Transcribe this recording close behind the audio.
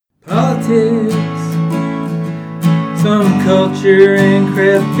politics, some culture and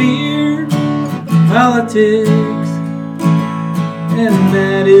craft beer, politics, and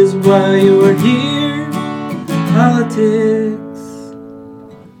that is why you're here. Politics,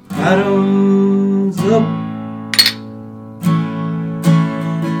 bottoms up.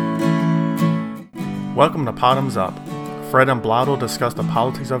 Welcome to Bottoms Up. Fred and Blotto will discuss the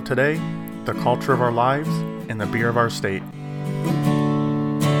politics of today, the culture of our lives, and the beer of our state.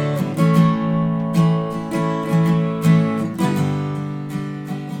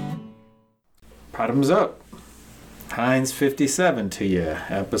 Bottoms up. Heinz 57 to you.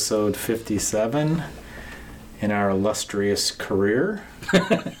 Episode 57 in our illustrious career.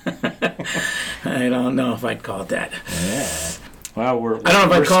 I don't know if I'd call it that. Yeah. Well, I don't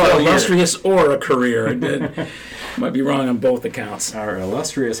know if I'd call it illustrious or a career. It might be wrong on both accounts. Our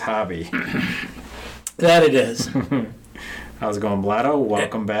illustrious hobby. That it is. How's it going, Blotto?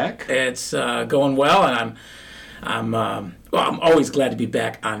 Welcome back. It's going well, and I'm always glad to be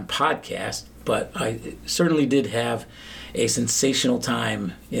back on podcast. But I certainly did have a sensational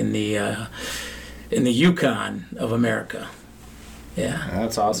time in the Yukon of America. Yeah,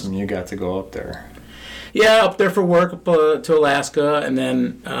 that's awesome. You got to go up there. Yeah, up there for work, up to Alaska, and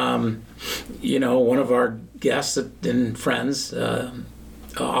then one of our guests and friends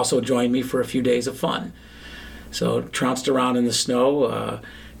also joined me for a few days of fun. So trounced around in the snow,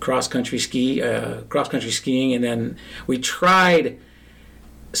 cross country skiing, and then we tried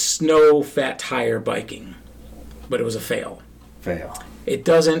snow fat tire biking, but it was a fail. It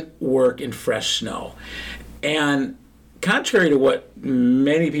doesn't work in fresh snow, and contrary to what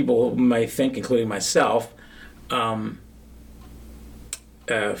many people might think, including myself, Anchorage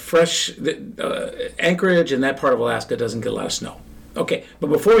and that part of Alaska doesn't get a lot of snow. Okay, but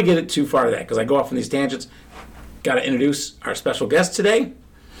before we get too far to that, because I go off on these tangents, got to introduce our special guest today.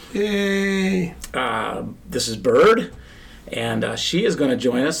 Yay! This is Bird, and she is going to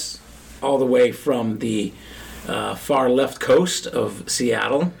join us all the way from the far left coast of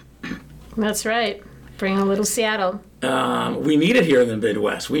Seattle. That's right. Bring a little Seattle. We need it here in the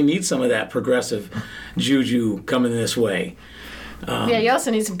Midwest. We need some of that progressive juju coming this way. Yeah, you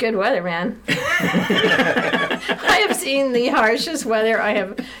also need some good weather, man. I have seen the harshest weather I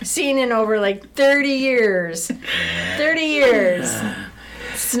have seen in over 30 years. 30 years.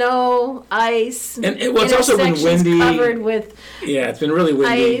 Snow, ice, and it's also been windy. Covered with it's been really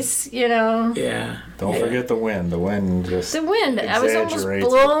windy. Ice, Yeah. Don't forget the wind. The wind just I was almost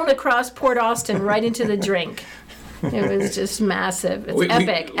blown across Port Austin right into the drink. It was just massive. It's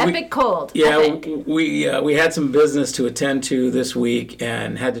epic cold. Yeah, epic. We had some business to attend to this week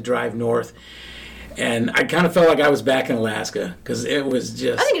and had to drive north. And I kind of felt like I was back in Alaska because it was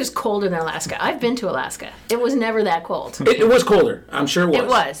just... I think it was colder than Alaska. I've been to Alaska. It was never that cold. It was colder. I'm sure it was. It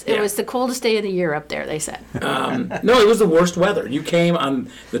was. Yeah. It was the coldest day of the year up there, they said. No, it was the worst weather. You came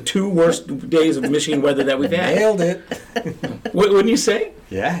on the two worst days of Michigan weather that we've had. Nailed it. Wouldn't you say?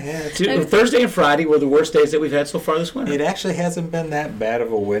 Yeah. Thursday and Friday were the worst days that we've had so far this winter. It actually hasn't been that bad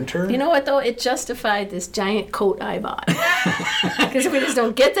of a winter. You know what, though? It justified this giant coat I bought. Because if we just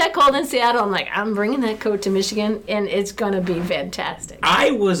don't get that cold in Seattle, I'm like, I'm bringing that coat to Michigan, and it's going to be fantastic.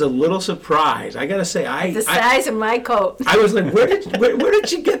 I was a little surprised. I got to say, the size of my coat. I was like, where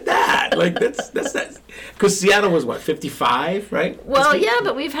did you get that? Like, that's because Seattle was, 55, right? Well, yeah,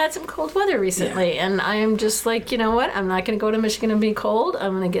 but we've had some cold weather recently, and I am just like, you know what? I'm not going to go to Michigan and be cold.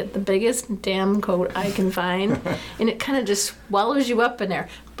 I'm going to get the biggest damn coat I can find, and it kind of just swallows you up in there.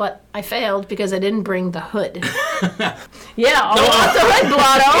 But I failed because I didn't bring the hood. Yeah, the hood,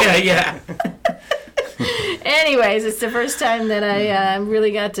 Blotto. Yeah. Anyways, it's the first time that I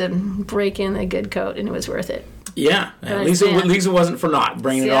really got to break in a good coat, and it was worth it. Yeah, at least it wasn't for naught.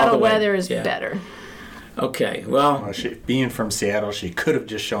 Bringing it all the way. Seattle weather is better. Okay, well being from Seattle, she could have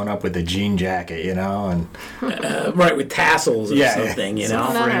just shown up with a jean jacket, and right with tassels or something,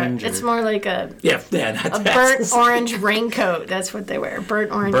 No, it's more like a burnt orange raincoat. That's what they wear,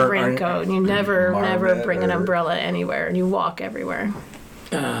 burnt orange raincoat. And you never bring an umbrella anywhere, and you walk everywhere.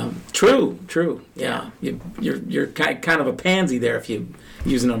 True. Yeah, you're kind of a pansy there if you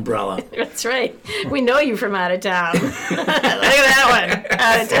use an umbrella. That's right. We know you from out of town. Look at that one,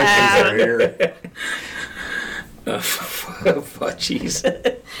 out of town. Jeez.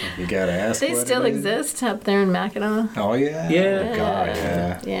 You gotta ask. They still exist up there in Mackinac. Oh yeah. Yeah.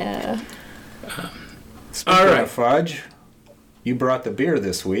 God, yeah. Speaking of fudge, you brought the beer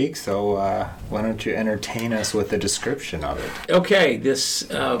this week, so why don't you entertain us with a description of it? Okay, this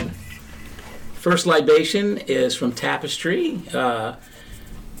first libation is from Tapestry.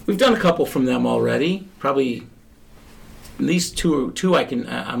 We've done a couple from them already, probably these two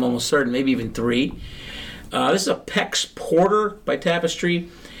I'm almost certain, maybe even three. This is a Peck's Porter by Tapestry,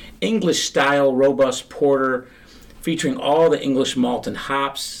 English style robust porter, featuring all the English malt and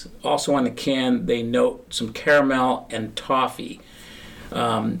hops. Also on the can, they note some caramel and toffee.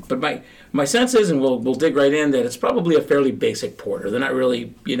 But my sense is, and we'll dig right in, that it's probably a fairly basic porter. They're not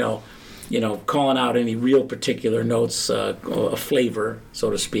really, calling out any real particular notes of flavor, so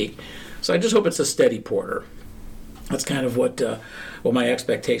to speak. So I just hope it's a steady porter. That's kind of what my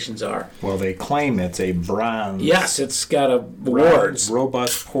expectations are. Well, they claim it's a bronze. Yes, it's got awards.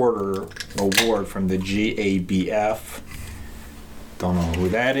 Robust Porter award from the GABF. Don't know who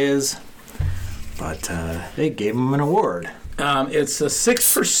that is, but they gave them an award. It's a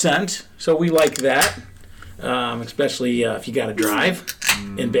 6%, so we like that, especially if you got to drive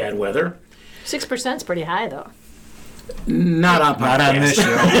in bad weather. 6% is pretty high, though. Not on this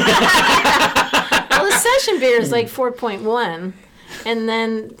show. Well, the session beer is like 4.1, and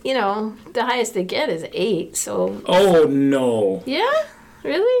then the highest they get is 8. So. Oh no. Yeah,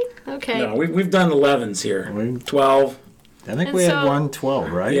 really? Okay. No, we've done 11s here. 12. I think we had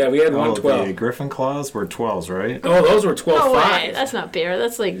 112, right? Yeah, we had 112. The Griffin Claws were 12s, right? Oh, those were 12.5. No way. That's not beer.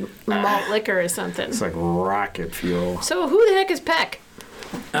 That's like malt liquor or something. It's like rocket fuel. So who the heck is Peck?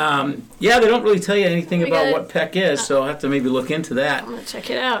 Yeah, they don't really tell you anything about what Peck is, so I'll have to maybe look into that. I'm going to check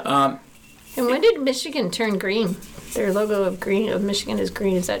it out. And when did Michigan turn green? Their logo of Michigan is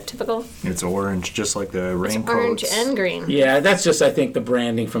green. Is that typical? It's orange, just like the raincoats. It's orange and green. Yeah, that's just, I think, the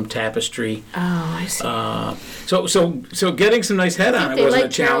branding from Tapestry. Oh, I see. So getting some nice head on it wasn't a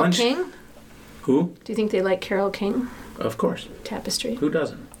challenge. Carole King? Who? Do you think they like Carole King? Of course. Tapestry. Who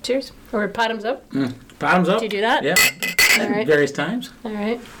doesn't? Cheers. Or bottoms up? Bottoms up. Do you do that? Yeah. All right. Various times. All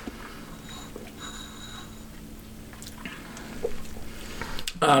right.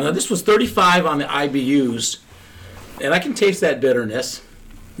 Now this was 35 on the IBUs, and I can taste that bitterness,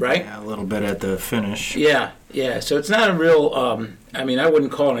 right? Yeah, a little bit at the finish. Yeah. So it's not a real, I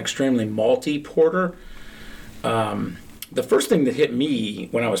wouldn't call it an extremely malty porter. The first thing that hit me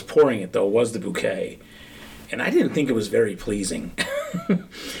when I was pouring it, though, was the bouquet. And I didn't think it was very pleasing. A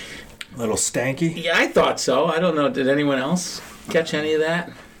little stanky? Yeah, I thought so. I don't know. Did anyone else catch any of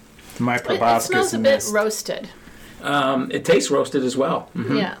that? My proboscis it smells a bit roasted. It tastes roasted as well.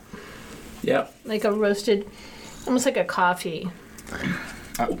 Mm-hmm. Yeah. Yep. Like a roasted, almost like a coffee.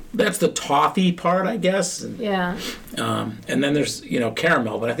 That's the toffee part, I guess. Yeah. And then there's,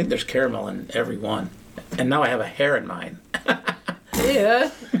 caramel, but I think there's caramel in every one. And now I have a hair in mine. Yeah.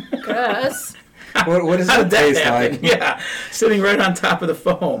 Gross. What does that taste like? Yeah. Sitting right on top of the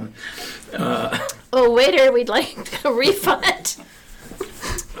foam. Oh, waiter, we'd like a refund.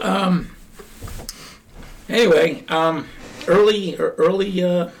 Anyway,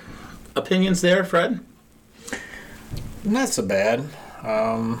 early opinions there, Fred? Not so bad.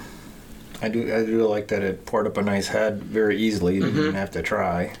 I do like that it poured up a nice head very easily. You didn't have to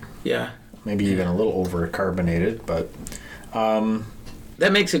try. Yeah. Maybe even a little over carbonated, but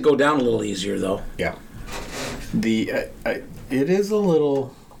that makes it go down a little easier, though. Yeah. It is a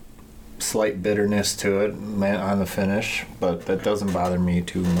little slight bitterness to it on the finish, but that doesn't bother me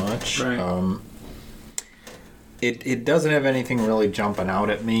too much. Right. It doesn't have anything really jumping out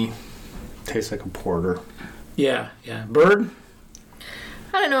at me. Tastes like a porter. Yeah. Bird?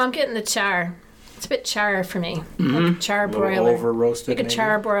 I don't know. I'm getting the char. It's a bit char for me. Mm-hmm. Like a char broiler. Over roasted. Like a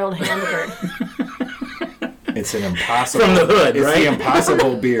char broiled hamburger. It's an impossible. From the hood, it's right? It's the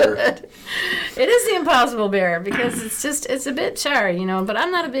impossible beer. It is the impossible beer because it's a bit char, But I'm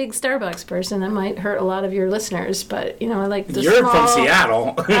not a big Starbucks person. That might hurt a lot of your listeners, but I like the You're small. From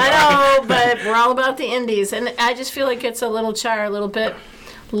Seattle. I know, but we're all about the indies, and I just feel like it's a little char, a little bit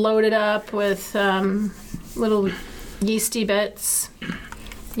loaded up with little yeasty bits.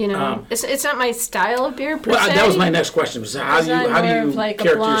 It's not my style of beer per se. That was my next question. Was how do you like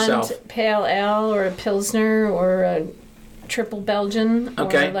character a blonde yourself? Pale Ale or a Pilsner or a Triple Belgian or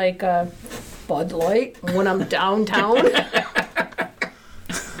like a Bud Light when I'm downtown.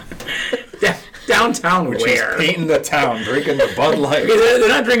 Downtown Which where? is painting the town, drinking the Bud Light. They're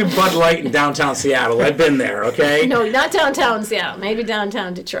not drinking Bud Light in downtown Seattle. I've been there, okay? No, not downtown Seattle. Maybe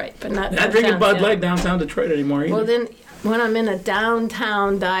downtown Detroit, but not drinking Bud Seattle. Light downtown Detroit anymore either. Well, then when I'm in a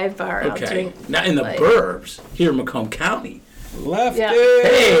downtown dive bar, I'll Okay. drink. Now in the burbs here in Macomb County. Lefty! Yeah.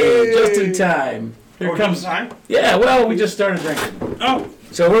 Hey, just in time. Here comes time. Yeah, well, we just started drinking. Oh,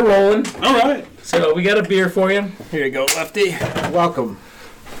 So we're rolling. all right. So we got a beer for you. Here you go, Lefty. Welcome.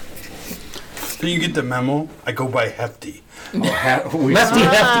 So you get the memo. I go by Hefty. Lefty.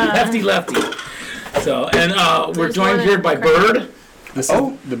 So, and we're There's joined one here in by Craig. Bird. This is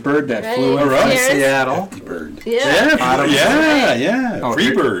the bird that Right. flew in All from right. Seattle. Bird. Yeah. Bottoms. Yeah. Oh, Free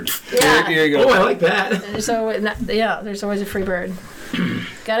here- bird. Yeah. Here you Oh, go. I like that. So, there's always a free bird.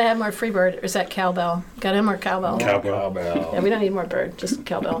 Gotta have more free bird. Or is that cowbell? Gotta have more cowbell. Cowbell. Yeah, we don't need more bird, just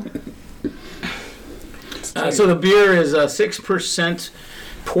cowbell. So the beer is a 6%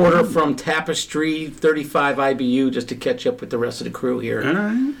 porter from Tapestry, 35 IBU, just to catch up with the rest of the crew here.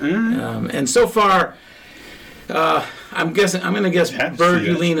 And so far, I'm going to guess Tapestry, Bird,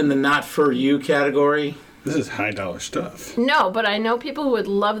 you yes. lean in the not for you category. This is high dollar stuff. No, but I know people who would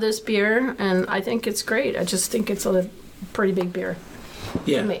love this beer, and I think it's great. I just think it's a pretty big beer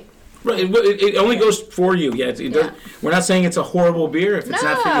Yeah. for me. Right, it only goes for you. Yeah, Yeah. We're not saying it's a horrible beer if it's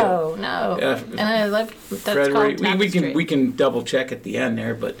not for you. No. Yeah. And I love that's Fred, called we Tapestry. can double check at the end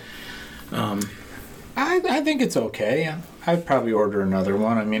there, but I think it's okay. I'd probably order another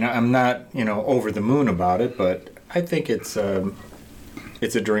one. I mean, I'm not, over the moon about it, but I think it's a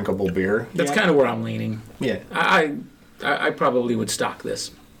drinkable beer. that's kind of where I'm leaning. Yeah. I probably would stock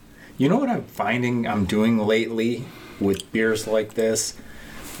this. You know what I'm finding I'm doing lately with beers like this?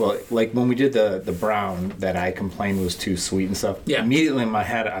 Well, like when we did the brown that I complained was too sweet and stuff. Yeah. Immediately in my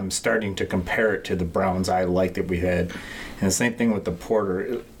head, I'm starting to compare it to the browns I liked that we had. And the same thing with the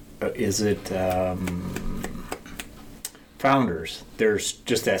porter. Is it Founders? There's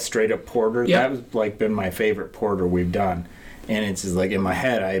just that straight up porter. Yeah. That was like been my favorite porter we've done. And it's just like in my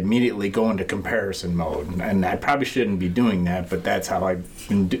head, I immediately go into comparison mode, and I probably shouldn't be doing that, but that's how I've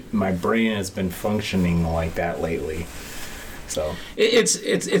been. My brain has been functioning like that lately. So It's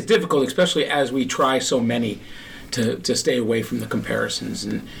difficult, especially as we try so many to stay away from the comparisons,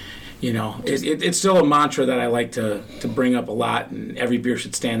 and it's still a mantra that I like to bring up a lot. And every beer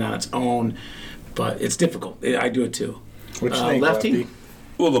should stand on its own, but it's difficult. I do it too. what you think, Lefty?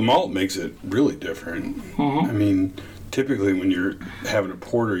 Well, the malt makes it really different. I mean, typically when you're having a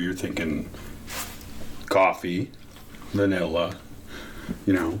porter, you're thinking coffee, vanilla,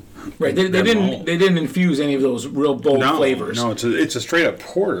 Right? They that didn't malt. they didn't infuse any of those real bold flavors. No, it's a straight up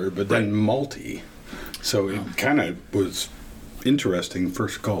porter, but then malty. So it kind of was interesting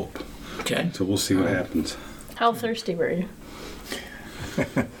first gulp. Okay. So we'll see what happens. How thirsty were you?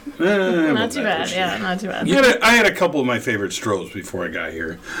 Not Not too bad. Yeah, not too bad. I had a couple of my favorite Strohs before I got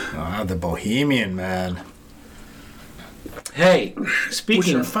here. The Bohemian, man. Hey, Which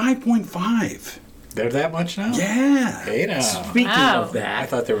speaking are of 5.5. They're that much now? Yeah. Hey now. speaking Wow. of I that,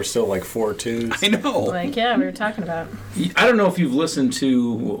 thought they were still like 4.2s. I know. Like, yeah, we were talking about. I don't know if you've listened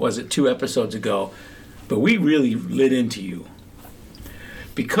to, what was it, 2 episodes ago, but we really lit into you.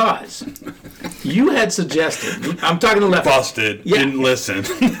 Because you had suggested, I'm talking to Lefty. Busted. Yeah. Didn't listen.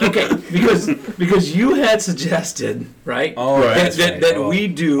 Okay, because you had suggested, right? Oh, Right. that's that, right. that Oh. we I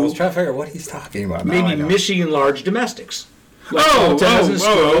do was trying to figure out what he's talking about. Now I maybe know. Michigan large domestics. Like Oh, Taz and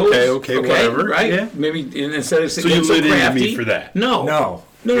Strohs, okay, whatever. Right? Yeah. Maybe instead of So you lit into crafty, me for that. No.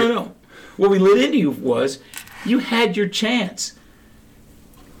 No. What we lit into you was you had your chance.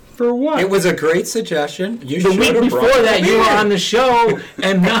 For what? It was a great suggestion. You the should week have before brought that, the you were beer. on the show,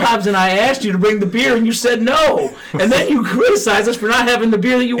 and Knobs and I asked you to bring the beer, and you said no. And then you criticized us for not having the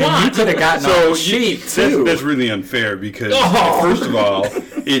beer that you And you want. could have gotten So off cheap, too. that's really unfair because Oh. first of all,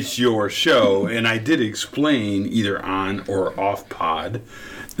 it's your show, and I did explain either on or off pod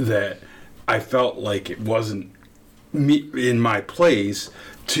that I felt like it wasn't me in my place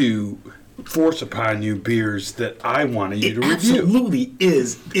to force upon you beers that I wanted you to review. Absolutely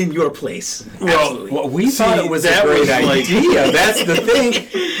is in your place. Absolutely. Well, we thought it was a that great was like- idea. That's the thing.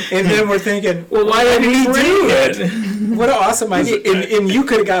 And then we're thinking, Well, why did we he do bring it? What an awesome idea. And you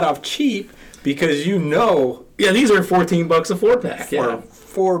could have got off cheap because Yeah, these are $14 a 4-pack. Yeah, for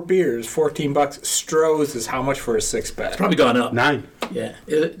 4 beers, $14. Stroh's is how much for a 6-pack? probably gone up. 9. Yeah,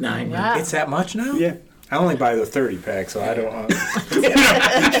 is it 9? Wow. It's that much now? Yeah. I only buy the 30-pack, so I don't.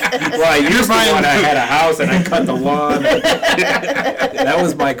 Well, I used to when I had a house and I cut the lawn. That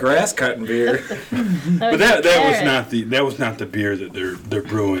was my grass cutting beer. But that was not the beer that they're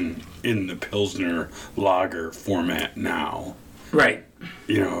brewing in the Pilsner lager format now. Right.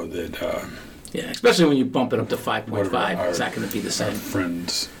 Yeah, especially when you bump it up to 5.5, Whatever it's not going to be the our same.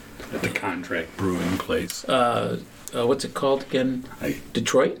 friends at the contract brewing place. What's it called again?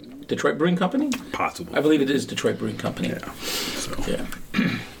 Detroit Brewing Company? Possible. I believe it is Detroit Brewing Company. Yeah. So. Yeah.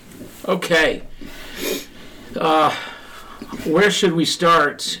 Okay. Where should we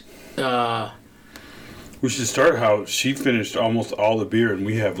start? We should start how she finished almost all the beer, and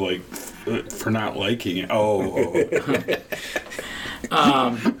we have for not liking it.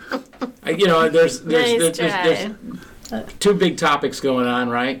 There's Nice try. two big topics going on,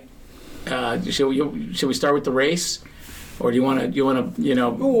 right? Should we start with the race? Or do you want to why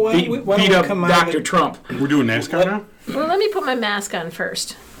don't we beat up come out Dr. and- Trump? We're doing NASCAR now? Well, let me put my mask on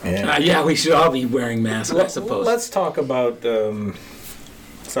first. Yeah, we should all be wearing masks, I suppose. Let's talk about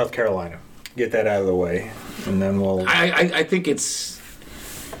South Carolina. Get that out of the way, and then we'll. I think it's.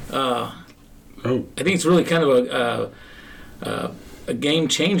 I think it's really kind of a game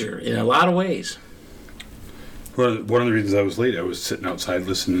changer in a lot of ways. Well, one of the reasons I was late, I was sitting outside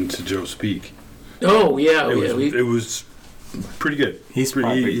listening to Joe speak. Oh yeah, It was pretty good. He's pretty.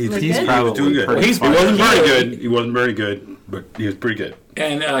 probably- He was doing good. pretty He fine. wasn't very good. He wasn't very good, but he was pretty good.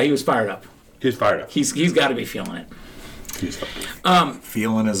 and he was fired up. He was fired up. He's got to be feeling it. He was fired up.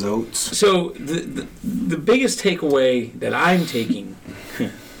 feeling his oats. So the biggest takeaway that I'm taking,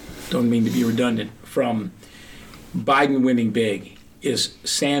 don't mean to be redundant, from Biden winning big is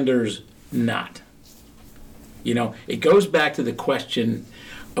Sanders not. It goes back to the question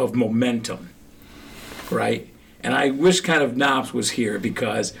of momentum, right? And I wish kind of Knopf was here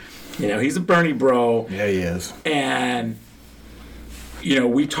because, he's a Bernie bro. Yeah, he is. And,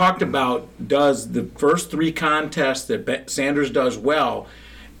 we talked about does the first three contests that Sanders does well,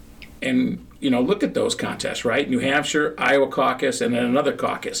 and, look at those contests, right? New Hampshire, Iowa caucus, and then another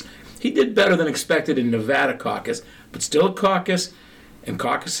caucus. He did better than expected in Nevada caucus, but still a caucus, and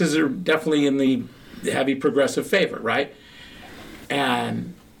caucuses are definitely in the heavy progressive favor, right?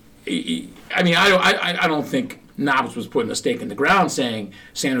 And, I don't think Knobs was putting a stake in the ground saying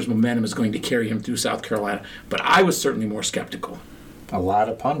Sanders' momentum is going to carry him through South Carolina, but I was certainly more skeptical. A lot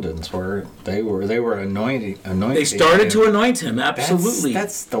of pundits were anointing. They started to anoint him, absolutely.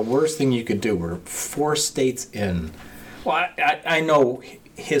 That's the worst thing you could do. We're 4 states in. Well, I know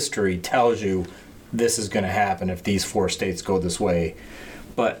history tells you this is going to happen if these 4 states go this way,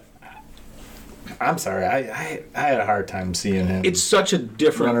 but I'm sorry, I had a hard time seeing him. It's such a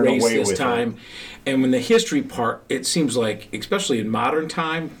different running race away this with time. And when the history part, it seems like, especially in modern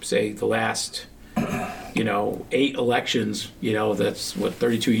time, say the last 8 elections, that's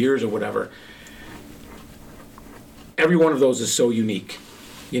 32 years or whatever. Every one of those is so unique.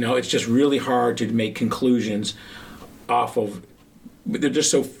 It's just really hard to make conclusions off of. They're just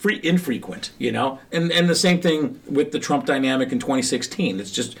so infrequent, And the same thing with the Trump dynamic in 2016.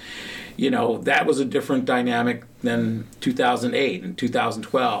 It's just, that was a different dynamic than 2008 and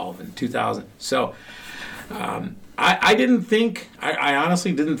 2012 and 2000. So I didn't think, I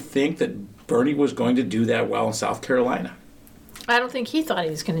honestly didn't think that Bernie was going to do that well in South Carolina. I don't think he thought he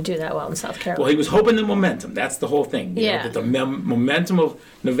was going to do that well in South Carolina. Well, he was hoping the momentum. That's the whole thing. Yeah. That the momentum of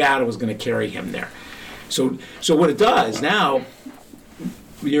Nevada was going to carry him there. So what it does now,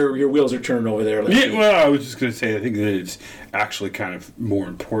 your wheels are turning over there. Yeah, well, I was just going to say, I think that it's actually kind of more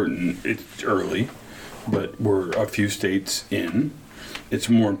important. It's early, but we're a few states in. It's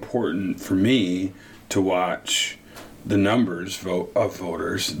more important for me to watch the numbers of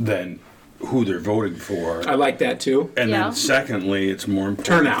voters than who they're voting for. I like that too. And Yeah. then secondly, it's more important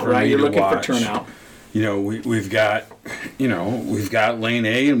Turnout, for right? me You're to looking watch. for turnout. We've got lane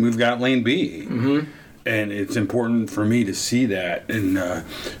A and we've got lane B. Mm-hmm. And it's important for me to see that. And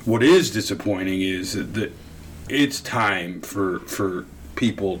what is disappointing is that it's time for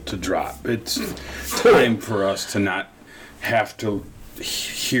people to drop. It's time for us to not have to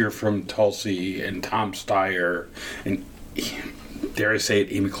hear from Tulsi and Tom Steyer and, dare I say it,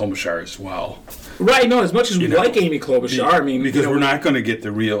 Amy Klobuchar as well. Right, no, as much as we like Amy Klobuchar, Because we're not going to get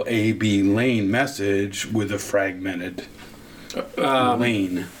the real A-B lane message with a fragmented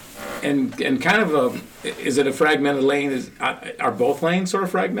lane. And kind of is it a fragmented lane? Are both lanes sort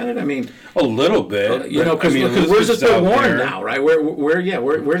of fragmented? I mean, A little bit. because where's it put Warren now, right? Where do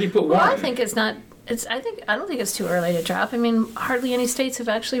you put Warren? Well, I think it's not. I don't think it's too early to drop. I mean, hardly any states have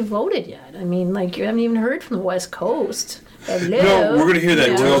actually voted yet. I mean, you haven't even heard from the West Coast. Hello. No, we're going to hear that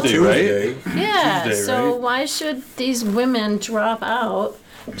Yeah. Tuesday, right? Yeah. Tuesday, So right? why should these women drop out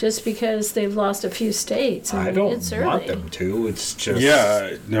just because they've lost a few states? I mean, don't it's want early. them to. It's just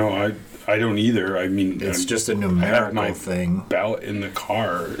Yeah, no, I don't either. I mean, It's just a I have numerical my thing. ballot in the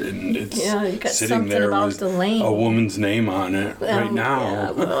car, and it's Yeah, you got sitting something there about with the lane. a woman's name on it right now.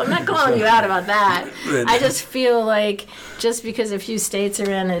 Yeah, well, I'm not calling you out about that. I just feel like just because a few states are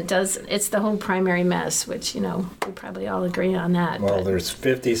in, it's the whole primary mess, which, we probably all agree on that. Well, but there's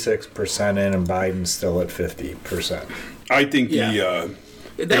 56% in, and Biden's still at 50%. I think Yeah.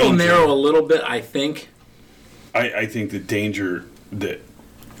 the That'll danger- narrow a little bit, I think. I think the danger that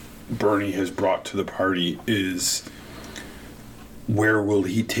Bernie has brought to the party is where will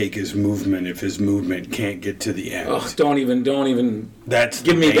he take his movement if his movement can't get to the end? Oh, don't even. That's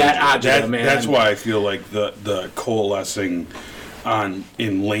Give the me that danger. agita, man. That's why I feel like the coalescing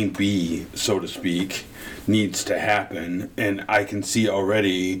in lane B, so to speak, needs to happen, and I can see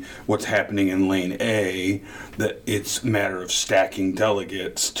already what's happening in Lane A, that it's a matter of stacking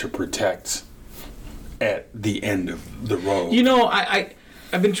delegates to protect at the end of the road. You know,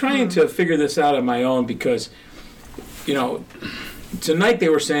 I've been trying to figure this out on my own because, you know, tonight they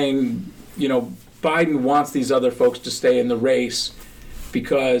were saying, you know, Biden wants these other folks to stay in the race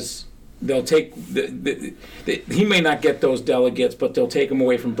because they'll take he may not get those delegates, but they'll take them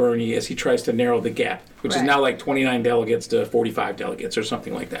away from Bernie as he tries to narrow the gap, which is now like 29 delegates to 45 delegates or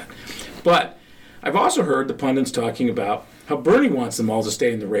something like that. But I've also heard the pundits talking about how Bernie wants them all to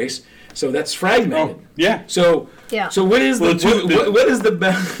stay in the race, so that's fragmented. Oh, yeah. So Yeah. So what is Well, what is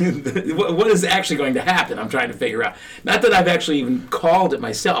the what is actually going to happen? I'm trying to figure out. Not that I've actually even called it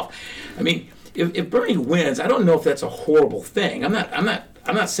myself. I mean, if Bernie wins, I don't know if that's a horrible thing. I'm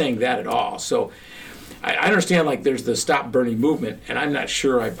not saying that at all. So I understand like there's the Stop Bernie movement, and I'm not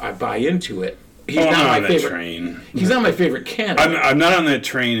sure I buy into it. He's I'm not not my on that favorite train. He's not my favorite candidate. I'm not on that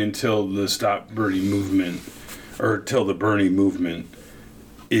train until the Stop Bernie movement, or till the Bernie movement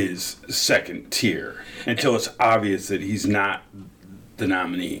is second tier. Until it's obvious that he's not the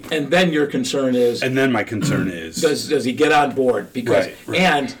nominee. And then your concern is, And then my concern is... does he get on board? Because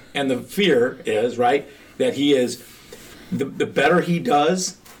Right. and the fear is right that he is the better he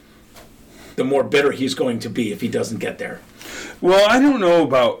does, the more bitter he's going to be if he doesn't get there. Well, I don't know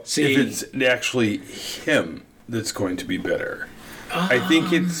about See- if it's actually him that's going to be better. I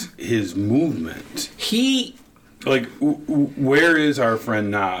think it's his movement. He Like, where is our friend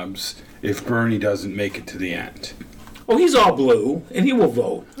Knobs if Bernie doesn't make it to the end? he's all blue and he will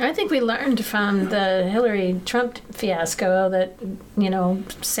vote. I think we learned from the Hillary Trump fiasco that, you know,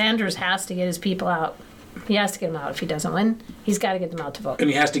 Sanders has to get his people out. He has to get them out if he doesn't win. He's got to get them out to vote. And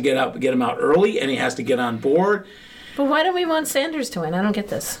he has to get him out early, and he has to get on board. But why don't we want Sanders to win? I don't get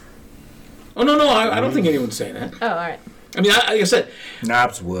this. Oh no, I don't think anyone's saying that. Oh, all right. I mean, like I said,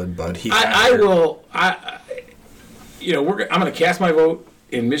 Knobs would, but he. I will. You know, I'm going to cast my vote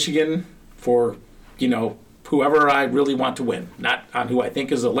in Michigan for, you know, whoever I really want to win, not on who I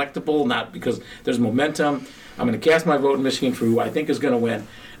think is electable, not because there's momentum. I'm going to cast my vote in Michigan for who I think is going to win,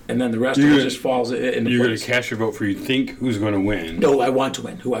 and then the rest of it just falls into You're going place. to cast your vote for you think who's going to win. No, I want to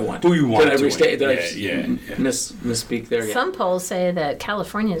win. Who I want. Who you want Did I to restate? win. Did I Yeah. misspeak there? Yeah. Some polls say that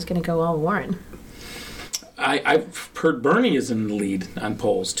California is going to go all Warren. I've heard Bernie is in the lead on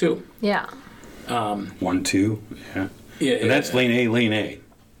polls too. Yeah. 1, 2, yeah. Yeah, And that's lane A.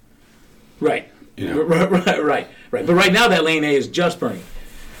 Right. You know. Right. But right now that lane A is just Bernie.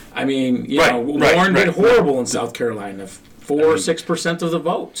 I mean, you know, Right, Warren did right. horrible in South Carolina. 6% of the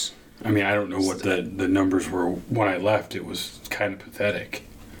votes. I mean, I don't know what the numbers were when I left. It was kind of pathetic.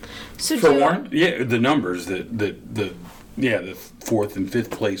 So For do you- Warren? Yeah, the numbers that the fourth and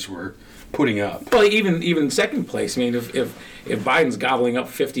fifth place were putting up. Well, even second place. I mean, if Biden's gobbling up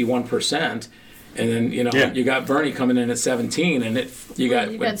 51%, and then Yeah. you got Bernie coming in at 17, and you got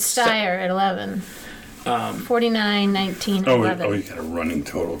Steyer at 11. 49, 19, Oh, 11. you got a running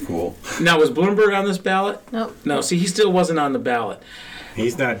total. Cool. Now was Bloomberg on this ballot? Nope. No. See, he still wasn't on the ballot.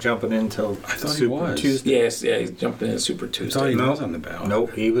 He's not jumping in till thought he Super was. Tuesday. Yes, yeah, he's jumping in Super Tuesday. No. was on the ballot.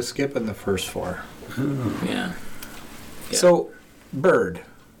 Nope, he was skipping the first 4. Yeah. So, Bird,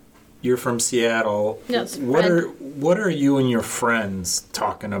 you're from Seattle. Yes, What Fred. what are you and your friends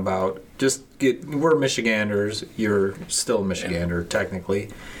talking about? We're Michiganders. You're still a Michigander, technically.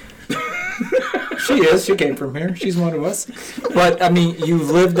 She is. She came from here. She's one of us. But I mean, you've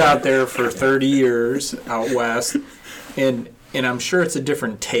lived out there for 30 years out west, and I'm sure it's a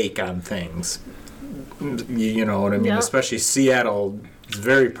different take on things. You know what I mean? Yeah. Especially Seattle is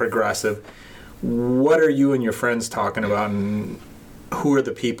very progressive. What are you and your friends talking about, and who are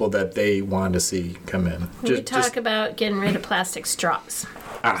the people that they want to see come in? We talk about getting rid of plastic straws.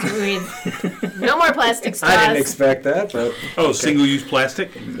 Ah. No more plastic straws. I didn't expect that, but Oh, single-use plastic?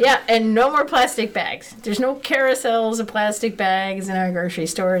 Yeah, and no more plastic bags. There's no carousels of plastic bags in our grocery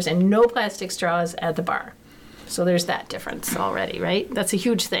stores and no plastic straws at the bar. So there's that difference already, right? That's a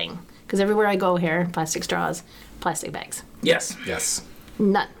huge thing. Because everywhere I go here, plastic straws, plastic bags. Yes. yes.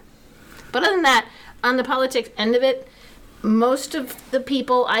 None. But other than that, on the politics end of it, most of the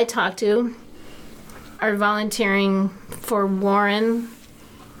people I talk to are volunteering for Warren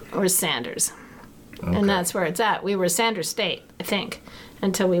or Sanders. Okay. And that's where it's at. We were Sanders State, I think,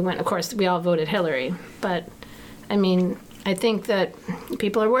 until we went. Of course, we all voted Hillary. But, I mean, I think that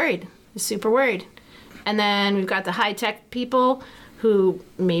people are worried, super worried. And then we've got the high-tech people who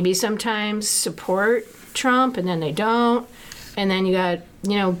maybe sometimes support Trump, and then they don't. And then you got,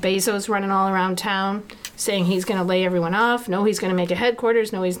 Bezos running all around town. saying he's going to lay everyone off. No, he's going to make a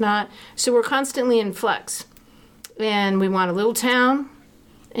headquarters. No, he's not. So we're constantly in flux. And we want a little town,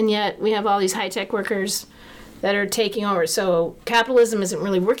 and yet we have all these high-tech workers that are taking over. So capitalism isn't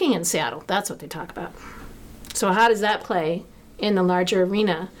really working in Seattle. That's what they talk about. So how does that play in the larger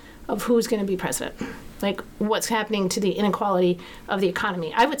arena of who's going to be president? Like, what's happening to the inequality of the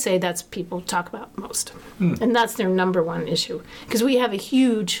economy? I would say that's what people talk about most. And that's their number one issue. Because we have a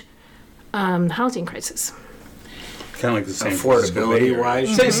huge housing crisis. Kind of like the same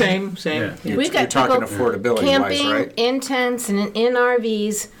Affordability-wise? Same. Yeah. We've got You're talking people affordability-wise, camping right? in tents and in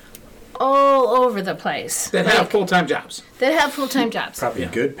RVs all over the place. That have full-time jobs. That have full-time jobs. Probably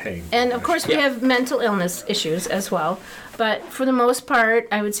good paying. And of course, we Yeah. have mental illness issues as well. But for the most part,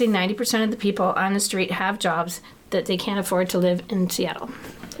 I would say 90% of the people on the street have jobs that they can't afford to live in Seattle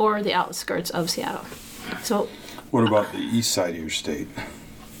or the outskirts of Seattle. So What about the east side of your state?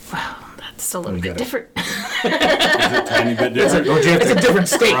 that's a little We bit gotta- different. Is it a tiny bit different? Don't you have It's a different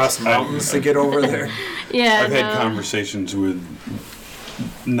state. cross mountains to get over there? Yeah, I've had no. conversations with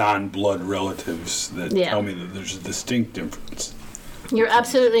non-blood relatives that Yeah. tell me that there's a distinct difference. You're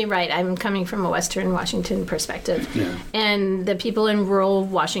absolutely right. I'm coming from a Western Washington perspective. Yeah. And the people in rural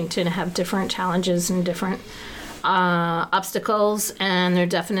Washington have different challenges and different obstacles, and they're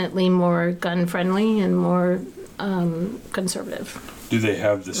definitely more gun friendly and more conservative. Do they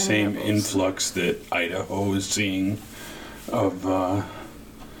have the same levels. influx that Idaho is seeing of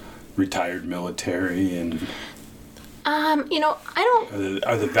retired military, and I don't.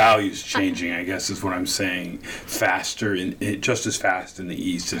 are the values changing? I guess is what I'm saying. Faster, just as fast in the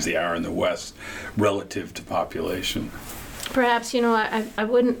east as they are in the west, relative to population. Perhaps, I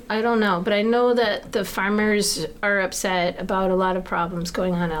wouldn't, I don't know, but I know that the farmers are upset about a lot of problems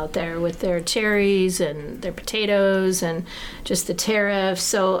going on out there with their cherries and their potatoes and just the tariffs.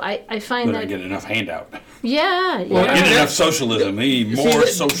 So I find But that, I get enough handout. yeah. Well, Get enough socialism. We need more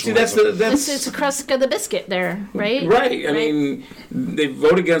socialism. It's a crust of the biscuit there, right? Right. I mean, they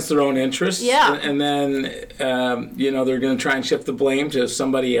vote against their own interests. Yeah. And then, they're going to try and shift the blame to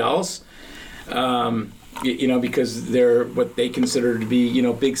somebody else. Because they're what they consider to be,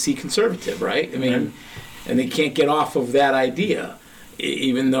 big C conservative, right? I mean, and they can't get off of that idea,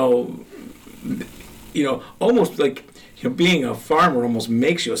 even though, almost like, being a farmer almost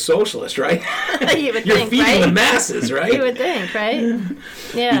makes you a socialist, right? You would You're think, feeding right? the masses, right? You would think, right? You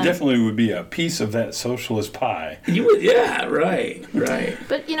Yeah. definitely would be a piece of that socialist pie. You would, yeah, right.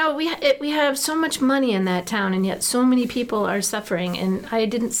 But we have so much money in that town, and yet so many people are suffering. And I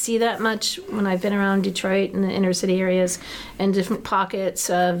didn't see that much when I've been around Detroit and the inner city areas and different pockets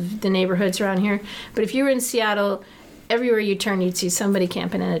of the neighborhoods around here. But if you were in Seattle, everywhere you turn, you'd see somebody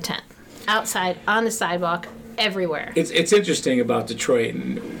camping in a tent, outside, on the sidewalk, everywhere. It's interesting about Detroit,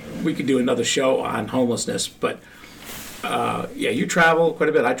 and we could do another show on homelessness, but you travel quite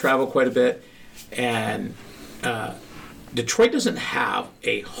a bit. I travel quite a bit, and Detroit doesn't have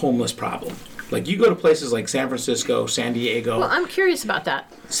a homeless problem. Like, you go to places like San Francisco, San Diego, Well, I'm curious about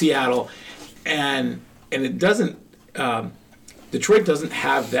that. Seattle, and it doesn't. Detroit doesn't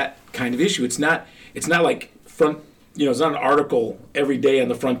have that kind of issue. It's not like front. It's not an article every day on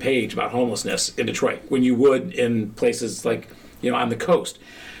the front page about homelessness in Detroit when you would in places like, on the coast.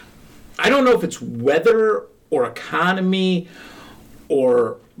 I don't know if it's weather or economy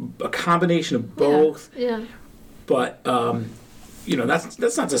or a combination of both, Yeah. but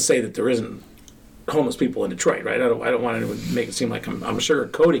that's not to say that there isn't homeless people in Detroit, right? I don't want to make it seem like I'm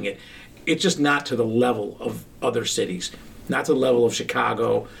sugarcoating it. It's just not to the level of other cities, not to the level of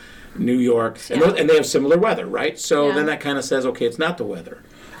Chicago, New York, and they have similar weather, right? So Yeah. then that kind of says, okay, it's not the weather.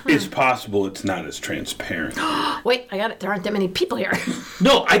 It's possible it's not as transparent. Wait, I got it. There aren't that many people here.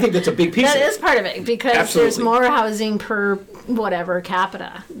 No, I think that's a big piece That of it. is part of it because there's Absolutely. more housing per whatever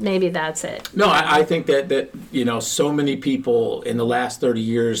capita. Maybe that's it. No, I think that so many people in the last 30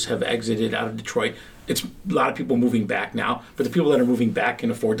 years have exited out of Detroit. It's a lot of people moving back now, but the people that are moving back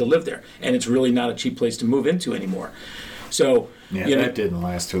can afford to live there, and it's really not a cheap place to move into anymore. So Yeah, that didn't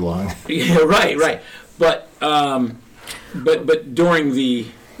last too long. yeah, right. But during the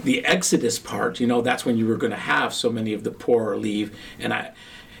exodus part, that's when you were going to have so many of the poor leave, and I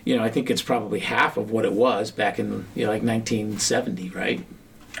think it's probably half of what it was back in like 1970, right?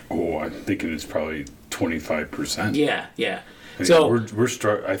 Oh, I'm thinking it's probably 25%. Yeah. I mean,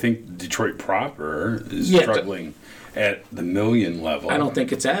 So I think Detroit proper is Yeah, struggling at the million level. I don't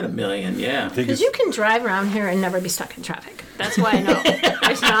think it's at 1 million. Yeah. I think Because it's, you can drive around here and never be stuck in traffic. That's why I know.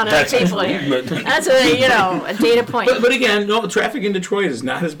 large amount of people here. That's a data point. But again, no, traffic in Detroit is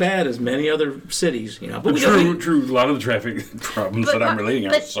not as bad as many other cities. But True. A lot of the traffic problems that I'm relating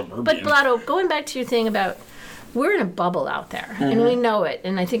are suburban. But Blotto, going back to your thing about we're in a bubble out there, and we know it.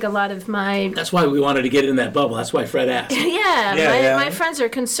 And I think a lot of That's why we wanted to get in that bubble. That's why Fred asked. My friends are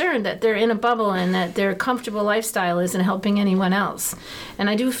concerned that they're in a bubble and that their comfortable lifestyle isn't helping anyone else. And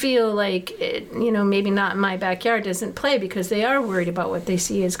I do feel like, maybe not in my backyard doesn't play because they are worried about what they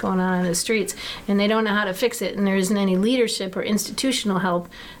see is going on in the streets, and they don't know how to fix it. And there isn't any leadership or institutional help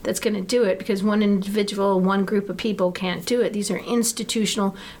that's going to do it because one individual, one group of people can't do it. These are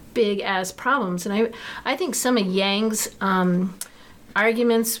institutional big ass problems, and I think some of Yang's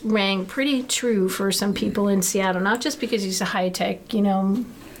arguments rang pretty true for some people in Seattle, not just because he's a high tech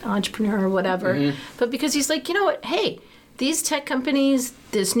entrepreneur or whatever, but because he's like, you know what, hey, these tech companies,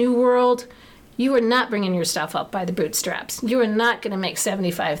 this new world, you are not bringing your stuff up by the bootstraps. You are not going to make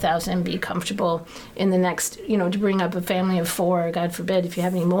 $75,000 and be comfortable in the next, to bring up a family of 4, God forbid, if you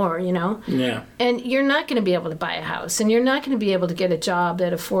have any more, Yeah. And you're not going to be able to buy a house, and you're not going to be able to get a job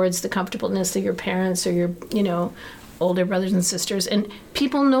that affords the comfortableness of your parents or your, older brothers and sisters. And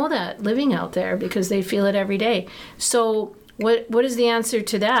people know that living out there because they feel it every day. So what is the answer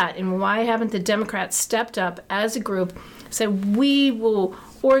to that? And why haven't the Democrats stepped up as a group, said, we will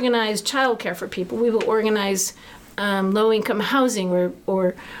organize childcare for people. We will organize low-income housing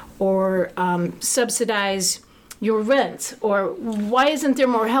or subsidize your rent. Or why isn't there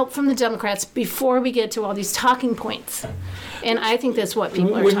more help from the Democrats before we get to all these talking points? And I think that's what people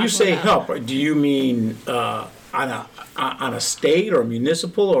are talking about. When you say help, do you mean on a state or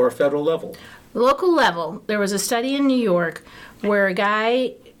municipal or a federal level? Local level. There was a study in New York where a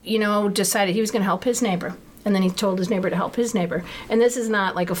guy, decided he was going to help his neighbor. And then he told his neighbor to help his neighbor. And this is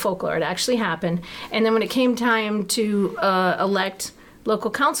not like a folklore. It actually happened. And then when it came time to elect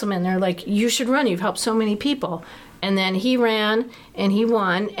local councilmen, they're like, you should run. You've helped so many people. And then he ran, and he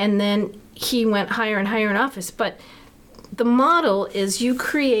won. And then he went higher and higher in office. But the model is you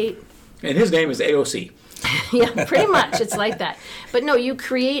create... And his name is AOC. Yeah, pretty much. It's like that. But no, you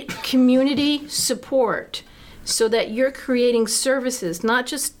create community support so that you're creating services, not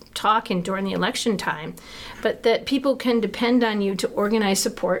just talking during the election time, but that people can depend on you to organize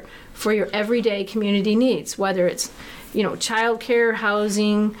support for your everyday community needs, whether it's, childcare,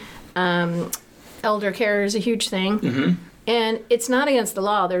 housing, elder care is a huge thing. And it's not against the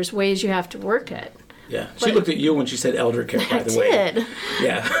law. There's ways you have to work it. Yeah, she looked at you when she said elder care, by the way. I did.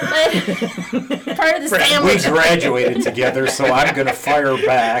 Yeah. Part of the family. We graduated together, so I'm going to fire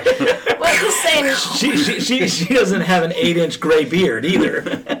back. What's the same? She doesn't have an 8-inch gray beard either.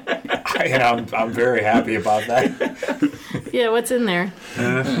 And I'm very happy about that. Yeah, what's in there?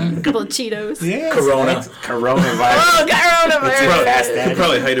 A couple of Cheetos. Yeah, Corona. Coronavirus. Oh, coronavirus. You could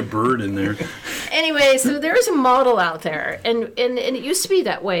probably hide a bird in there. Anyway, so there's a model out there, and it used to be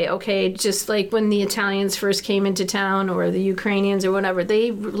that way, okay? Just like when the Italians first came into town, or the Ukrainians or whatever,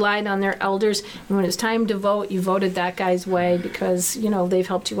 they relied on their elders, and when it's time to vote, you voted that guy's way because, they've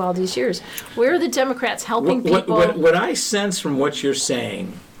helped you all these years. Where are the Democrats helping people? What I sense from what you're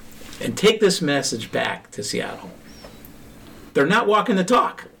saying, and take this message back to Seattle, they're not walking the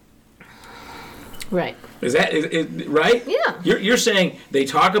talk. Right. Is that right? Yeah. You're saying they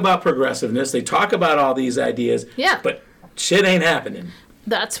talk about progressiveness, they talk about all these ideas, but shit ain't happening.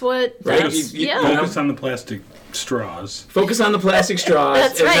 That's what. Right? Focus on the plastic straws. Focus on the plastic straws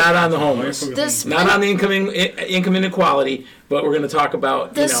That's and right. not on the homeless. Not on the income inequality, but we're going to talk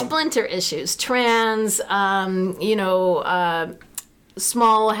about the splinter issues, trans,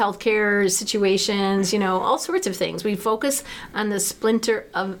 small healthcare situations, all sorts of things. We focus on the splinter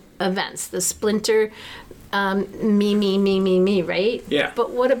of events, the splinter me, right? Yeah.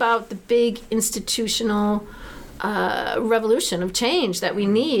 But what about the big institutional revolution of change that we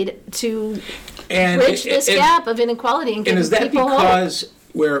need to bridge this gap of inequality and give people hope? And is that because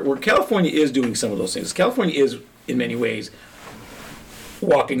where California is doing some of those things? California is, in many ways,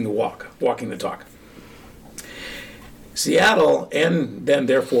 walking the walk, walking the talk. Seattle, and then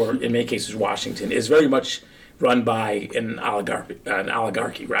therefore, in many cases, Washington, is very much run by an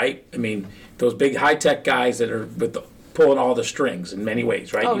oligarchy, right? I mean, those big high-tech guys that are pulling all the strings in many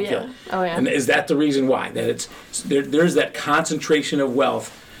ways, right? Oh, yeah. And is that the reason why? That there's that concentration of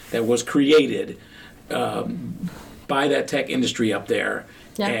wealth that was created by that tech industry up there.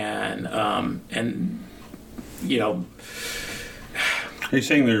 Yeah. And Are you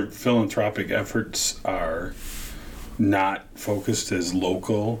saying their philanthropic efforts are not focused as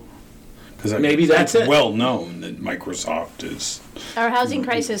local? Because maybe that's it's it. Well known that Microsoft is. Our housing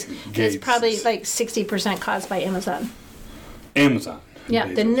crisis is Gates. probably like 60% caused by Amazon. Amazon.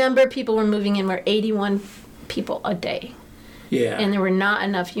 Yeah, the number of people were moving in were 81 people a day. Yeah. And there were not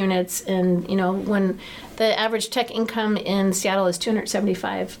enough units. And, you know, when the average tech income in Seattle is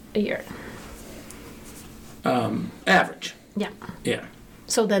 $275 a year. Average. Yeah. Yeah.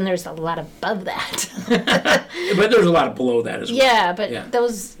 So then there's a lot above that. But there's a lot of below that as well. Yeah, but Yeah.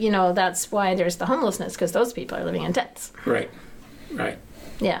 those, you know, that's why there's the homelessness, because those people are living in tents. Right. Right.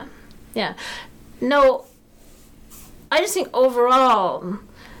 Yeah. Yeah. No, I just think overall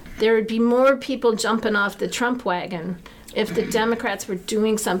there would be more people jumping off the Trump wagon if the Democrats were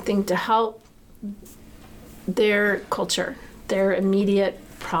doing something to help their culture, their immediate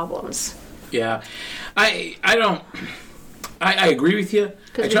problems. Yeah. I agree with you.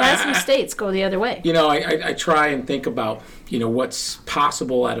 Because we've had some states go the other way. You know, I try and think about, you know, what's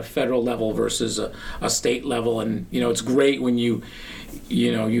possible at a federal level versus a state level. And, you know, it's great when you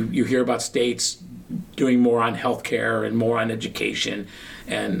hear about states doing more on healthcare and more on education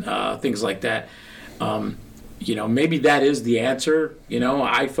and things like that. You know, maybe that is the answer. You know,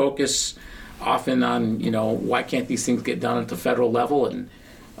 I focus often on, you know, why can't these things get done at the federal level? And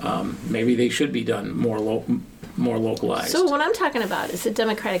maybe they should be done more localized. So what I'm talking about is the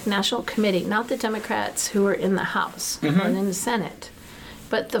Democratic National Committee, not the Democrats who are in the House or in the Senate,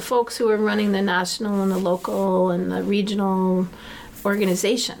 but the folks who are running the national and the local and the regional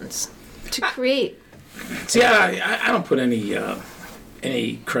organizations to create. See, I don't put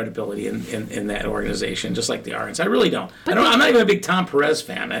any credibility in that organization, just like the RNs. I really don't. I'm not even a big Tom Perez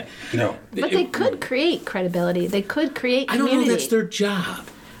fan. No. But they could create credibility. They could create I community. don't know that's their job.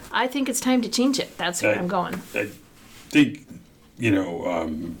 I think it's time to change it. That's where I'm going. I think, you know,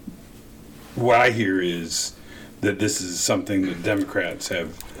 what I hear is that this is something that Democrats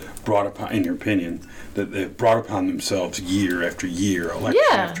have brought upon, in your opinion, that they've brought upon themselves year after year, election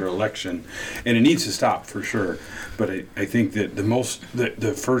after election, and it needs to stop for sure. But I think that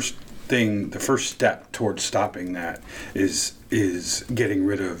the first step towards stopping that is getting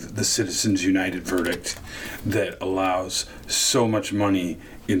rid of the Citizens United verdict that allows so much money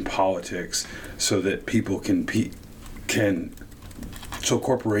in politics so that people so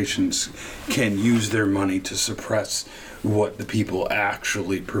corporations can use their money to suppress what the people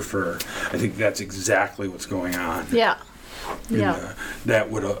actually prefer. I think that's exactly what's going on. Yeah. And, Yeah. that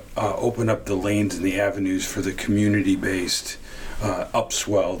would open up the lanes and the avenues for the community-based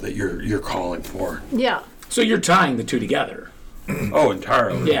upswell that you're calling for. Yeah. So you're tying the two together. Oh,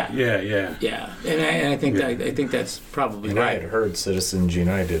 entirely. Yeah. Yeah. Yeah, and I think that's probably And I right. had heard Citizens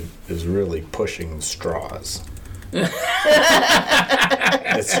United is really pushing straws. It's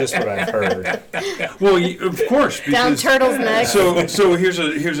just what I've heard. Well, of course, Down because turtle's neck. so here's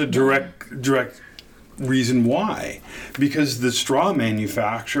a direct reason why, because the straw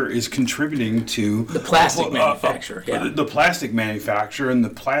manufacturer is contributing to The plastic manufacturer, yeah. the plastic manufacturer, and the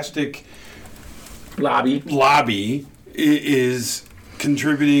plastic Lobby. is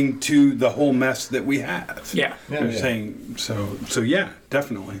contributing to the whole mess that we have. Yeah. They're saying so yeah,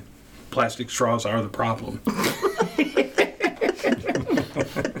 definitely. Plastic straws are the problem.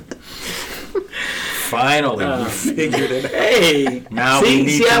 Finally, we figured it out. Hey, Now see, we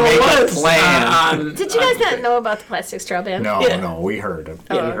need Seattle to make a was, plan. Did you guys not know about the plastic straw ban? No, we heard it.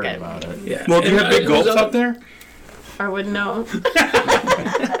 Oh, We heard okay. about it. Yeah. Well, do you And, have big there's gulps other- up there? I wouldn't know.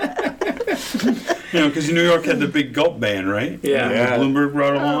 You know, because New York had the big gulp ban, right? Yeah. That Bloomberg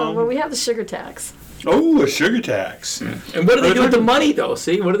brought Oh, along. well, we have the sugar tax. Oh, a sugar tax. And what do they do with the money, though?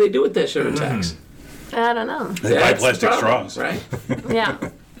 See, what do they do with that sugar tax? I don't know. They buy That's the plastic problem, straws. right? Yeah.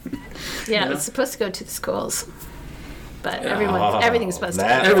 Yeah, it's supposed to go to the schools. But everything's supposed to go.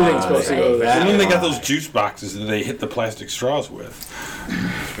 that- Everything's supposed to go. And then they got those juice boxes that they hit the plastic straws with.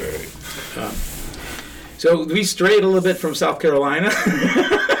 So we strayed a little bit from South Carolina.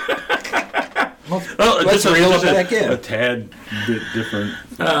 Oh, Let's reel it back in. A tad bit different.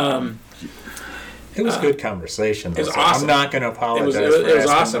 It was good conversation. was so awesome. I'm not going to apologize It was for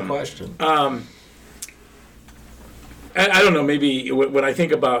asking awesome. the question. I don't know. Maybe when I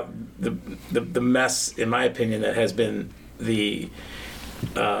think about the mess, in my opinion, that has been the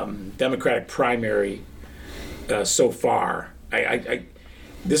Democratic primary so far, I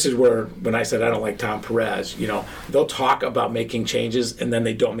this is where when I said I don't like Tom Perez, you know, they'll talk about making changes and then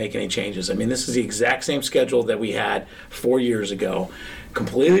they don't make any changes. I mean, this is the exact same schedule that we had 4 years ago,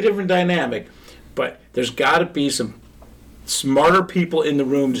 completely different dynamic, but there's got to be some smarter people in the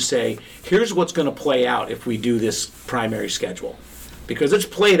room to say, here's what's going to play out if we do this primary schedule. Because it's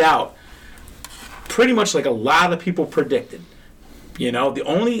played out pretty much like a lot of people predicted. You know, the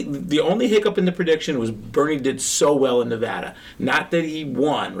only hiccup in the prediction was Bernie did so well in Nevada. Not that he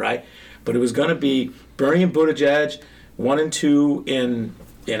won, right? But it was going to be Bernie and Buttigieg 1 and 2 in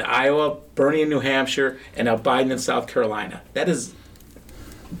Iowa, Bernie in New Hampshire, and now Biden in South Carolina. That has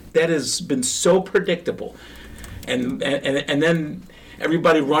been so predictable, and then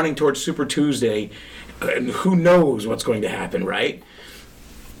everybody running towards Super Tuesday, and who knows what's going to happen, right?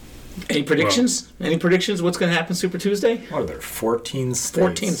 Any predictions? Any predictions? What's going to happen Super Tuesday? What are there? 14 states.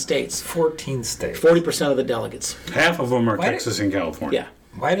 14 states. 14 states. 40% of the delegates. Half of them are Why Texas and California.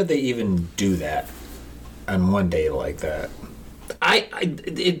 Yeah. Why did they even do that on one day like that?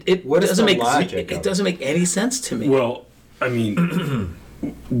 It What is doesn't the make logic it of doesn't make any sense to me. Well, I mean,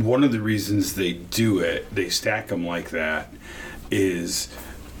 one of the reasons they do it, they stack them like that, is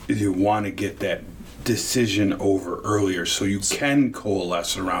you want to get that decision over earlier so you can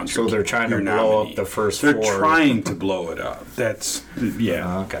coalesce around So your, they're trying to your blow nominee. up the first They're four. trying to blow it up. That's,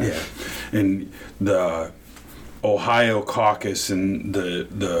 yeah. Okay. Yeah. And the Ohio caucus and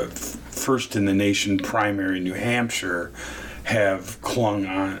the first in the nation primary in New Hampshire have clung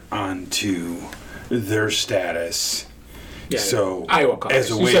on to their status. Yeah, So Iowa caucus.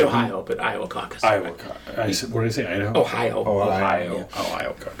 as a You way said of- Ohio, but Iowa caucus. Iowa. I said, what did I say? Idaho. Ohio. Ohio.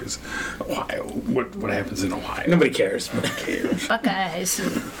 Ohio caucus. Ohio. What happens in Ohio? Nobody cares. cares. Buckeyes.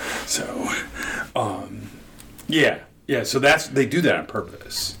 So, yeah. So they do that on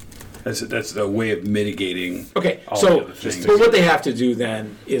purpose. That's a way of mitigating. Okay, all the so other things. but what they have to do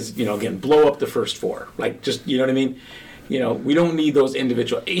then is, again, blow up the first four. Like, just, you know what I mean? We don't need those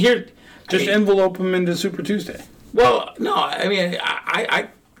individual. Here, Just envelope them into Super Tuesday. well, no, I mean, I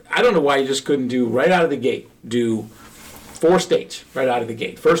don't know why you just couldn't do right out of the gate. Do 4 states right out of the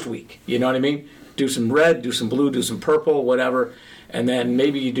gate, first week. You know what I mean? Do some red, do some blue, do some purple, whatever, and then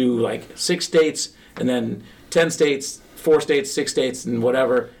maybe you do like 6 states, and then 10 states, 4 states, 6 states, and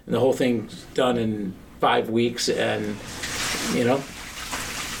whatever, and the whole thing's done in 5 weeks, and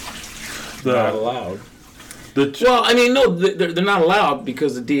Not allowed. Well, I mean, no, they're not allowed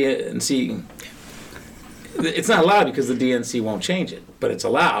because the DNC. It's not allowed because the DNC won't change it, but it's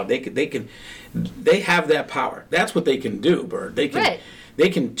allowed. They have that power. That's what they can do, Bird. They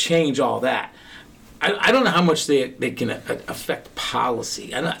can change all that. I don't know how much they can affect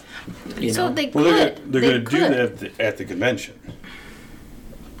policy. I'm not, So they could. Well, they're going to do could. that at the convention.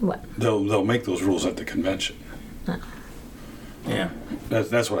 What? They'll make those rules at the convention. Yeah.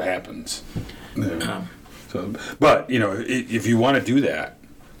 That's what happens. Yeah. So, but if you want to do that,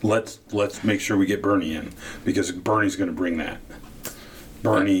 let's make sure we get Bernie in, because Bernie's going to bring that.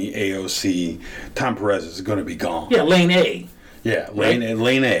 Bernie, AOC, Tom Perez is going to be gone. Yeah, Lane A. Yeah, Lane A.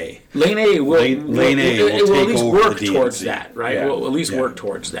 Lane A will Lane A will at take least over work the towards DNC. that, right? Yeah. We'll at least Yeah. work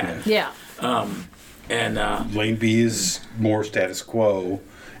towards that. Yeah. And Lane B is more status quo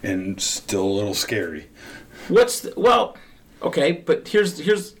and still a little scary. okay, but here's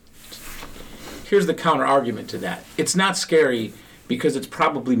the counter argument to that. It's not scary because it's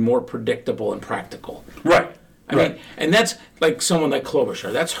probably more predictable and practical. Right. I mean, and that's like someone like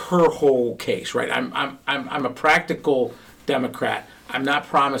Klobuchar. That's her whole case, right? I'm a practical Democrat. I'm not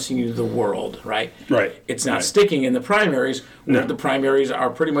promising you the world, right? Right. It's not Right. sticking in the primaries, where No. the primaries are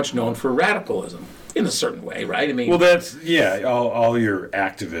pretty much known for radicalism in a certain way, right? I mean, Well, that's all your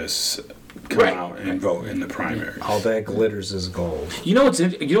activists come Right. out and vote in the primary. All that glitters is gold. you know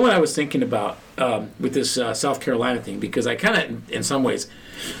what I was thinking about with this South Carolina thing, because I kind of, in some ways,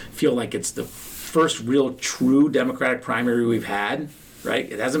 feel like it's the first real true Democratic primary we've had, right?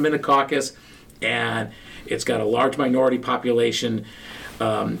 It hasn't been a caucus, and it's got a large minority population,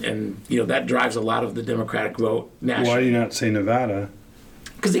 and that drives a lot of the Democratic vote Why do nationally. you not say Nevada?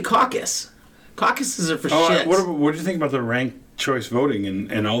 Because they caucus. Caucuses are for Oh, shits. what do you think about the ranked choice voting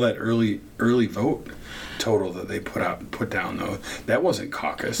and all that early vote total that they put down though? That wasn't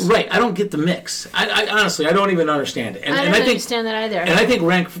caucus. Right, I don't get the mix. I honestly, I don't even understand it. And I and don't think, understand that either. And I think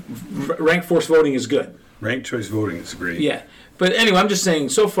rank force voting is good. Ranked choice voting is great. Yeah, but anyway, I'm just saying.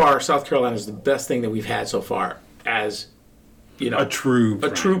 So far, South Carolina is the best thing that we've had so far, as A true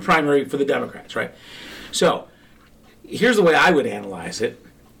primary for the Democrats, right? So here's the way I would analyze it,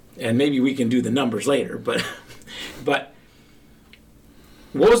 and maybe we can do the numbers later. But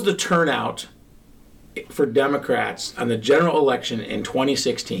what was the turnout for Democrats on the general election in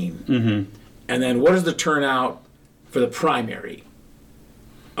 2016? Mm-hmm. And then what is the turnout for the primary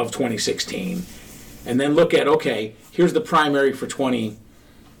of 2016? And then look at, okay, here's the primary for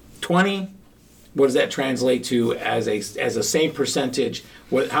 2020. What does that translate to as a same percentage?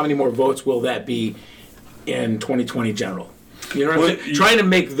 How many more votes will that be in 2020 general? You know what I'm saying? Trying to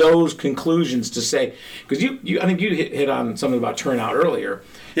make those conclusions to say, because I think you hit on something about turnout earlier.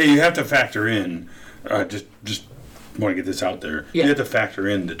 Yeah, you have to factor in. Just want to get this out there. Yeah. You have to factor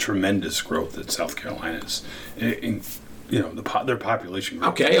in the tremendous growth that South Carolina's their population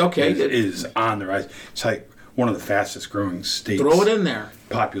growth Okay. is on the rise. It's like one of the fastest growing states. Throw it in there.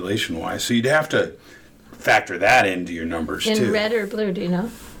 Population wise, so you'd have to factor that into your numbers In too. red or blue, do you know?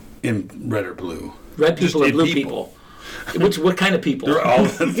 In red or blue. Red Just people or in blue people? What kind of people? They're all.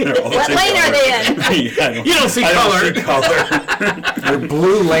 What lane are they in? You don't see color. They're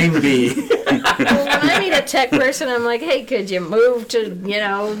blue lane B. Well, when I meet a tech person, I'm like, hey, could you move to,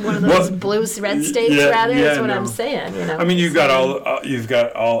 one of those blue red states rather? That's what I'm saying, I mean, you've got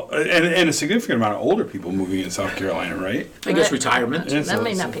all, and a significant amount of older people moving in South Carolina, right? I guess retirement. That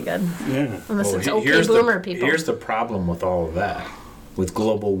may not be good. Yeah. Unless it's okay Here's boomer people. Here's the problem with all of that. With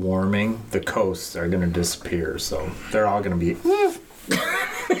global warming, the coasts are going to disappear, so they're all going to be.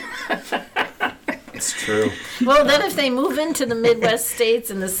 It's true. Well, then if they move into the Midwest states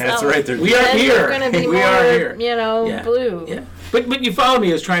and the That's South, right. We are then here. they're going to be We more, are here. Yeah. blue. Yeah. But you follow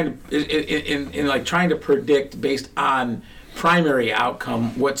me as trying to in like trying to predict based on primary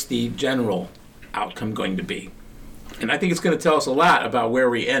outcome what's the general outcome going to be, and I think it's going to tell us a lot about where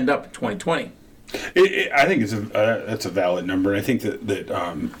we end up in 2020. I think that's a valid number. I think that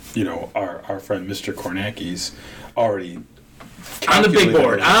our friend Mr. Kornacki's already On the big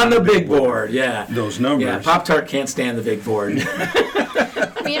board. calculated On the big board. Yeah. those numbers. Yeah. Pop-Tart can't stand the big board.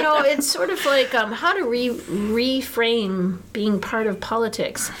 It's sort of like how to reframe being part of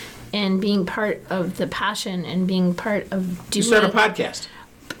politics and being part of the passion and being part of You doing. start a podcast.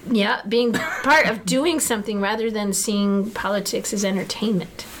 Yeah, being part of doing something rather than seeing politics as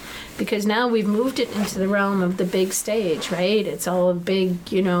entertainment. Because now we've moved it into the realm of the big stage, right? It's all a big,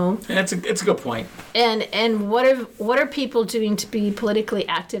 It's a good point. And what are people doing to be politically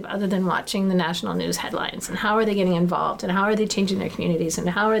active other than watching the national news headlines? And how are they getting involved? And how are they changing their communities? And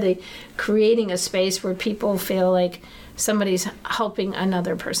how are they creating a space where people feel like somebody's helping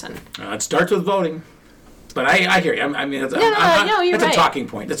another person? It starts with voting. But I hear you. I mean, that's, you're that's right. a talking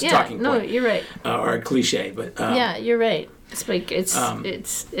point. That's a talking point. No, you're right. Or a cliche, but Yeah, you're right. It's like it's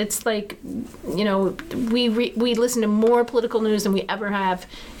like we listen to more political news than we ever have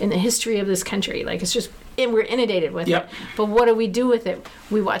in the history of this country. Like we're inundated with Yep. it. But what do we do with it?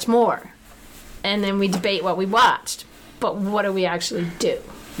 We watch more, and then we debate what we watched. But what do we actually do?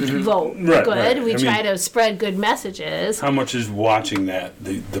 Vote Right, good. right. We I try mean- to spread good messages. How much is watching that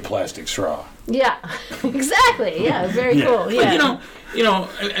the plastic straw? Yeah, exactly. Yeah, very cool. Yeah.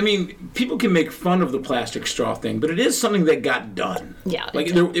 But I mean, people can make fun of the plastic straw thing, but it is something that got done. Yeah, Like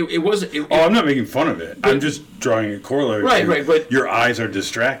it it was. I'm not making fun of it. I'm just drawing a corollary. Right, but- your eyes are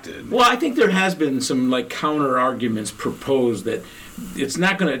distracted. Well, I think there has been some like counter arguments proposed that it's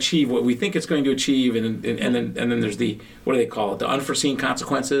not going to achieve what we think it's going to achieve, and then there's the, what do they call it? The unforeseen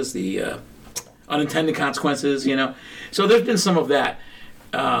consequences, the unintended consequences. So there's been some of that.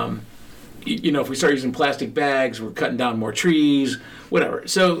 If we start using plastic bags, we're cutting down more trees, whatever.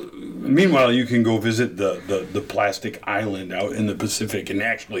 So Meanwhile, you can go visit the plastic island out in the Pacific and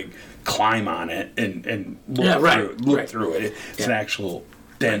actually climb on it and look through it. It's an actual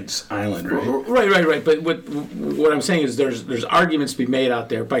dense island, right? Right. But what I'm saying is there's arguments to be made out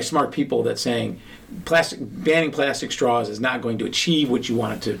there by smart people that saying banning plastic straws is not going to achieve what you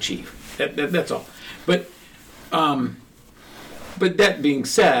want it to achieve. That's all. But that being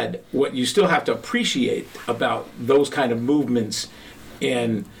said, what you still have to appreciate about those kind of movements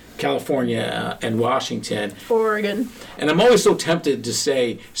in California and Washington, Oregon. and I'm always so tempted to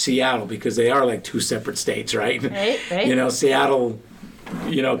say Seattle because they are like two separate states, right? Right. Seattle,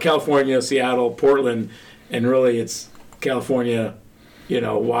 California, Seattle, Portland, and really it's California,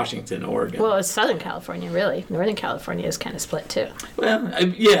 Washington, Oregon. Well, it's Southern California, really. Northern California is kind of split too. Well,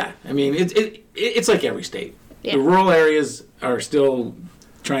 yeah. I mean, it's like every state. Yeah. The rural areas are still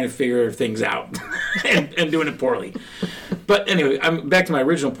trying to figure things out and doing it poorly. But anyway, I'm back to my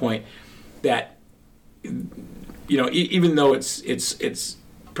original point that even though it's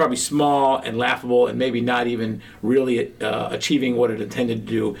probably small and laughable and maybe not even really achieving what it intended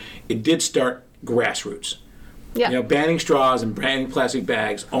to do, it did start grassroots. Yeah. Banning straws and banning plastic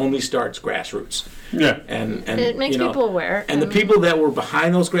bags only starts grassroots. Yeah. And it makes people aware. And the people that were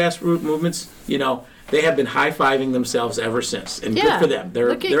behind those grassroots movements, they have been high-fiving themselves ever since. And good for them.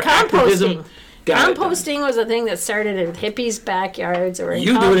 Look at their composting. activism got it done. Composting was a thing that started in hippies' backyards or in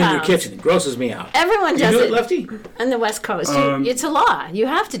You do it in your compounds. kitchen. It grosses me out. Everyone You does do it. it, Lefty? On the West Coast. It's a law. You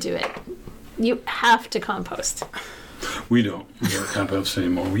have to do it. You have to compost. We don't compost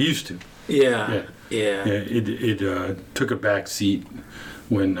anymore. We used to. Yeah. It took a back seat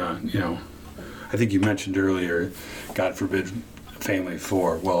when I think you mentioned earlier, God forbid, family of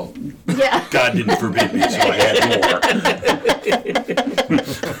 4. Well, Yeah. God didn't forbid me, so I had more. No,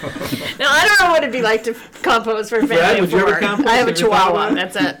 I don't know what it'd be like to compost for family Brad, of would you ever four. compost? I have a Have you thought chihuahua.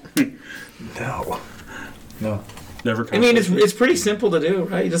 about That's it. No. Never. I mean, it's pretty simple to do,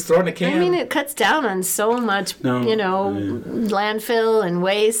 right? You just throw it in a can. I mean, it cuts down on so much, landfill and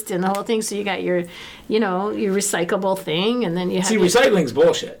waste and the whole thing. So you got your recyclable thing, and then you have. See, recycling's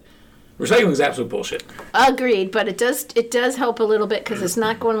bullshit. Recycling's absolute bullshit. Agreed, but it does help a little bit because it's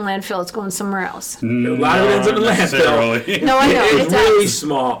not going to landfill; it's going somewhere else. A lot of it ends up in landfill. No, I know it It's really does.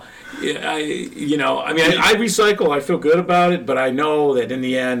 small. Yeah, I recycle. I feel good about it, but I know that in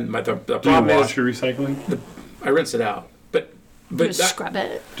the end, the Do you problem wash is your recycling? Mm-hmm. I rinse it out. But Just that- scrub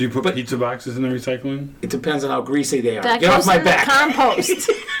it. Do you put But- pizza boxes in the recycling? it depends on how greasy they are. That Get goes off my in the back. compost.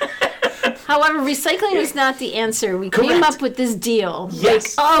 However, recycling is not the answer. We came Correct. up with this deal.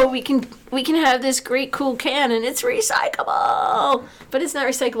 Yes. Like, we can have this great cool can and it's recyclable, but it's not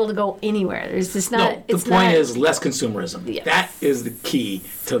recyclable to go anywhere. There's just not. No, the it's point not, is less consumerism. Yes. That is the key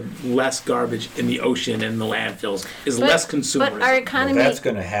to less garbage in the ocean and the landfills. Is but, less consumerism. But our economy. That's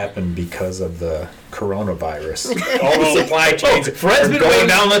going to happen because of the coronavirus. All the supply chains Fred's are been going waiting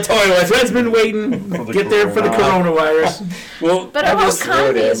down the toilet. Fred's been waiting. Get there for the coronavirus. Well, But our whole just throw it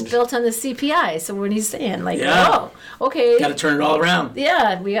economy is in. built on the CPI. So what he's saying, like, Yeah. oh, okay, Got to turn it all around.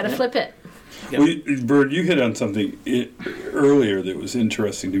 yeah, we got to flip it. well, Bird, you hit on something earlier that was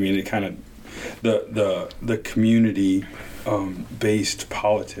interesting to me, and it kind of the community based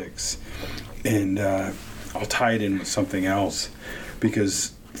politics, and I'll tie it in with something else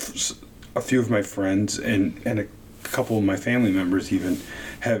because a few of my friends and a couple of my family members even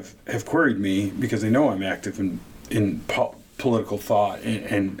have queried me because they know I'm active in political thought,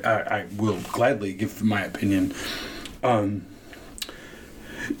 and I will gladly give my opinion.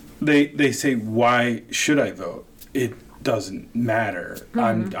 They say, why should I vote? It doesn't matter.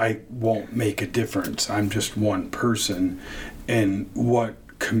 I won't make a difference. I'm just one person. And what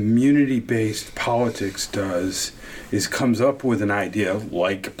community-based politics does is comes up with an idea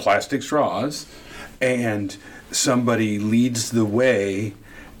like plastic straws, and somebody leads the way,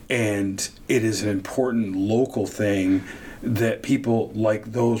 and it is an important local thing that people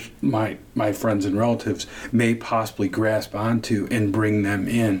like those my friends and relatives may possibly grasp onto and bring them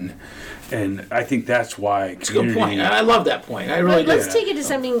in, and I think that's why It's a good point. community. I love that point. I really But do. let's take it to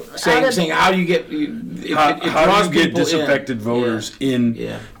something out Saying of. how do you get How draws do you get people in. disaffected voters in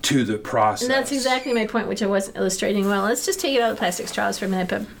Yeah. to the process? And that's exactly my point, which I wasn't illustrating well. Let's just take it out of plastic straws for a minute,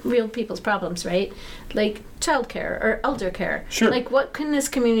 but real people's problems, right? Like childcare or elder care. Sure. Like, what can this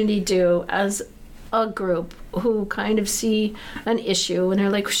community do as a group who kind of see an issue and they're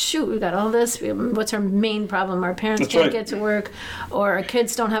like, shoot, we've got all this. What's our main problem? Our parents That's can't right. get to work, or our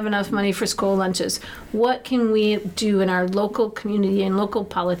kids don't have enough money for school lunches. What can we do in our local community and local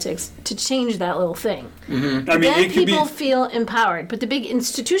politics to change that little thing? I mean, Then it could be. people feel empowered. But the big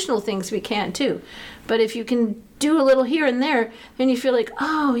institutional things we can't too. But if you can do a little here and there, then you feel like,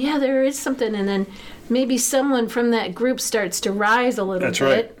 oh yeah, there is something, and then maybe someone from that group starts to rise a little That's bit,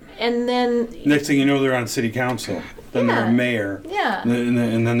 right. and then Next thing you know, they're on city council. Then they're Yeah. a mayor. Yeah.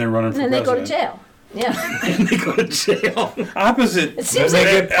 And then they're running for then they president. go to jail. Yeah, They go to jail. Opposite. seems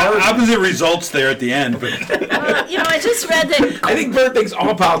like opposite results there at the end, but I just read that. I think Bert thinks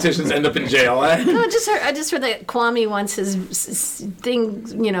all politicians end up in jail. Eh? No, I just read that Kwame wants his thing.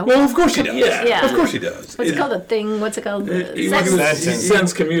 well, of course he does. Yeah. Of course he does. What's it called? A thing? What's it called? He Sex-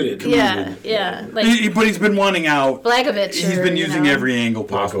 sends commuted. yeah. Like But he's been wanting out. Blagovich. He's or, been using every angle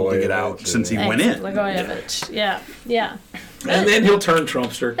possible to get Blagojevich, out since he Thanks, went in. Blagojevich. Yeah. And then he'll turn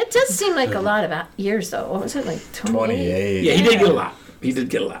Trumpster. It does seem like a lot of years, though. What was it, like 28? 28. Yeah, he did get a lot. He did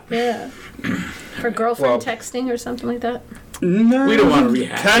get a lot. Yeah. For girlfriend Well- texting or something like that? No, We don't want to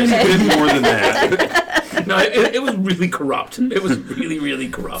rehash Kind of bit more than that. No, it was really corrupt. It was really, really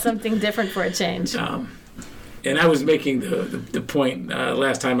corrupt. Something different for a change. And I was making the point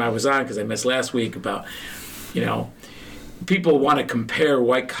last time I was on, because I missed last week, about, people want to compare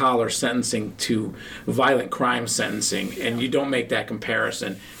white collar sentencing to violent crime sentencing, and you don't make that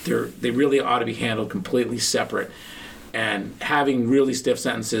comparison. They really ought to be handled completely separate. And having really stiff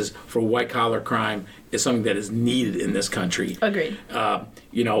sentences for white collar crime is something that is needed in this country. Agreed.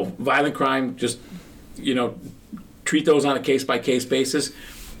 Violent crime, just, treat those on a case by case basis.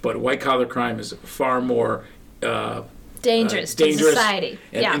 But white collar crime is far more Dangerous to society.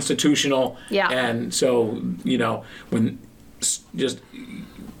 and Yeah. institutional. Yeah. And so, when just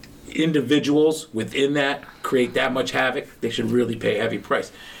individuals within that create that much havoc, they should really pay a heavy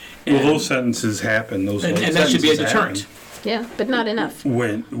price. Well, And, those sentences happen. Those and light that should be a sentences deterrent. happen Yeah, but not enough.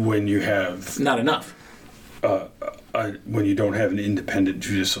 when you have Not enough. when you don't have an independent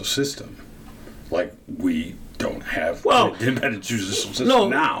judicial system, like we don't have Well, the embedded judicial system No,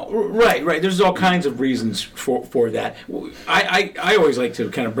 now. Right. There's all kinds of reasons for that. I always like to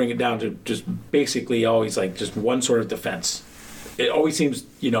kind of bring it down to just basically always like just one sort of defense. It always seems,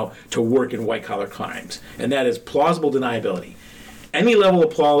 to work in white collar crimes, and that is plausible deniability. Any level of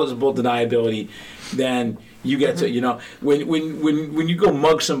plausible deniability, then you get to, when you go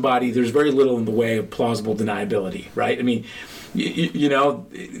mug somebody, there's very little in the way of plausible deniability, right? I mean,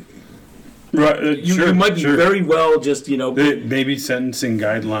 Right, you might be very well just, maybe sentencing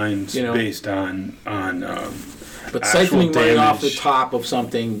guidelines based on but actual siphoning money off the damage top of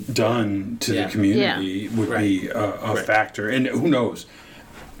something. done to Yeah. the community would be a factor. And who knows?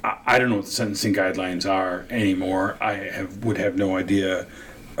 I don't know what the sentencing guidelines are anymore. Would have no idea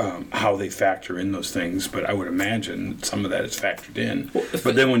how they factor in those things, but I would imagine some of that is factored in.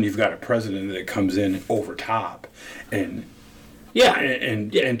 But then when you've got a president that comes in over top and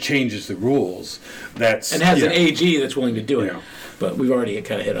changes the rules, that's And has an AG that's willing to do it. Yeah. But we've already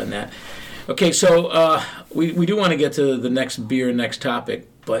kind of hit on that. Okay, so we do want to get to the next topic,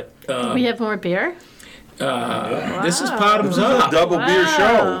 but We have more beer? this is Bottoms Up. double beer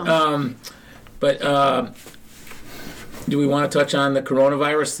show. But do we want to touch on the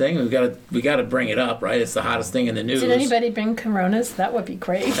coronavirus thing? We got to bring it up, right? It's the hottest thing in the news. Did anybody bring Coronas? That would be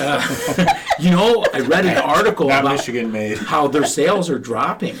great. I read an article Not about Michigan made. how their sales are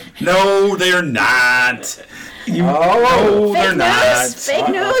dropping. No, they're not. Fake they're news? not. Fake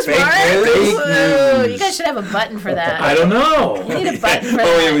news, Fake Mark? news. Woo. You guys should have a button for that. I don't know. We need a button for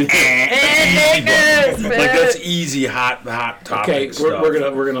Oh, that. Fake news. like that's easy hot topic Okay, stuff.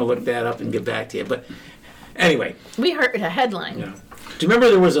 we're gonna look that up and get back to you. But anyway, We heard a headline. do you remember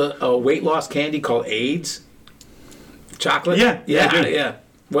there was a weight loss candy called AIDS? Chocolate? Yeah, I do. yeah.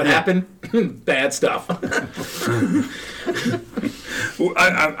 What happened? Bad stuff.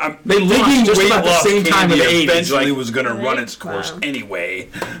 They launched just about the same time of the 80s. Eventually Like, was going to run its course Wow. anyway.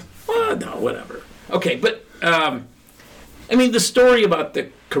 well, no, whatever. Okay, but the story about the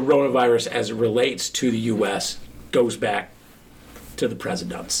coronavirus as it relates to the U.S. goes back to the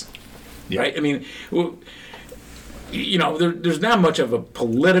presidents, right? There's not much of a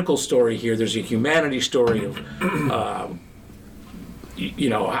political story here. There's a humanity story of,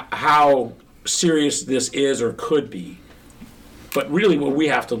 how serious this is or could be. But really what we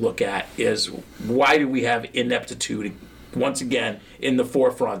have to look at is why do we have ineptitude, once again, in the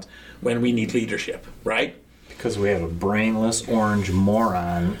forefront when we need leadership, right? Because we have a brainless orange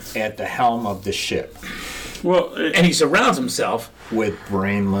moron at the helm of the ship Well, And he surrounds himself. with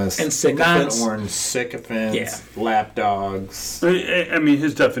brainless, And sycophants. non-orange sycophants, Yeah. lapdogs.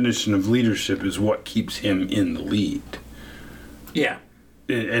 his definition of leadership is what keeps him in the lead. Yeah.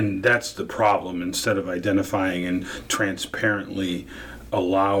 And that's the problem. Instead of identifying and transparently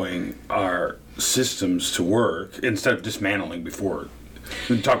allowing our systems to work, instead of dismantling before.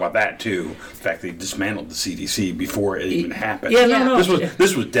 We can talk about that too. The fact they dismantled the CDC before it even happened. Yeah, no.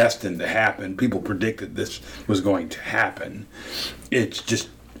 This was destined to happen. People predicted this was going to happen. It's just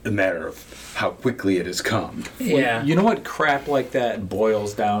a matter of how quickly it has come. Yeah. You know what crap like that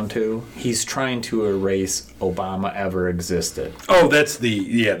boils down to? He's trying to erase Obama ever existed. Oh, that's that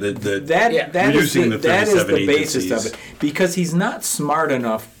That is reducing the, the that is 37 the basis agencies. of it. Because he's not smart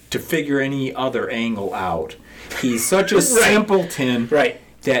enough to figure any other angle out. He's such a simpleton Right.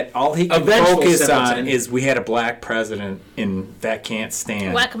 that all he A can vengeful focus simpleton. on is we had a black president and that can't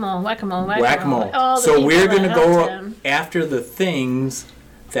stand. Whack-a-mole, whack-a-mole, Whack-a-mole. whack-a-mole. All the So people we're that going to helped go him. after the things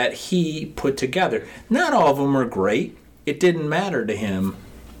that he put together. Not all of them are great. It didn't matter to him.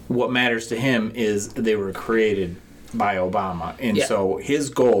 What matters to him is they were created by Obama. And so his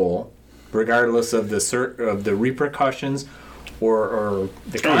goal, regardless of the repercussions or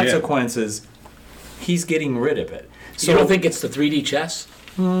the consequences, he's getting rid of it. So You don't think it's the 3D chess?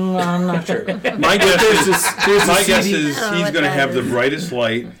 I'm not sure. My guess is Oh, he's what going to that have the is. brightest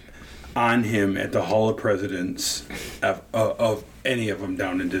light on him at the Hall of Presidents of any of them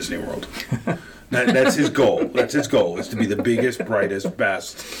down in Disney World. That's his goal. That's his goal, is to be the biggest, brightest,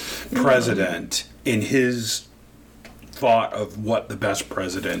 best president in his thought of what the best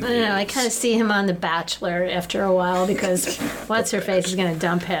president I don't know. I is. kind of see him on The Bachelor after a while because what's-her-face is going to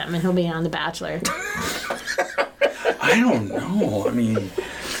dump him and he'll be on The Bachelor. I don't know. I mean,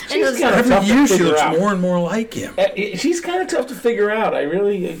 She's kinda every tough to year she figure looks out. more and more like him. She's kind of tough to figure out. I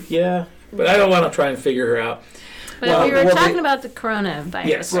really, but I don't want to try and figure her out. But we were well, talking they- about the coronavirus,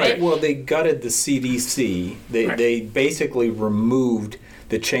 Yes, right? Well, they gutted the CDC. They basically removed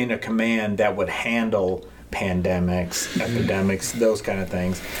the chain of command that would handle pandemics, epidemics, those kind of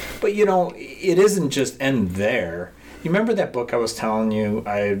things. But it isn't just end there. You remember that book I was telling you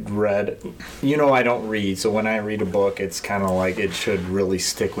I had read? You know I don't read, so when I read a book, it's kind of like it should really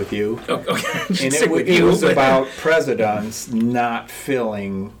stick with you. Okay. And it was about presidents not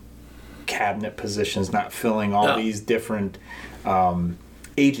filling cabinet positions, not filling all these different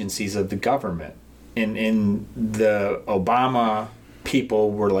agencies of the government. And in the Obama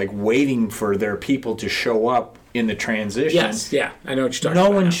people were like waiting for their people to show up in the transition. Yes, yeah, I know what you're talking No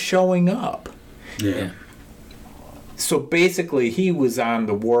about. one's now. showing up. Yeah. So basically, he was on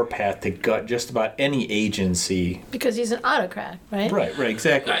the warpath to gut just about any agency. Because he's an autocrat, right? Right,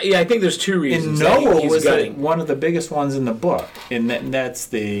 exactly. Yeah, I think there's two And reasons. that NOAA he's was gutting. one of the biggest ones in the book, and that's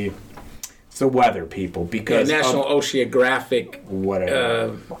the weather people because National of Oceanographic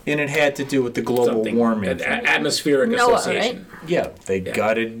whatever, and it had to do with the global something, warming. Atmospheric NOAA, Association. Yeah, they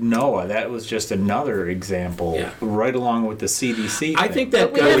gutted NOAA. That was just another example, Yeah. right along with the CDC. I thing. think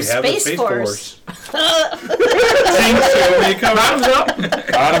that But we We have have a Space Force. bottoms up.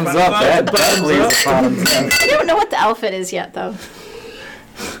 bottoms up. That definitely is bottoms up. I don't know what the outfit is yet, though.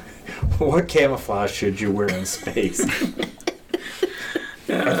 What camouflage should you wear in space?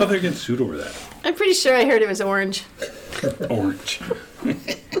 I thought they were getting sued over that. I'm pretty sure I heard it was orange. Orange.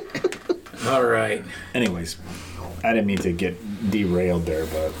 All right. Anyways, I didn't mean to get derailed there,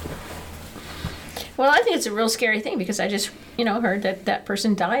 but Well, I think it's a real scary thing because I just, heard that that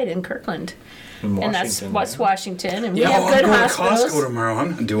person died in Kirkland. in Washington, And that's what's Washington. And we Yeah, have I'm good going to hospitals. Costco tomorrow.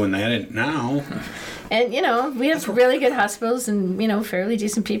 I'm not doing that now. And, we have really good hospitals and, fairly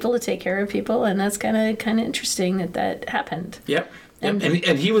decent people to take care of people. And that's kind of interesting that happened. Yep. And-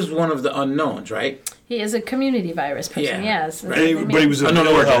 And he was one of the unknowns, right? He is a community virus person, Yeah. yes. Right. And he, but he was a Unknown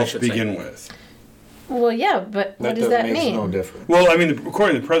ill origin, I health to should say. begin with. Well, yeah, but what does that makes mean? no difference. Well, I mean,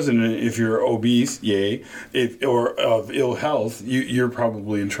 according to the president, if you're obese, yay, or of ill health, you're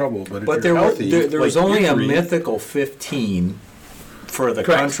probably in trouble. But if But you're there, healthy, there was like only a Eucerin- mythical 15 for the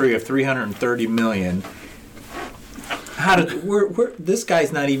Correct. country of 330 million. How did this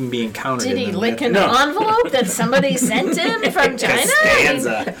guy's not even being counted? Did in he the lick an mythical- envelope that somebody sent him from China?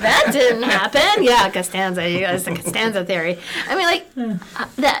 Costanza. That didn't happen. Yeah, Costanza. You guys, the Costanza theory. I mean,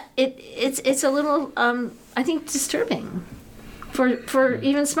 that it's a little I think disturbing for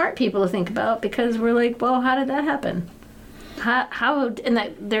even smart people to think about because we're like, well, how did that happen? How and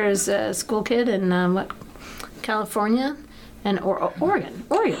that there's a school kid in California and Oregon.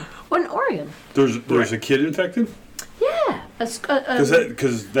 What in Oregon? There's a kid infected. Yeah, Because that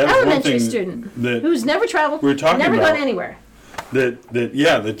was one elementary thing student that who's never traveled, we were talking never about. gone anywhere.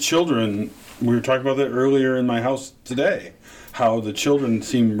 the children. We were talking about that earlier in my house today. How the children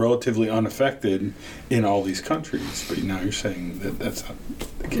seem relatively unaffected in all these countries, but now you're saying that that's not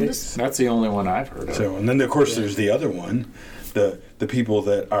the case. That's the only one I've heard of. So, and then of course there's the other one, the people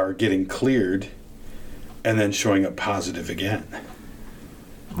that are getting cleared, and then showing up positive again.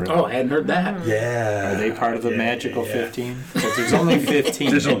 Oh, I hadn't heard that. Yeah. Are they part of the Yeah, magical yeah. 15? Because there's only 15.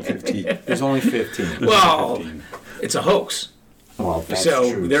 There's only 15. There's only 15. Well, 15. it's a hoax. Well, that's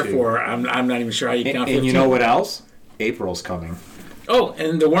So true, therefore, I'm not even sure how you too. count. And 15. you know what else? April's coming. Oh,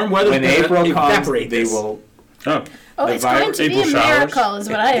 and the warm weather When April comes, evaporate they this. will. Oh, Oh, The it's going to be April a showers. miracle, is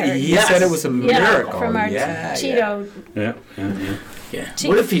what I heard. He Yes. said it was a miracle. from our yeah, Cheeto, yeah. Yeah. Chief-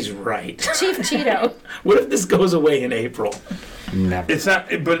 What if he's right? Chief Cheeto. What if this goes away in April? Never. It's not,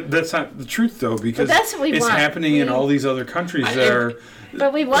 but that's not the truth though, because that's what we it's want. happening in We- all these other countries that are.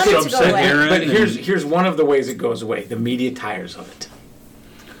 But we want it to go Upset away. Aaron. But here's one of the ways it goes away. The media tires of it.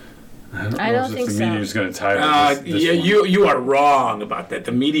 I don't think the so. media's going to tire of this Yeah, one. you are wrong about that.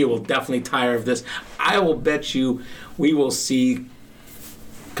 The media will definitely tire of this. I will bet you we will see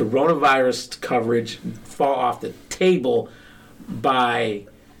coronavirus coverage fall off the table by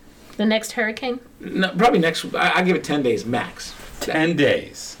The next hurricane? probably next. I give it 10 days max. 10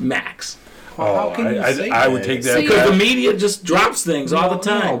 days. Max. How can you say I would that? take So that. you- Because the back. media just drops things all the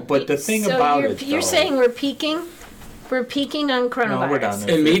time. No, but the thing so about you're, it, you're though- saying we're peaking? We're peaking on coronavirus. No, we're done.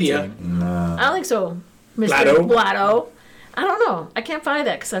 In media. No. I don't think so, Mr. Blatto. Blatto. I don't know. I can't buy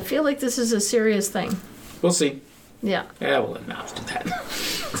that because I feel like this is a serious thing. We'll see. Yeah. Yeah, we'll let Mouse do that.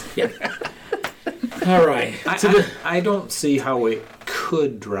 Yeah. All right. I don't see how it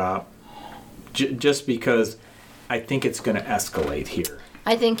could drop just because I think it's going to escalate here.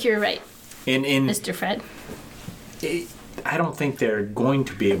 I think you're right, In Mr. Fred. I don't think they're going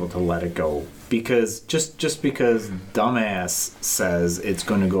to be able to let it go because just because dumbass says it's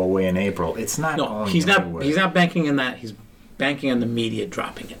going to go away in April, it's not. No, going he's not. anywhere. He's not banking on that. He's banking on the media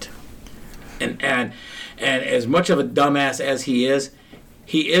dropping it. And as much of a dumbass as he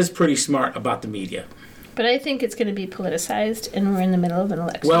is pretty smart about the media. But I think it's going to be politicized, and we're in the middle of an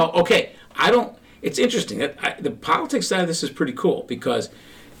election. Well, okay, I don't. it's interesting that the politics side of this is pretty cool because,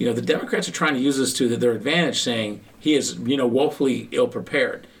 you know, the Democrats are trying to use this to their advantage, saying he is, you know, woefully ill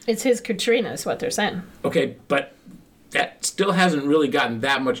prepared. It's his Katrina, is what they're saying. Okay, but that still hasn't really gotten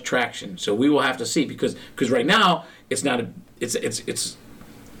that much traction. So we will have to see because right now it's not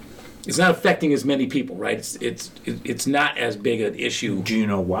affecting as many people, right? It's not as big an issue. Do you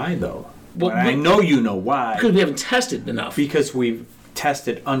know why though? Well, I know you know why. Because we haven't tested enough. Because we've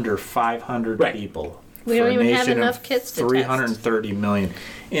tested under 500 Right. people. We for don't a even have nation enough of kids to 330 million.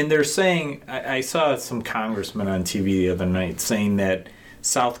 And they're saying, I saw some congressman on TV the other night saying that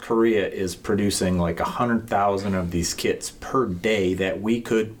South Korea is producing like 100,000 of these kits per day that we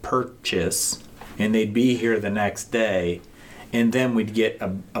could purchase, and they'd be here the next day, and then we'd get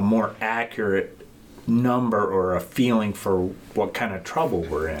a more accurate number or a feeling for what kind of trouble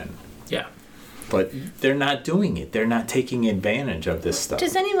we're in. Yeah. But they're not doing it. They're not taking advantage of this stuff.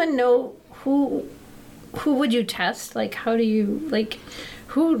 Does anyone know who would you test? Like, how do you, like,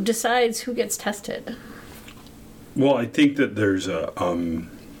 who decides who gets tested? Well, I think that there's a,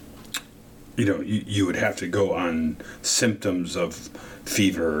 you know, you would have to go on symptoms of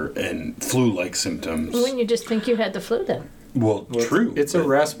fever and flu-like symptoms. Wouldn't you just think you had the flu then? Well, true. It's a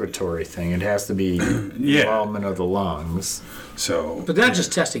respiratory thing. It has to be Yeah. involvement of the lungs. So, But they're not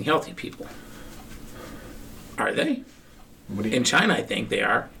just testing healthy people. Are they? What do you, In China, I think they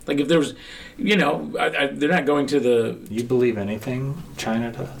are. Like if there was, you know, they're not going to the. you believe anything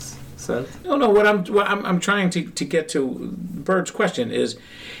China does? Says? No. What I'm trying to get to Bird's question is,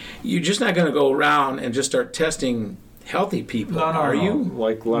 you're just not going to go around and just start testing healthy people, are you?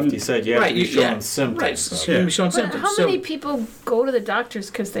 Like Lefty said, you have to be showing symptoms. Right, of you're it. gonna be showing But symptoms. how So many people go to the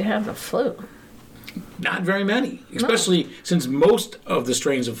doctors because they have the flu? not very many, especially since most of the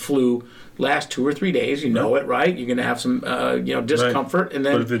strains of flu last 2 or 3 days. You know it, right? You're going to have some, discomfort, and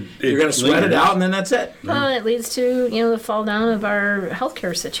then But if you're going to sweat it lingers- out, and then that's it. Well, it leads to, the fall down of our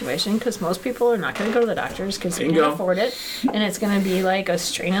healthcare situation because most people are not going to go to the doctors because they Bingo. can't afford it. And it's going to be like a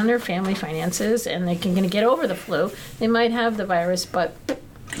strain on their family finances and they can going to get over the flu. They might have the virus, but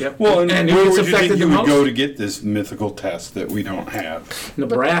Yep. well, and who where gets would you think affected you the would go most? to get this mythical test that we don't have?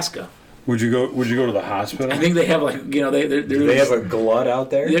 Nebraska. Would you go to the hospital? I think they have they're Do they have a glut out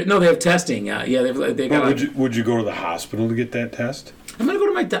there? no, they have testing. They got. Would you go to the hospital to get that test? I'm gonna go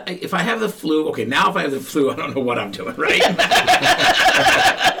to my. If I have the flu, okay. Now, if I have the flu, I don't know what I'm doing. Right?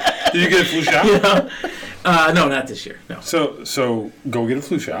 Did you get a flu shot? No, not this year. No. So go get a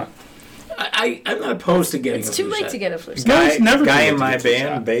flu shot. I'm not opposed to getting. it's a too flu late shot. to get a flu shot. No, it's never guy too late in to my get a flu band,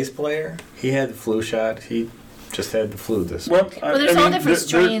 shot. bass player, he had the flu shot. He just had the flu this week. Well, Well, there's all different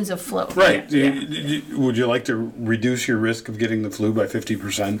strains of flu. Right. Yeah. Would you like to reduce your risk of getting the flu by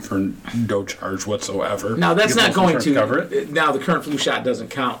 50% for no charge whatsoever? Now that's Get not those going insurance to cover it. Now the current flu shot doesn't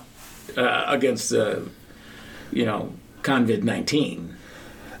count against COVID-19.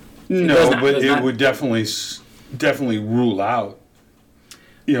 No, does not- but does it not- would definitely rule out,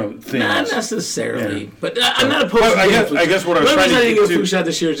 things. Not necessarily, Yeah. but I'm not opposed Well, to I getting a guess- flu I shot. guess what I was The only trying to reason I didn't get get a to- flu shot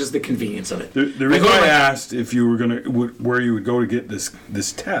this year is just the convenience of it. The Like, reason oh, I my- asked if you were where you would go to get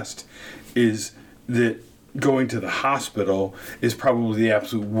this test is that going to the hospital is probably the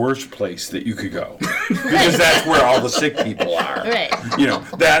absolute worst place that you could go because that's where all the sick people are. Right.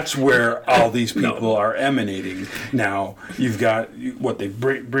 That's where all these people are emanating. Now you've got they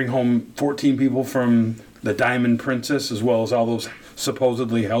bring home 14 people from the Diamond Princess as well as all those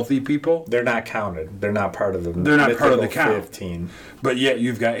supposedly healthy people. They're not counted. They're not part of the. They're not part of the mythical count. 15. But yet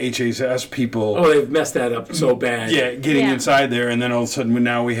you've got HHS people. Oh, they've messed that up so bad. Yeah, getting Yeah. inside there, and then all of a sudden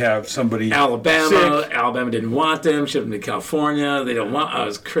now we have somebody Alabama sick. didn't want them. Shipped them to California. They don't want. Oh,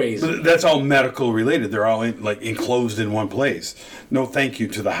 it's crazy. That's all medical related. They're all enclosed in one place. No, thank you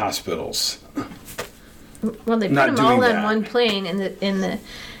to the hospitals. Well, they put Not them all doing on that. one plane, and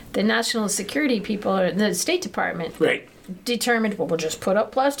the national security people, or the State Department, Right. determined, well, we'll just put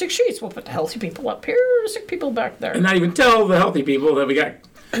up plastic sheets. We'll put the healthy people up here, sick people back there. And not even tell the healthy people that we got.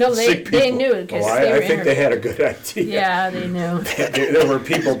 No, sick they people. knew because Well, they were I think they interviewed. had a good idea. Yeah, they knew. There were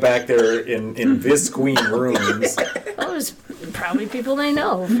people back there in visqueen rooms. Well, it was probably people they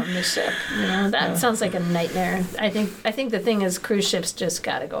know from the ship. That sounds like a nightmare. I think the thing is, cruise ships just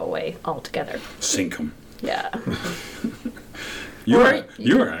got to go away altogether. Sink them. Yeah. You Or-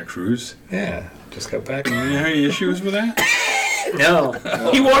 were on a cruise. Yeah, just got back. You have any issues with that? No,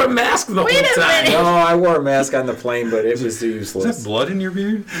 He wore a mask the Wait whole a time. minute. no, I wore a mask on the plane, but it was Is that useless. blood in your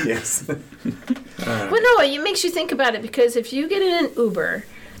beard? Yes. Well, no, it makes you think about it because if you get in an Uber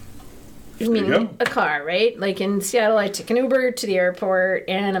meaning a car, right? Like in Seattle, I took an Uber to the airport,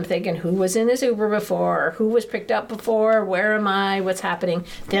 and I'm thinking, who was in this Uber before? Who was picked up before? Where am I? What's happening?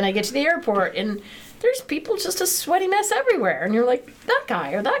 Then I get to the airport, and there's people just a sweaty mess everywhere. And you're like, that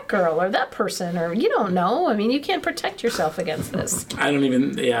guy or that girl or that person, or you don't know. I mean, you can't protect yourself against this. I don't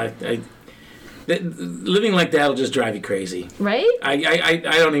even, living like that will just drive you crazy. Right? I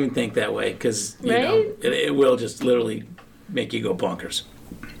don't even think that way because, you know, Right? it will just literally make you go bonkers.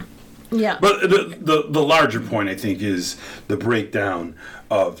 Yeah. But the larger point, I think, is the breakdown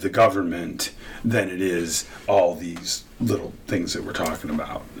of the government than it is all these little things that we're talking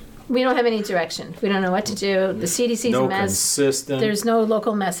about. We don't have any direction. We don't know what to do. The CDC's No a mess. consistent, There's no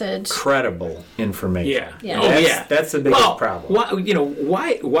local message. credible information. Yeah. Yeah. Oh, That's, yeah. that's the biggest Well, problem.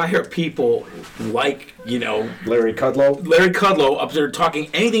 why are people like, Larry Kudlow? Larry Kudlow up there talking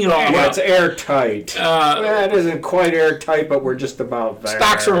anything at all Yeah, about it's airtight. Yeah, it isn't quite airtight, but we're just about there.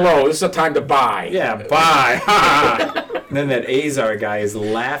 stocks are low, this is the time to buy. Yeah, bye. And then that Azar guy is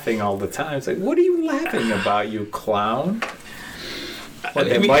laughing all the time. It's like, what are you laughing about, you clown? What,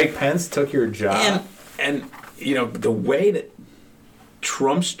 that Mike Pence took your job? And the way that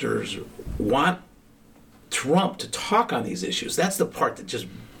Trumpsters want Trump to talk on these issues, that's the part that just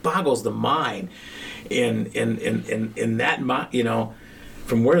boggles the mind in that,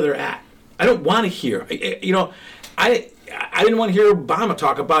 from where they're at. I don't want to hear, I didn't want to hear Obama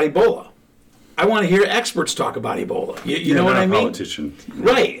talk about Ebola. I want to hear experts talk about Ebola. You know what I mean? Not a politician.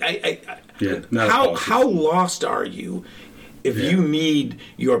 Right. Not a politician. How lost are you if you need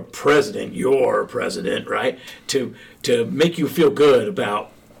your president, right, to make you feel good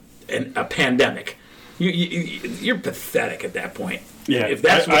about a pandemic? You're pathetic at that point. Yeah, if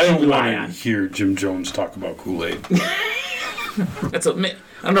that's what I you don't rely want on. to hear Jim Jones talk about Kool-Aid. I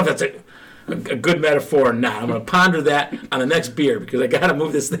don't know if that's a good metaphor or not. I'm going to ponder that on the next beer because I got to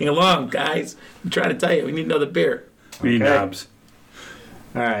move this thing along, guys. I'm trying to tell you, we need another beer. We need Okay. knobs.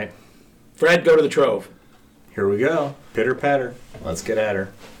 All right, Fred, go to the Trove. here we go. Pitter patter. Let's get at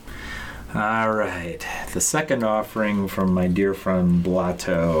her. All right, the second offering from my dear friend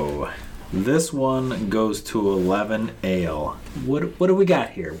Blato. This one goes to 11 Ale. What do we got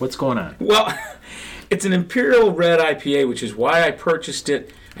here? What's going on? Well, it's an Imperial Red IPA, which is why I purchased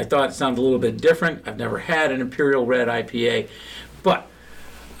it. I thought it sounded a little bit different. I've never had an Imperial Red IPA, but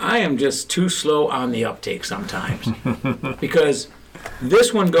I am just too slow on the uptake sometimes because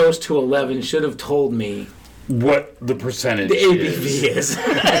this one goes to 11. Should have told me What the percentage the ABV is.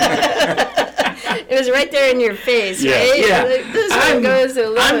 It was right there in your face, Yeah. right? Yeah. Like, this one goes to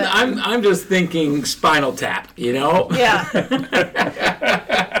 11. I'm just thinking Spinal Tap, Yeah.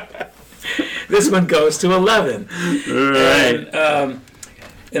 This one goes to 11. Right.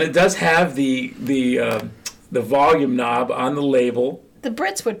 And it does have the volume knob on the label The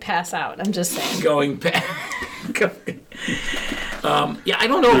Brits would pass out, I'm just saying. going past. I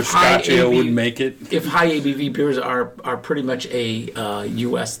don't know Their if high Scotch ale would ABV, make it. if high ABV beers are pretty much a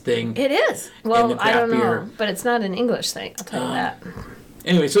U.S. thing. It is. Well, the I craft don't know. beer. But it's not an English thing, I'll tell you that.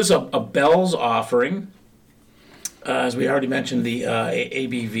 Anyway, so it's a Bell's offering. As we already mentioned, the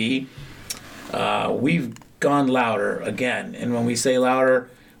ABV. We've gone louder again. And when we say louder,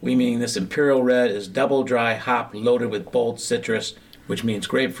 we mean this Imperial Red is double dry hop loaded with bold citrus, which means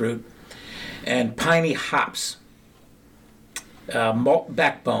grapefruit, and piney hops. Malt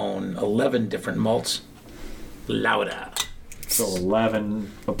backbone, 11 different malts. Louder. So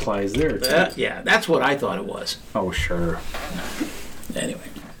 11 applies there too. Yeah, that's what I thought it was. Oh, sure. Anyway.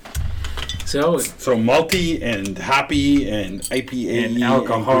 So, So malty and hoppy and IPA And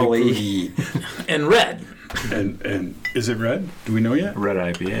alcohol-y. grapefruity. and red. and is it red? Do we know yet? Red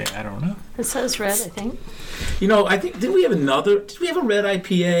IPA. I don't know. It says red, I think. I think, did we have a red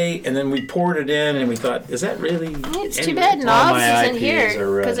IPA and then we poured it in and we thought, is that really? It's too anyway? bad Knobs my isn't IPAs here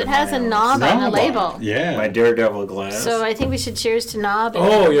are red because it and has a my knob on the Knob label. Yeah. My Daredevil glass. So I think we should cheers to Knob.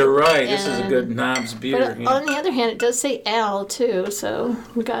 Oh, you're right. This is a And- good Knobs beer. But on the other hand, it does say ale too, so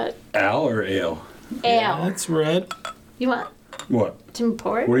we got Al or ale? ale. That's red. You want What? to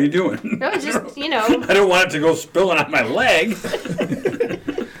pour it? What are you doing? No, just, I don't want it to go spilling on my leg.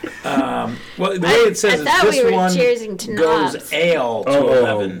 Well, the way it says I is thought this we were one cheersing to goes Knobs. ale to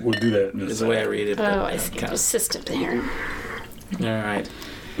 11. We'll do that in a Is the way I second. read it. Oh, I see. There's system there. All right.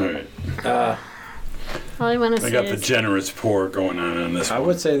 All right. All I want to I say got the is generous pour going on this I one.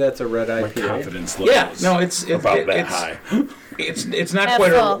 would say that's a red My IPA. confidence level Yeah, is no, it's about that it's, high. It's not At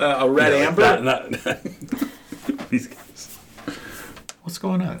quite full. a red amber. These guys. What's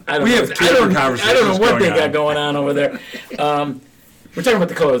going on? I don't We know. have two I don't different know what they conversations got going on over there. We're talking about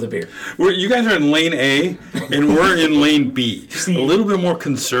the color of the beer. You guys are in lane A, and we're in lane B. A little bit more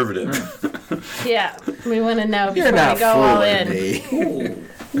conservative. Yeah, we want to know You're before we not go all fooling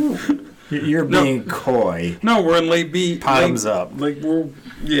in. me. You're being coy. No, we're in lane B. Bottoms up. Like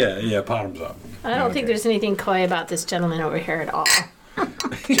yeah, bottoms up. I don't think there's anything coy about this gentleman over here at all.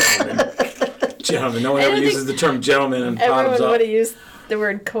 Gentleman. No one I ever don't uses the term gentleman and bottoms Everyone up. would have used the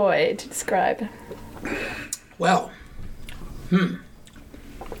word coy to describe. Well,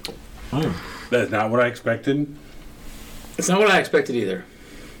 That's not what I expected. it's not what I expected either.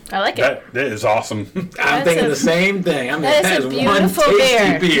 I like it. That is awesome. I'm thinking the same thing. I mean, that is a one beautiful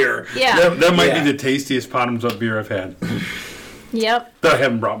tasty beer. beer. Yeah. That might Yeah. be the tastiest bottoms up beer I've had. Yep. That I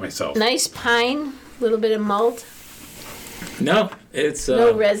haven't brought myself. Nice pine, a little bit of malt, No, it's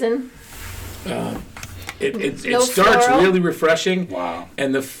no resin. it no starts floral. really refreshing. Wow.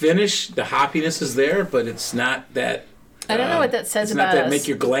 And the finish, the hoppiness is there, but it's not that. I don't know what that says It's about not that us. make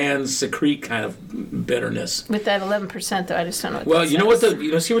your glands secrete kind of bitterness. With that 11%, though, I just don't know what Well, that you know what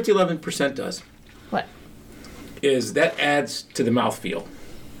says. see what the 11% does What? is that adds to the mouthfeel.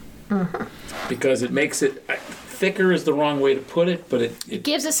 Mm-hmm. Because it makes it thicker is the wrong way to put it, but it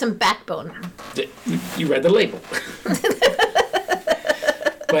Gives us some backbone. you read the label.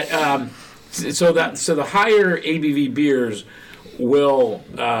 But so the higher ABV beers will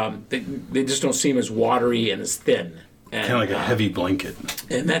they just don't seem as watery and as thin. And, Kind of like a heavy blanket.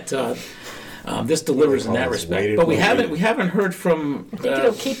 and that this delivers in that Well, it's respect. weighted But we with haven't heard from I think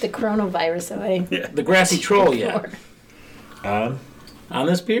it'll keep the coronavirus away. the Grassy Troll yet On? on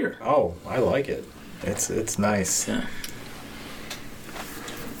this beer. Oh, I like it. It's nice. Yeah.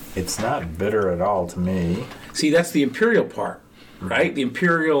 It's not bitter at all to me. See, that's the imperial part, right? The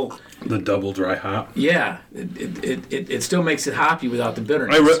imperial, The double dry hop. yeah, it still makes it hoppy without the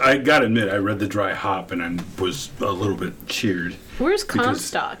bitterness. I gotta admit, I read the dry hop and I was a little bit cheered. Where's Because-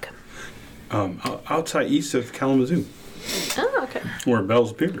 Comstock? Outside east of Kalamazoo, Oh, okay. where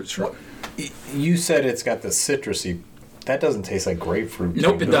Bell's Beer is from. You said it's got the citrusy. That doesn't taste like grapefruit.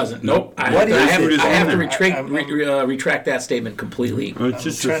 Nope, to it me. doesn't. Nope. I What have, is I it? have to I'm- retract that statement completely. It's I'm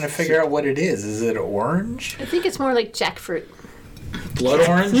just trying to figure out what it is. Is it orange? I think it's more like jackfruit. Blood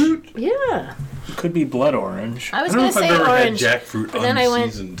orange? Yeah. Could be blood orange. I was I don't know going if to I've say ever orange. had jackfruit but then I went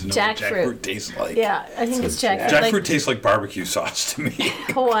unseasoned to know jackfruit. what jackfruit tastes like. Yeah, I think it's jackfruit. Jackfruit Like tastes like barbecue sauce to me.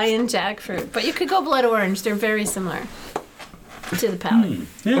 Hawaiian jackfruit. But you could go blood orange. They're very similar to the palate.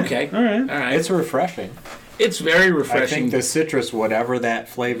 Yeah. Okay. All right. All right. It's refreshing. It's very I refreshing. think the citrus, whatever that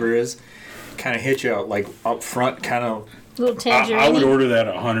flavor is, kind of hits you out, like up front. Kind of. A little tangerine. I would order that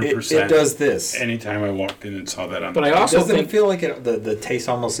 100%. It does this. Anytime I walked in and saw that on But I the also Doesn't think it feel like the taste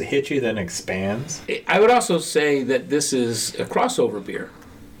almost hits you, then expands? I would also say that this is a crossover beer.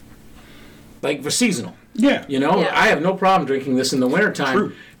 Like for seasonal. Yeah. You know, Yeah. I have no problem drinking this in the wintertime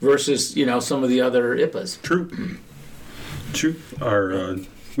True. versus, some of the other IPAs. True. True.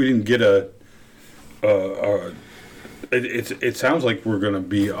 We didn't get it sounds like we're going to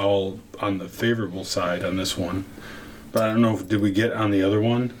be all on the favorable side on this one. But I don't know did we get on the other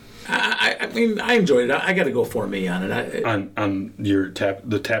one? I mean, I enjoyed it. I got to go for me on it. On your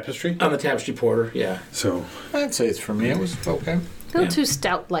the tapestry? On the Tapestry Porter, yeah. So I'd say it's for me. It was okay. A little Yeah. too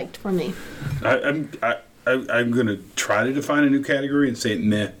stout-liked for me. I'm going to try to define a new category and say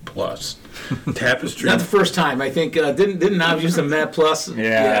meh plus. Tapestry. Not the first time. I think didn't Nav use the Met Plus?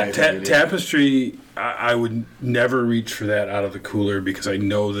 Yeah, I think it is. Tapestry, I would never reach for that out of the cooler because I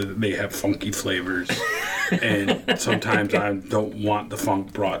know that they have funky flavors. And sometimes I don't want the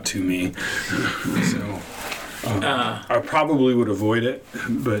funk brought to me. So I probably would avoid it,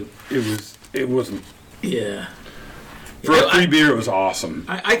 but it wasn't. Yeah. For a free beer, it was awesome.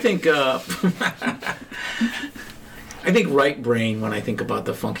 I think I think right brain when I think about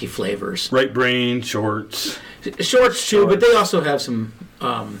the funky flavors. Right brain, shorts. Shorts too, but they also have some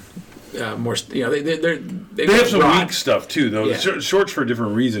more. They They have some weak stuff too, though. Yeah. Shorts for a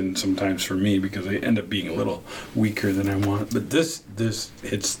different reason sometimes for me because they end up being a little weaker than I want. But this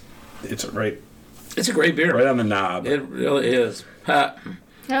it's right It's a great beer. on the knob. It really is.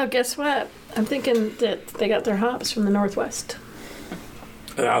 Oh, guess what? I'm thinking that they got their hops from the Northwest.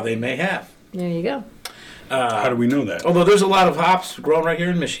 They may have. There you go. How do we know that? Although there's a lot of hops grown right here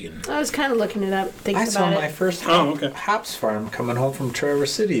in Michigan. I was kind of looking it up, thinking I saw about my it. first Okay. hops farm coming home from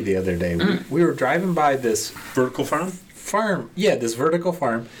Traverse City the other day. We were driving by this Vertical farm? farm. Yeah, this vertical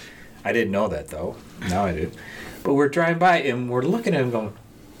farm. I didn't know that though. Now I do. But we're driving by and we're looking at it and going,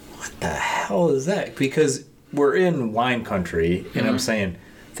 what the hell is that? Because we're in wine country and I'm saying,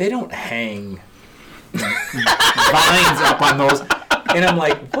 they don't hang vines up on those. And I'm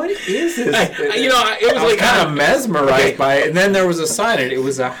like, what is this? it was I was like kind of mesmerized okay. by it. And then there was a sign. It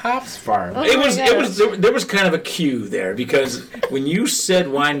was a hops farm. Oh. There was kind of a cue there because when you said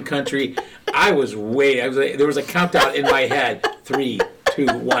wine country, there was a countdown in my head, 3, 2,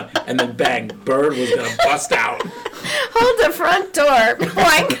 1, and then bang, Bird was gonna bust out. Hold the front door.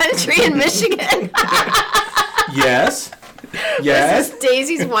 Wine country in Michigan. Yes. Is Yes. this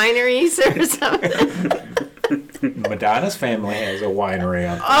Daisy's Wineries or something? Madonna's family has a winery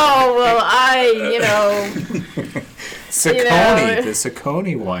on Oh, well, Saccone, the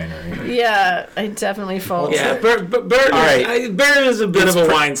Saccone winery. yeah, I definitely fall. Yeah, to Bird right. Bird is a bit of a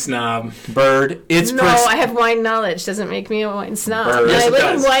wine snob. Bird, it's No, I have wine knowledge. Doesn't make me a wine snob. Bird. And Yes, I it live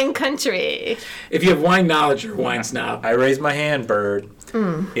in does. wine country. If you have wine knowledge, you're a wine snob. I raise my hand, Bird.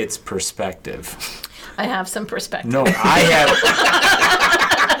 It's perspective. I have some perspective. No, I have.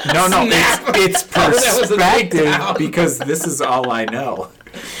 No, it's That was a big perspective down. because this is all I know.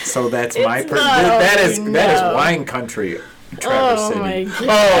 So that's my It's not all that is you know. wine country, Traverse Oh City. my god.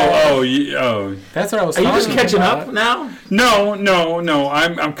 Oh. That's what I was Are you talking just catching about. up now? No.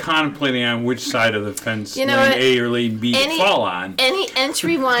 I'm contemplating on which side of the fence You know lane what? A or lane B to fall on. Any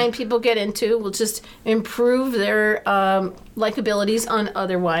entry wine people get into will just improve their likabilities on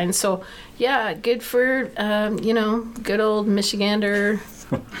other wines. So, yeah, good for, good old Michigander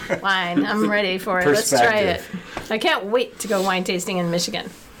wine. I'm ready for it. Let's try it. I can't wait to go wine tasting in Michigan.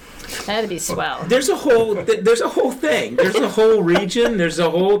 That'd be swell. There's a whole thing. There's a whole region. There's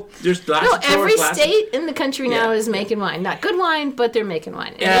lots No, of every stores, state in the country now Yeah. is making wine. Not good wine, but they're making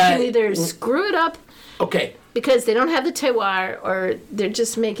wine. And Yeah. they can either screw it up Okay. because they don't have the terroir, or they're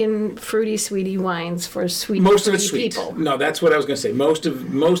just making fruity, sweetie wines for sweet, Most of it's fruity sweet. people. No, that's what I was going to say. Most of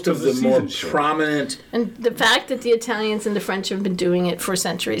the more season's short. prominent. And the fact that the Italians and the French have been doing it for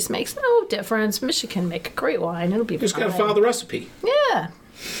centuries makes no difference. Michigan make a great wine. It'll be Just got to fine. follow the recipe, Yeah,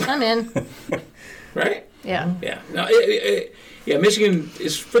 I'm in. right? Yeah, Yeah. No. Michigan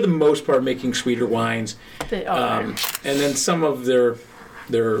is for the most part making sweeter wines, they are. and then some of their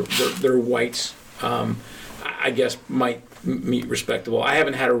whites, I guess, might meet respectable. I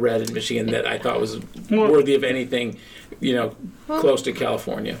haven't had a red in Michigan that I thought was worthy of anything, close to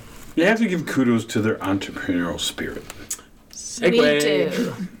California. You have to give kudos to their entrepreneurial spirit. we Segue.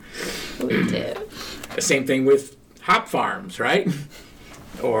 do. We do. Same thing with hop farms, right?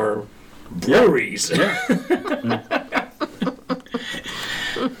 Or breweries.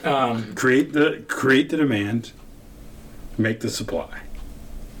 Create the demand, make the supply.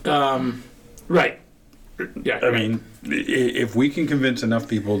 Right. Yeah. I mean, if we can convince enough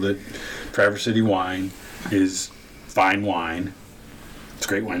people that Traverse City wine is fine wine, it's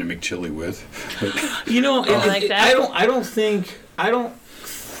great wine to make chili with. But like that. I don't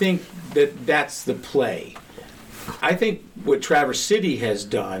think that that's the play. I think what Traverse City has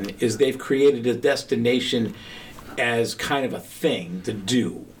done is they've created a destination as kind of a thing to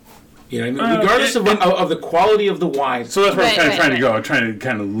do. You know what I mean? Regardless of the quality of the wine. so that's where I'm Right, kind of right, trying right. to go. I'm trying to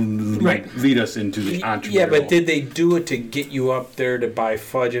kind of Right. lead us into the entrepreneurial. Yeah, but did they do it to get you up there to buy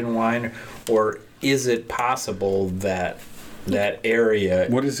fudge and wine, or is it possible that that area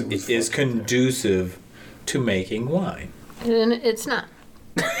What is it with is fudge? conducive to making wine? And it's not.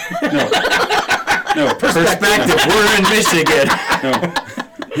 No, Perspective. We're in Michigan.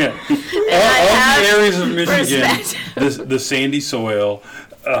 Yeah. All the areas of Michigan, the sandy soil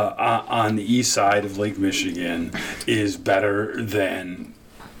on the east side of Lake Michigan is better than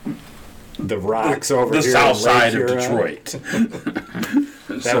The rocks over the here south in Lake side of Huron. Detroit.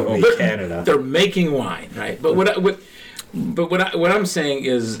 That would be Canada. They're making wine, right? But what I'm saying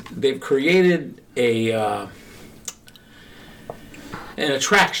is they've created an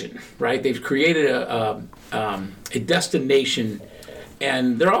attraction, right? They've created a destination,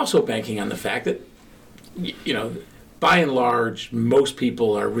 and they're also banking on the fact that by and large, most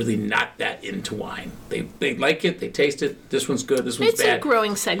people are really not that into wine. They like it, they taste it. This one's good. This one's It's bad. a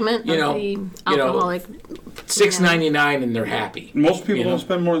growing segment You know, of the you know, alcoholic. $6.99 and they're happy. Most people You know? don't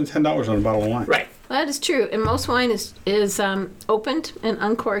spend more than $10 on a bottle of wine. Right. That is true, and most wine is opened and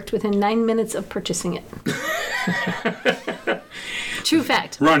uncorked within 9 minutes of purchasing it. True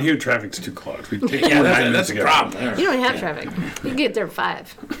fact. Around here, traffic's too clogged. We take Yeah, 9 that's minutes a to go. problem there. You don't have traffic. You can get there in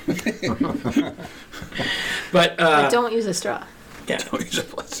 5. But Don't use a straw. yeah. Don't use a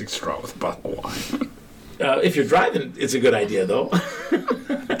plastic straw with a bottle of wine. If you're driving, it's a good idea, though.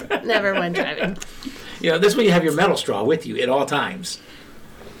 Never went driving. This way you have your metal straw with you at all times.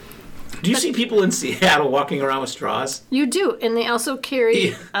 Do you see people in Seattle walking around with straws? You do, and they also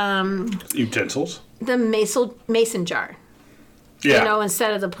carry Utensils. the mason jar. Yeah.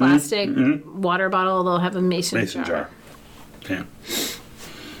 Instead of the plastic water bottle, they'll have a mason Mason jar. Yeah.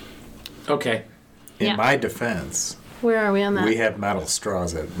 Okay. In Yeah. my defense, Where are we on that? we have metal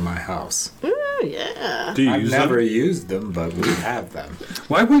straws at my house. Ooh, yeah. Do you I've use never them? used them, but we have them.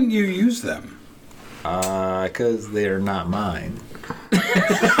 Why wouldn't you use them? Because they're not mine.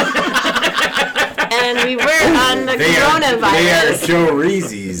 And we were on the They are coronavirus. Joe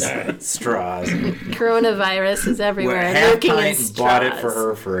Reese's straws. Coronavirus is everywhere. Half Lurking in Pint straws. bought it for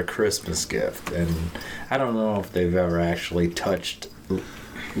her for a Christmas gift, and I don't know if they've ever actually touched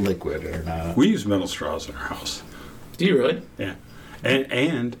liquid or not. We use metal straws in our house. Do you really? Yeah.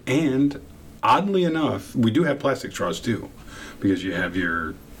 And oddly enough, we do have plastic straws too, because you have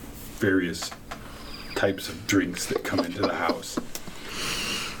your various types of drinks that come into the house.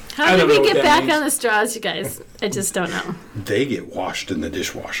 How I did don't we know what get that back means. on the straws, you guys? I just don't know. They get washed in the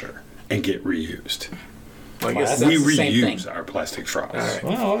dishwasher and get reused. Well, I guess We that's the same thing. reuse our plastic straws. All right.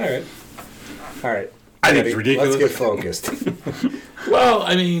 Well, all right. All right. I think it's ridiculous. Let's get focused. Well,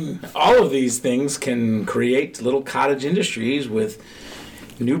 I mean, all of these things can create little cottage industries with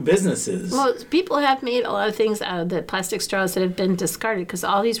new businesses. Well, people have made a lot of things out of the plastic straws that have been discarded because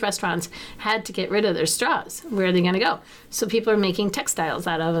all these restaurants had to get rid of their straws. Where are they going to go? So people are making textiles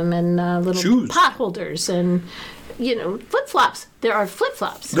out of them and little Shoes. pot holders and, flip-flops. There are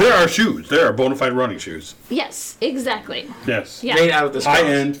flip-flops. There are shoes. There are bona fide running shoes. Yes, exactly. Yes. Yeah. Made out of the straws.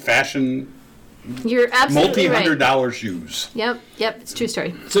 High-end fashion, You're absolutely right. multi-$100 shoes. Yep, it's a true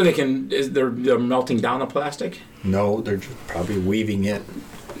story. So they're melting down the plastic? No, they're just probably weaving it.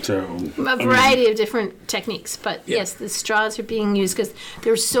 So A variety of different techniques, but yes, the straws are being used because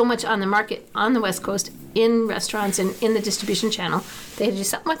there's so much on the market on the West Coast in restaurants and in the distribution channel. They had to do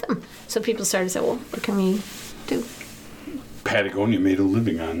something with them. So people started to say, well, what can we do? Patagonia made a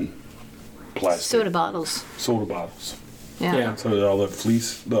living on plastic Soda bottles. soda bottles. Yeah. So all the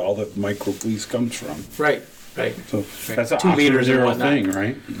fleece, all the micro fleece comes from. Right. So that's a 2 liters and zero whatnot. thing,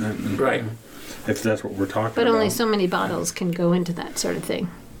 right? Right. If that's what we're talking But about. only so many bottles can go into that sort of thing.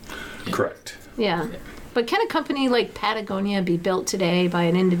 Correct. Yeah. But can a company like Patagonia be built today by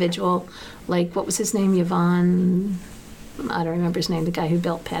an individual? Like, what was his name? Yvonne? I don't remember his name, the guy who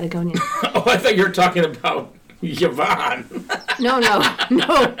built Patagonia. Oh, I thought you were talking about Yvonne. No, not.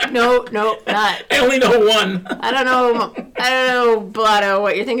 I only know one. I don't know, Blotto,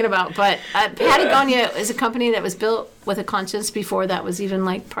 what you're thinking about, but Patagonia is a company that was built with a conscience before that was even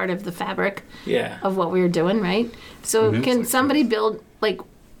like part of the fabric Yeah. of what we were doing, right? So can somebody build, like,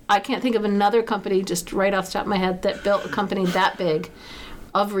 I can't think of another company just right off the top of my head that built a company that big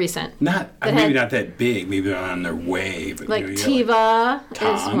of recent. Not That maybe had- not that big. Maybe they're on their way. But Like you know, you Teva is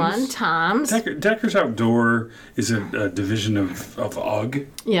Tom's. one, Tom's. Decker's Outdoor is a division of UGG.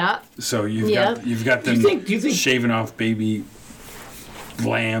 Yeah. So you've Yeah. got Do them you think- shaving off baby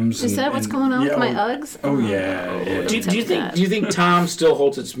lambs. Is and- that what's and- going on with yeah, my oh, Uggs? Oh yeah. yeah. Do you think that. do you think Tom still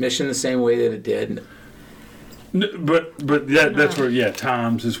holds its mission the same way that it did? But that's where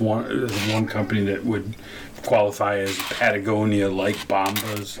Tom's is one company that would qualify as Patagonia, like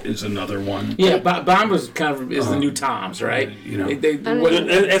Bombas is another one. Yeah, Bombas kind of is the new Tom's, right? you know. What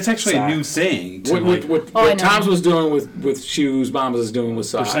It's actually a new thing. To like, I know. Tom's was doing with shoes, Bombas is doing with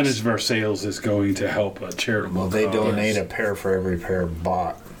socks. percentage of our sales is going to help a charitable. Well, they cause. donate a pair for every pair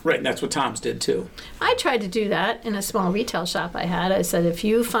bought. Right, and that's what Tom's did too. I tried to do that in a small retail shop I had. I said, if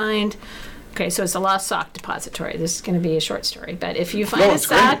you find, okay, so it's a lost sock depository. This is going to be a short story, but if you find a it's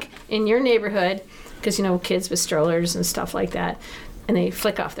great. sock in your neighborhood, because kids with strollers and stuff like that, and they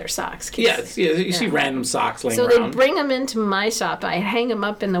flick off their socks. Kids. Yeah, you see random socks laying So they around. bring them into my shop. I hang them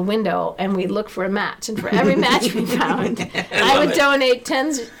up in the window, and we look for a match. And for every match we found, I would donate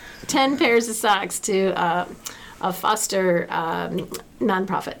 10 pairs of socks to a foster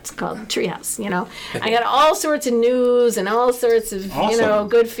nonprofit. It's called Treehouse. I got all sorts of news and all sorts of Awesome.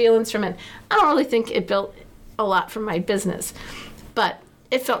 good feelings from it. I don't really think it built a lot for my business, but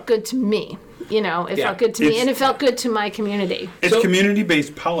it felt good to me. It felt good to me, and it felt good to my community. It's So-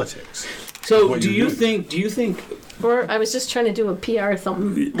 community-based politics. So what do you're you doing. think? Or I was just trying to do a PR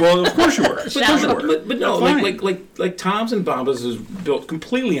something. Well, of course you were. But no, Fine. like Tom's and Bombas is built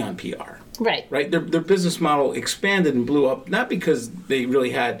completely on PR. Right. Right, their business model expanded and blew up not because they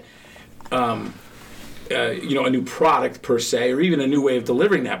really had, a new product per se, or even a new way of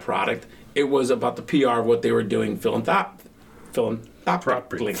delivering that product. It was about the PR of what they were doing philanthropically.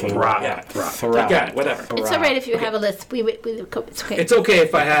 Yeah. Got it, whatever. It's all right if you have a lisp. It's okay. It's okay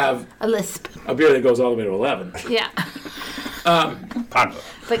if I have A lisp. a beer that goes all the way to 11. Yeah. Panda.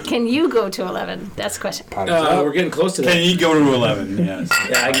 But can you go to 11? That's the question. We're getting close to that. Can you go to 11? Yes.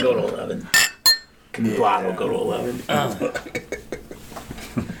 Yeah, I can go to 11. Can Blotto go to 11?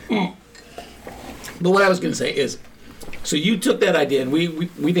 But what I was going to say is, So you took that idea, and we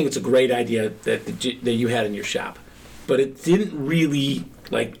think it's a great idea that you had in your shop, but it didn't really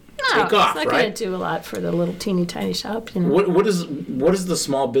take off, it's not right? going to do a lot for the little teeny tiny shop. You know. What does the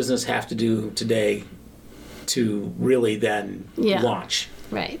small business have to do today to really then launch?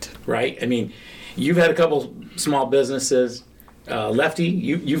 Right. Right. I mean, you've had a couple small businesses. Lefty,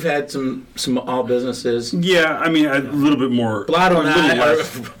 you've had some small businesses. Yeah, I mean, a little bit more. Blotto and I are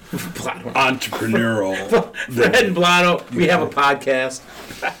entrepreneurial. Fred and Blotto, we have a podcast.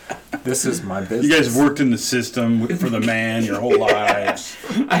 This is my business. You guys have worked in the system for the man your whole lives.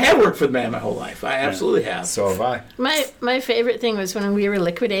 I have worked for the man my whole life. I absolutely have. So have I. My favorite thing was when we were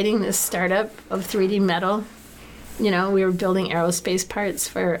liquidating this startup of 3D metal. You know, we were building aerospace parts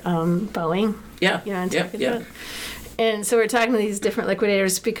for Boeing. Yeah. You know what I'm talking yeah. about? And so we're talking to these different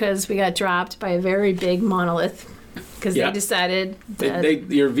liquidators because we got dropped by a very big monolith because they decided that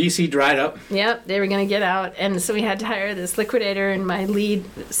your VC dried up. Yep, they were going to get out. And so we had to hire this liquidator and my lead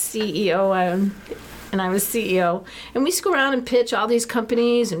CEO, and I was CEO. And we just go around and pitch all these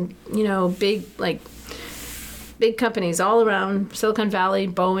companies and, you know, big companies all around Silicon Valley,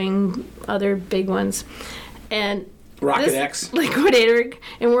 Boeing, other big ones. And Rocket X. Liquidator,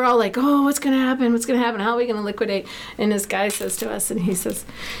 and we're all like, oh, what's going to happen? What's going to happen? How are we going to liquidate? And this guy says to us, and he says,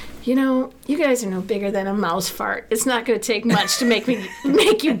 you know, you guys are no bigger than a mouse fart. It's not going to take much to make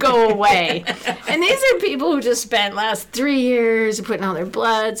you go away. And these are people who just spent last 3 years putting all their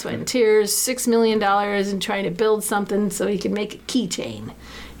blood, sweat, and tears, $6 million and trying to build something so he could make a keychain,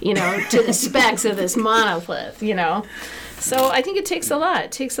 you know, to the specs of this monolith, you know. So I think it takes a lot.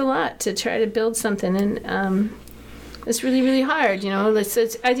 It takes a lot to try to build something, and it's really, really hard, you know. I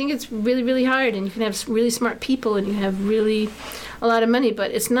think it's really, really hard, and you can have really smart people, and you have really a lot of money,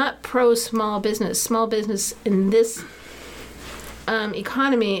 but it's not pro small business. Small business in this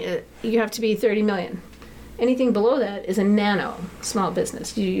economy, you have to be 30 million. Anything below that is a nano small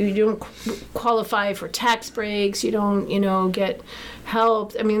business. You don't qualify for tax breaks. You don't, you know, get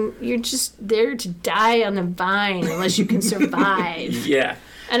help. I mean, you're just there to die on the vine unless you can survive. Yeah.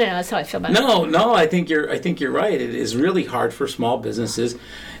 I don't know. That's how I feel about it. No. I think you're right. It is really hard for small businesses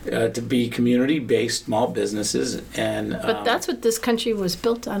to be community-based small businesses, and but that's what this country was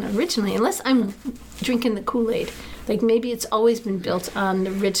built on originally. Unless I'm drinking the Kool-Aid, like maybe it's always been built on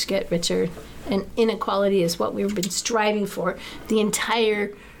the rich get richer, and inequality is what we've been striving for the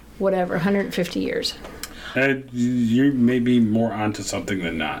entire 150 years. You may be more onto something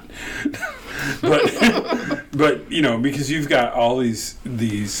than not. but you know, because you've got all these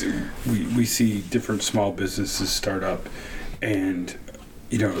we see different small businesses start up, and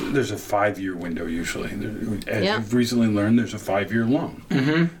you know, there's a 5-year window usually. As you've recently learned, there's a 5-year loan,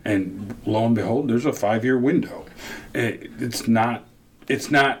 and lo and behold, there's a 5-year window. It's not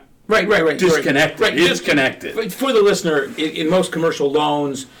right disconnected. Right. It's connected. For the listener, in most commercial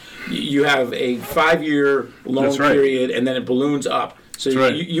loans, you have a 5-year loan period, and then it balloons up. So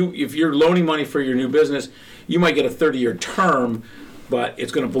you if you're loaning money for your new business, you might get a 30-year term, but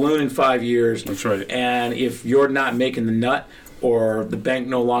it's going to balloon in 5 years. That's right. And if you're not making the nut, or the bank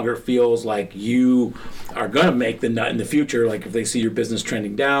no longer feels like you are going to make the nut in the future, like if they see your business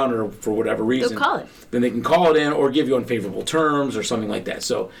trending down or for whatever reason, they'll call it. Then they can call it in or give you unfavorable terms or something like that.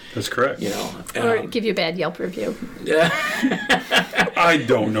 So that's correct. You know, or give you a bad Yelp review. I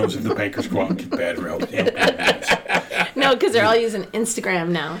don't know if the bankers go out and get bad Yelp. No, because they're all using Instagram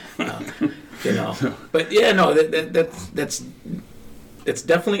now. You know, but yeah, no, that's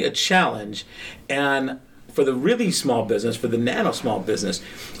definitely a challenge, and for the really small business, for the nano small business,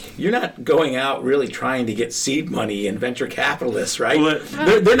 you're not going out really trying to get seed money and venture capitalists, right? Well,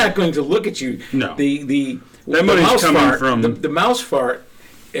 they're not going to look at you. No. The money's coming fart, from the mouse fart,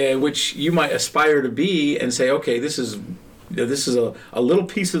 which you might aspire to be, and say, okay, this is a little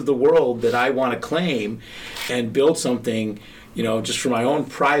piece of the world that I want to claim, and build something, you know, just for my own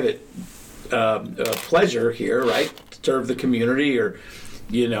private pleasure here, right? Serve the community, or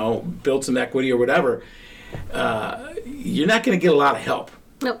you know, build some equity or whatever. You're not going to get a lot of help.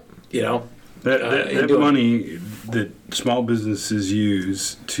 Nope. You know, that money that small businesses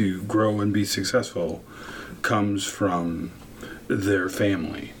use to grow and be successful comes from their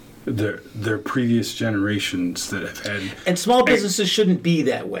family, their previous generations that have had. And small businesses shouldn't be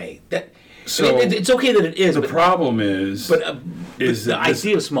that way. So it's okay that it is. The problem is the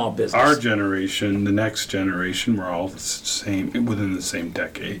idea of small business. Our generation, the next generation, we're all within the same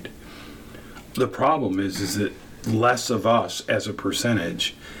decade. The problem is that less of us as a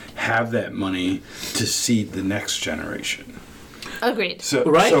percentage have that money to seed the next generation. Agreed.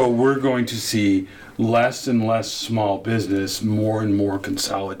 So we're going to see less and less small business, more and more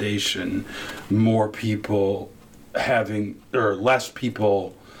consolidation, more people having or less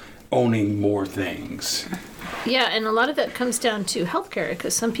people owning more things. Yeah, and a lot of that comes down to healthcare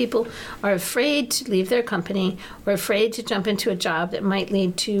because some people are afraid to leave their company or afraid to jump into a job that might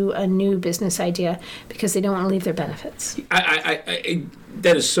lead to a new business idea because they don't want to leave their benefits. I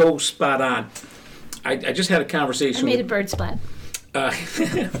that is so spot on. I just had a conversation. I made a bird splat. It's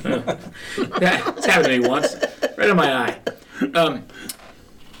happened to me once, right in my eye.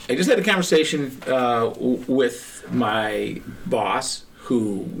 I just had a conversation with my boss,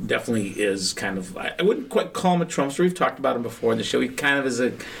 who definitely is kind of, I wouldn't quite call him a Trumpster. We've talked about him before in the show. He kind of is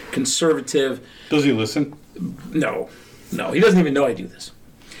a conservative. Does he listen? No, he doesn't even know I do this.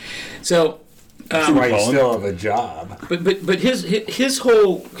 So. That's why you still have a job. But his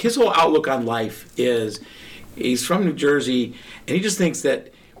whole outlook on life is, he's from New Jersey, and he just thinks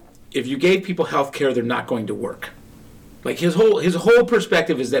that if you gave people health care, they're not going to work. Like his whole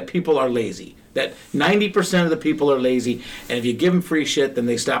perspective is that people are lazy. That 90% of the people are lazy, and if you give them free shit, then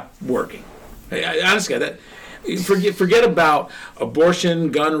they stop working. Honestly, forget about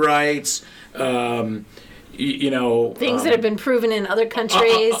abortion, gun rights. Things that have been proven in other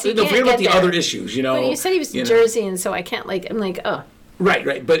countries. Don't forget about the other issues. But you said he was in Jersey, and so I can't I'm like, oh.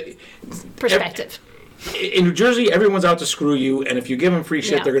 Right. But perspective. In New Jersey, everyone's out to screw you, and if you give them free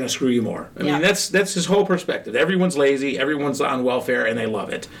shit, they're going to screw you more. I mean, that's his whole perspective. Everyone's lazy, everyone's on welfare, and they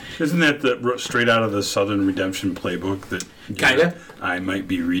love it. Isn't that straight out of the Southern Redemption playbook that kinda I might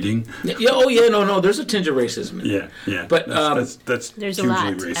be reading? Yeah. Oh yeah. No. There's a tinge of racism. Yeah. But that's there's hugely a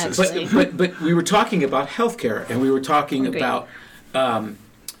lot, racist. But we were talking about healthcare, and we were talking about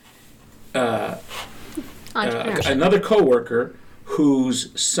another coworker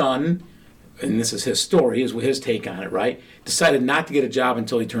whose son, and this is his story, is his take on it, right? Decided not to get a job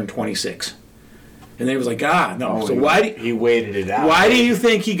until he turned 26. And then he was like, no. So he waited it out. Why do you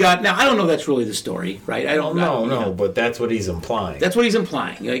think he got... Now, I don't know if that's really the story, right? I don't know. No, but that's what he's implying. That's what he's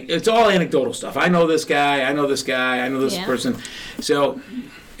implying. Like, it's all anecdotal stuff. I know this guy, I know this person. So,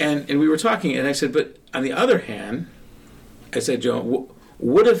 and we were talking, and I said, but on the other hand, I said, Joe,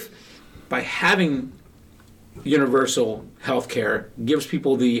 what if by having universal health care gives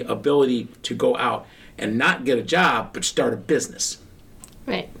people the ability to go out and not get a job but start a business?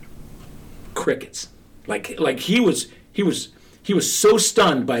 Right. Crickets. Like he was so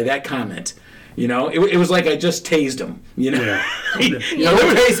stunned by that comment. It was like I just tased him. Yeah.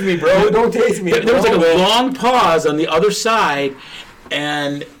 Don't taste me, bro. Don't taste me. There was like a long pause on the other side,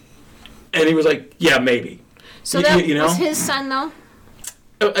 and he was like, "Yeah, maybe." So that was his son, though.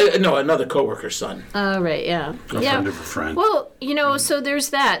 No, another coworker's son. Oh, right, yeah. A friend of a friend. Well, so there's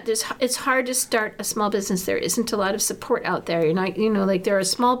that. It's hard to start a small business. There isn't a lot of support out there. You're not, there are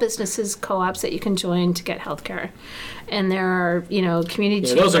small businesses, co-ops that you can join to get health care. And there are, community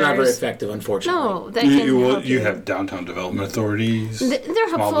chambers. Those are not very effective, unfortunately. No, that can help you have downtown development authorities. They're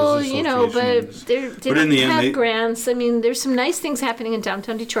helpful, but they don't have grants. I mean, there's some nice things happening in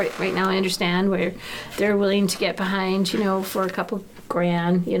downtown Detroit right now, I understand, where they're willing to get behind, for a couple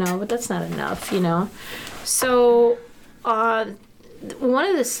grand, but that's not enough, So one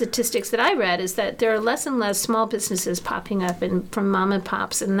of the statistics that I read is that there are less and less small businesses popping up from mom and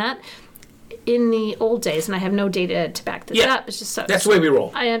pops, and that in the old days, and I have no data to back this up, it's just that's the way we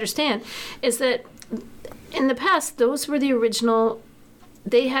roll. I understand, is that in the past, those were the original,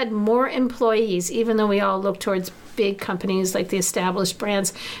 they had more employees, even though we all look towards big companies like the established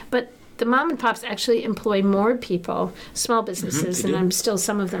brands, but the mom and pops actually employ more people, small businesses, and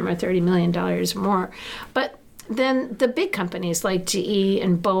some of them are $30 million or more. But then the big companies like GE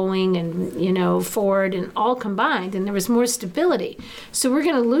and Boeing and, Ford and all combined, and there was more stability. So we're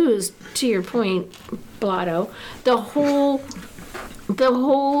going to lose, to your point, Blotto, the whole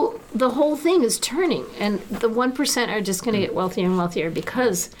thing is turning, and the 1% are just going to get wealthier and wealthier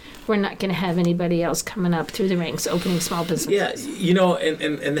because we're not going to have anybody else coming up through the ranks opening small businesses. Yeah,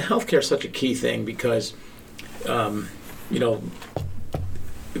 and the healthcare is such a key thing because, I'll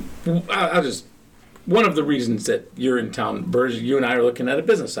just, one of the reasons that you're in town, Burge, you and I are looking at a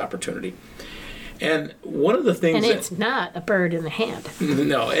business opportunity. And one of the things and it's not a bird in the hand.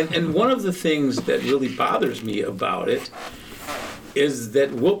 No, and one of the things that really bothers me about it is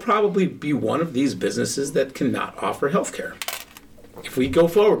that we'll probably be one of these businesses that cannot offer health care if we go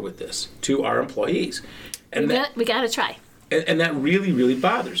forward with this to our employees. And we got to try. And that really, really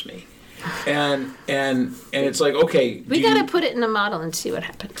bothers me. And it's like, okay. We got to put it in a model and see what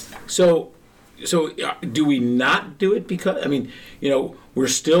happens. So do we not do it because, we're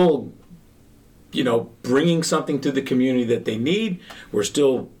still, bringing something to the community that they need. We're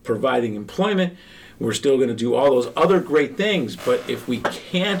still providing employment. We're still going to do all those other great things. But if we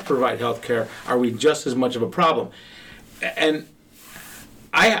can't provide health care, are we just as much of a problem? And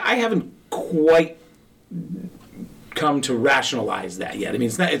I haven't quite come to rationalize that yet. I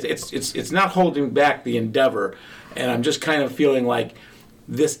mean, it's not holding back the endeavor, and I'm just kind of feeling like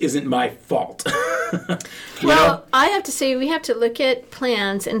this isn't my fault. Well, I have to say we have to look at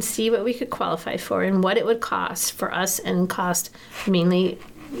plans and see what we could qualify for and what it would cost for us and cost mainly,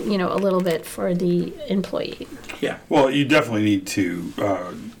 a little bit for the employee. Yeah. Well, you definitely need to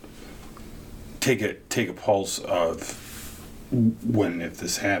take a pulse of if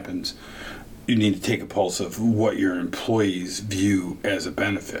this happens. You need to take a pulse of what your employees view as a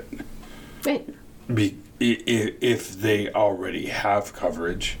benefit. Right. If they already have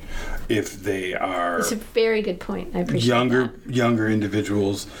coverage, if they are It's a very good point. I appreciate that. younger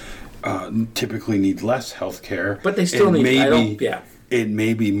individuals typically need less health care. But they still need. It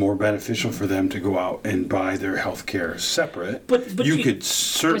may be more beneficial for them to go out and buy their health care separate. But you you- could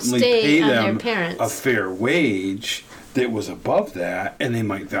certainly stay pay on their them parents. a fair wage that was above that, and they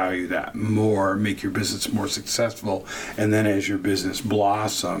might value that more, make your business more successful, and then as your business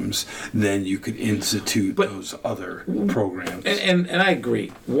blossoms, then you could institute those other programs. And I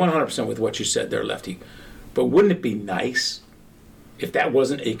agree 100% with what you said there, Lefty. But wouldn't it be nice if that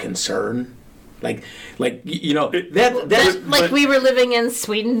wasn't a concern? Like We were living in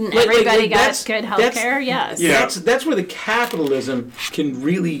Sweden, everybody got good health care, yes. Yeah. That's where the capitalism can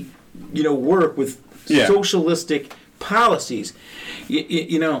really, work with socialistic policies.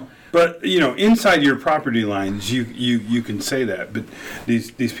 But inside your property lines, you can say that. But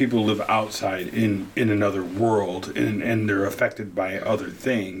these people live outside in another world, and they're affected by other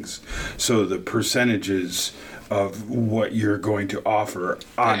things. So the percentages of what you're going to offer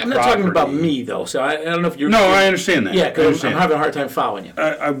on I'm not talking about me though. So I don't know if you're. No, I understand that. Yeah, because I'm having a hard time following you.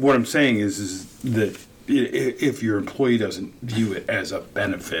 What I'm saying is that if your employee doesn't view it as a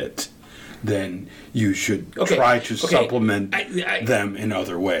benefit, then you should try to supplement them in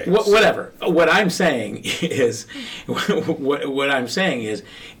other ways. Whatever. What I'm saying is,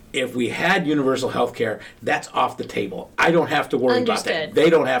 if we had universal health care, that's off the table. I don't have to worry about that. They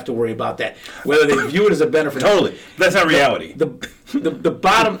don't have to worry about that. Whether they view it as a benefit. Totally. That's not reality. The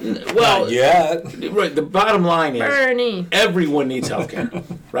bottom. Well, right. The bottom line is Bernie. Everyone needs health care.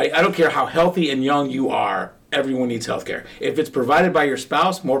 Right. I don't care how healthy and young you are. Everyone needs health care. If it's provided by your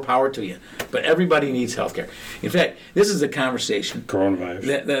spouse, more power to you. But everybody needs health care. In fact, this is a conversation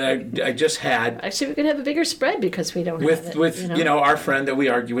Coronavirus that I just had. Actually, we could have a bigger spread because we don't have it. With our friend that we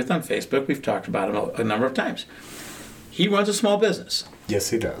argue with on Facebook. We've talked about him a number of times. He runs a small business. Yes,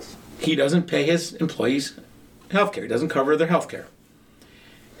 he does. He doesn't pay his employees health care. He doesn't cover their health care.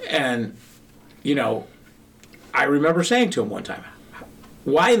 And, I remember saying to him one time,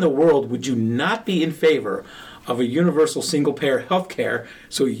 why in the world would you not be in favor of a universal single-payer health care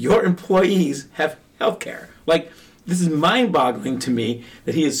so your employees have health care? Like, this is mind-boggling to me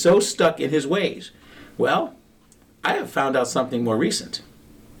that he is so stuck in his ways. Well, I have found out something more recent.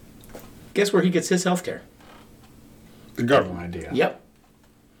 Guess where he gets his health care? The No government. idea. Yep.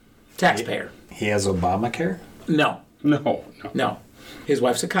 Taxpayer. He has Obamacare? No. His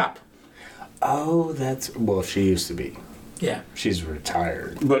wife's a cop. Oh, she used to be. Yeah. She's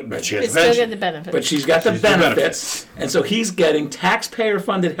retired. But she We has still pension. get the benefits. But she's got the She's the benefits, benefits. and so he's getting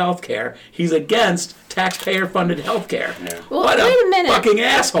taxpayer-funded health care. He's against taxpayer-funded health care. Well, What wait a minute. fucking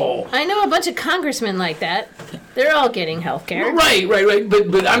asshole. I know a bunch of congressmen like that. They're all getting health care. Right.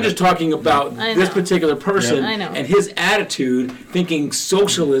 But I'm just talking about I this know. particular person I know. and his attitude, thinking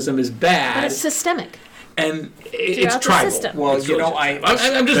socialism is But bad, it's systemic. and it's Throughout the tribal. system. Well, It's you know, really- I-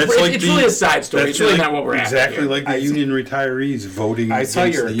 I'm just. That's like It's the- really a side story. It's really like- not what we're after exactly here. like the union retirees voting. I saw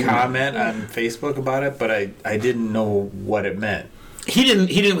against your the union. comment on Facebook about it, but I didn't know what it meant. He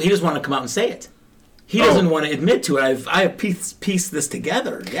just wanted to come out and say it. He doesn't want to admit to it. I have pieced this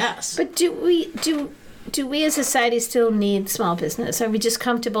together. Yes. But do we as a society still need small business? Are we just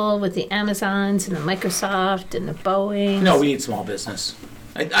comfortable with the Amazons and the Microsoft and the Boeing? No, we need small business.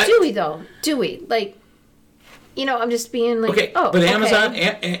 Do we though? Do we? Like, I'm just being like, Okay, oh, but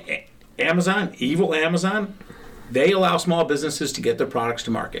okay. Amazon, evil Amazon, they allow small businesses to get their products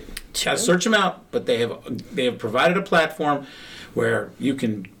to market. Gotta search them out, but they have provided a platform where you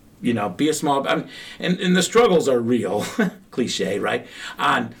can, be a small. And the struggles are real, cliche, right?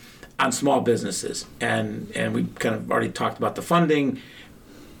 On small businesses, and we kind of already talked about the funding.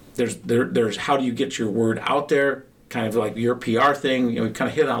 There's how do you get your word out there? Kind of like your PR thing. We kind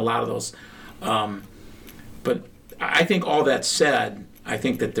of hit on a lot of those. But I think all that said, I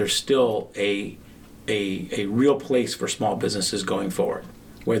think that there's still a real place for small businesses going forward.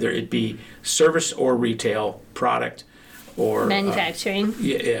 whether it be service or retail product or Manufacturing.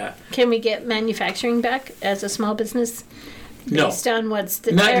 yeah. Can we get manufacturing back as a small business? No. Based on what's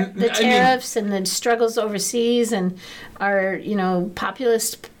the Not- the I mean- tariffs and the struggles overseas and our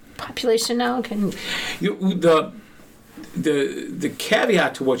population now can. The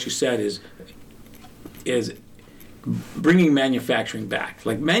caveat to what you said is bringing manufacturing back.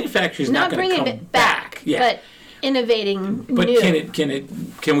 Like manufacturing is not going to bringing come it back, Yeah. but innovating But new.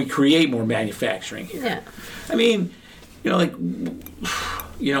 can we create more manufacturing here? Yeah. I mean,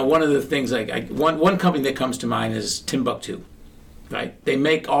 one of the things one company that comes to mind is Timbuktu, right? They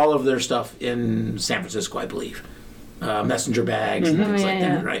make all of their stuff in San Francisco, I believe, messenger bags and things like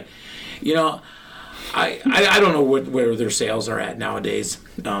that, right? I don't know where their sales are at nowadays.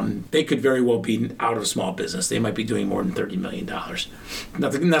 They could very well be out of small business. They might be doing more than $30 million. That's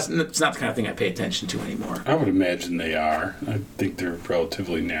not the kind of thing I pay attention to anymore. I would imagine they are. I think they're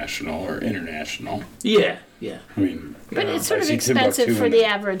relatively national or international. Yeah. I mean, But it's sort I of see expensive Timbuktu for in the it.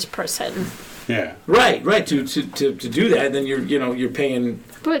 average person. Yeah. Right. To do that, then you're paying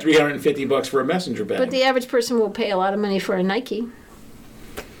But- $350 for a messenger bag. But the average person will pay a lot of money for a Nike.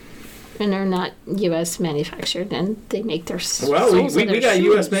 And they're not U.S. manufactured, and they make their well, soles we of their got a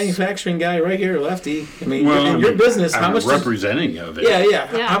U.S. shoes. manufacturing guy right here, Lefty. I mean, Well, in your business, how I'm much? representing of it. Yeah.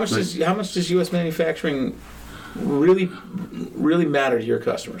 Yeah. How much does U.S. manufacturing really matter to your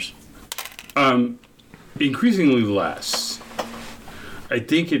customers? Increasingly less. I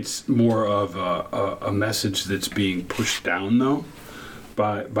think it's more of a message that's being pushed down, though,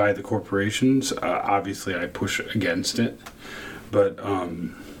 by the corporations. Obviously, I push against it, but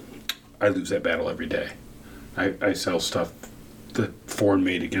I lose that battle every day. I sell stuff that foreign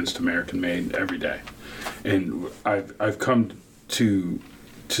made against American made every day, and I've come to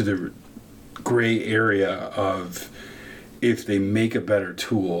the gray area of if they make a better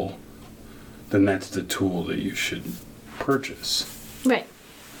tool, then that's the tool that you should purchase. Right.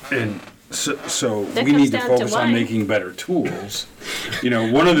 And so That we comes need to down to focus on wine. making better tools.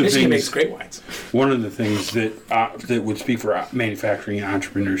 One of the Michigan makes things, great wines. one of the things that would speak for manufacturing and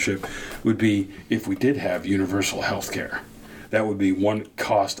entrepreneurship would be if we did have universal health care. That would be one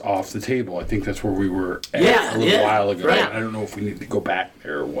cost off the table. I think that's where we were at Yeah, a little yeah, while ago. right. I don't know if we need to go back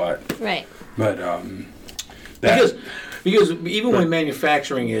there or what. Right. But Because even when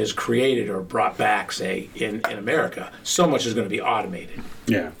manufacturing is created or brought back, say in America, so much is going to be automated,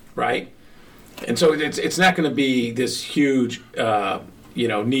 yeah. right? And so it's not going to be this huge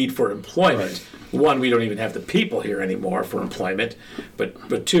need for employment. Right. One, we don't even have the people here anymore for employment,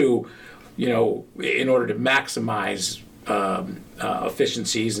 but two, in order to maximize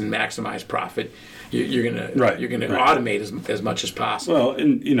efficiencies and maximize profit, you're gonna automate as much as possible. Well,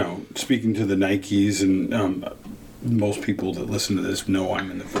 and speaking to the Nikes and most people that listen to this know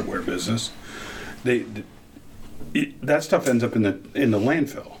I'm in the footwear business. That stuff ends up in the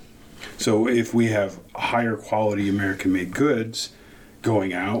landfill. So if we have higher quality American-made goods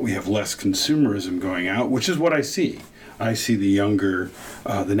going out, we have less consumerism going out, which is what I see. I see the younger,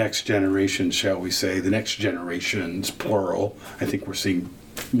 the next generation, shall we say, the next generations, plural. I think we're seeing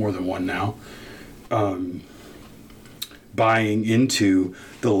more than one now. Buying into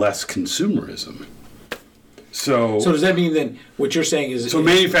the less consumerism. So does that mean then what you're saying is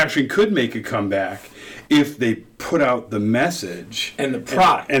manufacturing could make a comeback if they put out the message and the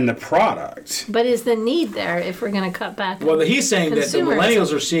product. and the product. But is the need there if we're going to cut back? Well, he's saying that the Consumerism.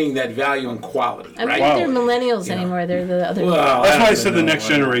 millennials are seeing that value and quality, I don't right? think they're millennials anymore. They're the other. Well, That's why I don't said the know. next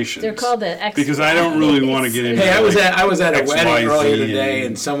generation. They're called the X. Because I don't really want to get into. Hey, I was like, at a wedding XYZ earlier today,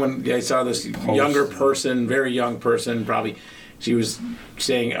 and and I saw this younger person, very young person, probably. She was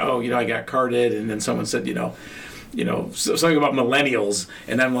saying, "Oh, I got carded," and then someone said, something about millennials,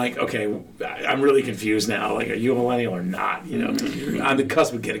 and I'm like, okay, I'm really confused now. Like, are you a millennial or not? You're on the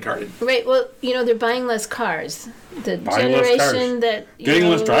cusp of getting carded. Right. Well, they're buying less cars. The Buying less generation cars. that Getting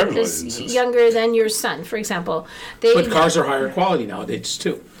less driver's is licenses. younger than your son, for example. But cars are higher quality nowadays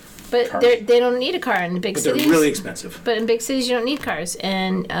too. But cars. they don't need a car in the big But they're cities. really expensive. But in big cities, you don't need cars,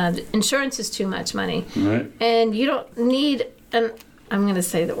 and insurance is too much money. Right. And you don't need I'm going to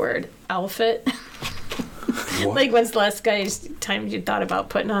say the word outfit. Like, when's the last time you thought about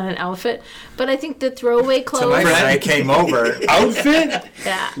putting on an outfit? But I think the throwaway clothes. Tonight when I came over, Outfit?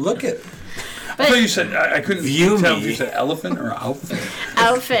 Yeah. Look at I thought you said I couldn't View tell me. if you said elephant or outfit.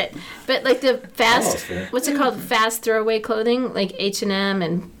 Outfit. But like the fast, Outfit. what's it called? Fast throwaway clothing, like H&M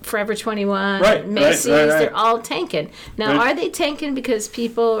and Forever 21, Right, and Macy's, right. they're all tanking. Now, Right. are they tanking because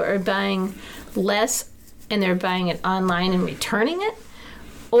people are buying less and they're buying it online and returning it?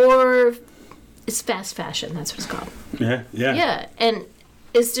 Or it's fast fashion, that's what it's called. Yeah. Yeah, and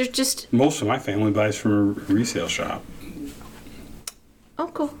is there just... Most of my family buys from a resale shop. Oh,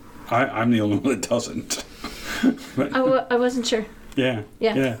 cool. I'm the only one that doesn't. But, I wasn't sure. yeah.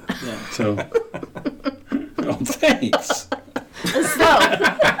 Yeah. So, oh, thanks. That's slow.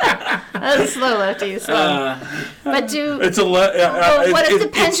 That's slow, Lefty. Slow. But It's what if the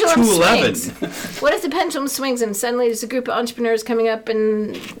pendulum 2:11. swings? What if the pendulum swings and suddenly there's a group of entrepreneurs coming up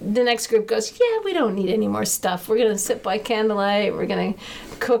and the next group goes, yeah, we don't need any more stuff. We're going to sit by candlelight. We're going to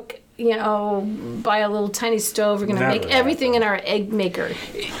cook, buy a little tiny stove. We're going to Never make everything in our egg maker.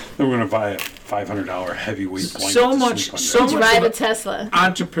 We're going to buy a $500 heavyweight blanket. So to much, sleep so under. much Drive a of Tesla.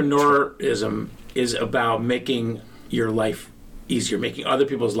 entrepreneurism is about making your life easier, making other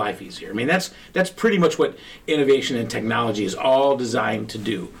people's life easier. I mean, that's pretty much what innovation and technology is all designed to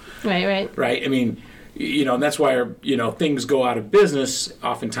do. Right. Right? I mean, and that's why things go out of business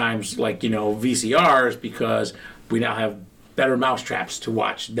oftentimes, like VCRs, because we now have better mousetraps to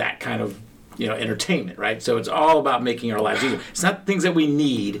watch that kind of entertainment, right? So it's all about making our lives easier. It's not things that we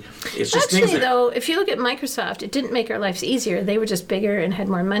need. It's just Actually, things that, though, if you look at Microsoft, it didn't make our lives easier. They were just bigger and had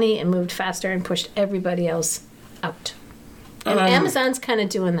more money and moved faster and pushed everybody else out. And Amazon's kind of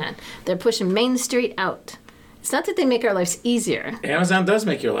doing that. They're pushing Main Street out. It's not that they make our lives easier. Amazon does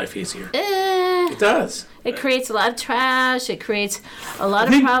make your life easier. It does. It creates a lot of trash. It creates a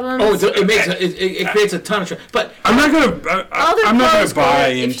lot of problems. Oh, it creates a ton of trash. But I'm not going clothes to buy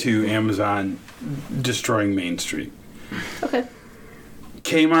go- into Amazon destroying Main Street. Okay.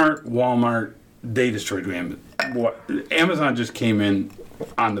 Kmart, Walmart, they destroyed Amazon just came in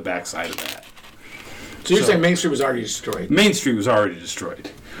on the backside of that. so you're saying Main Street was already destroyed? Main Street was already destroyed.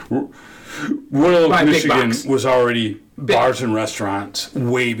 Royal By Oak, big Michigan box. was already bars and restaurants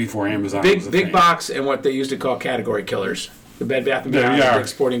way before Amazon was a Big thing. box and what they used to call category killers. The Bed Bath & There Beyond, you the are. big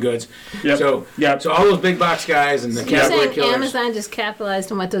sporting goods. Yep. So all those big box guys and the You're category saying killers. Amazon just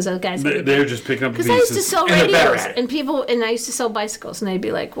capitalized on what those other guys did? They're just picking up the Because I used to pieces. sell And they're better radios, at it. and I used to sell bicycles, and they'd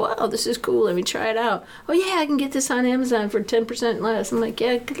be like, "Wow, this is cool. Let me try it out." Oh yeah, I can get this on Amazon for 10% less. I'm like,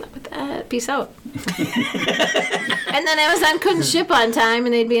 "Yeah, good luck with that. Peace out." And then Amazon couldn't ship on time,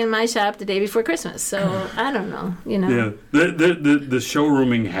 and they'd be in my shop the day before Christmas. So I don't know, Yeah, the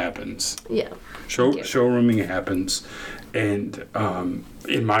showrooming happens. Yeah. Showrooming happens, and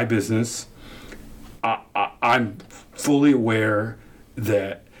in my business, I'm fully aware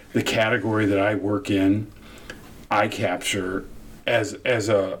that the category that I work in, I capture as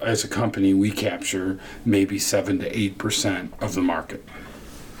a company, we capture maybe 7 to 8% of the market.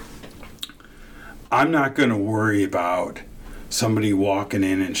 I'm not going to worry about somebody walking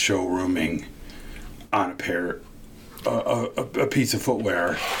in and showrooming on a piece of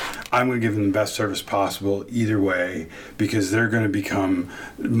footwear. I'm going to give them the best service possible either way, because they're going to become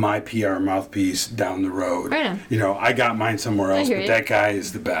my PR mouthpiece down the road. Right on. I got mine somewhere else, hear but you. that guy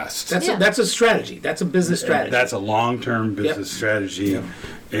is the best. That's a strategy. That's a business strategy. That's a long-term business strategy,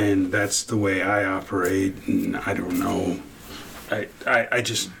 and that's the way I operate. And I don't know.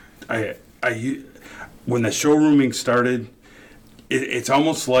 When the showrooming started, it's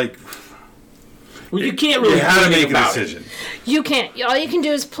almost like well, you can't really you have to do make anything a about it. decision. You can't. All you can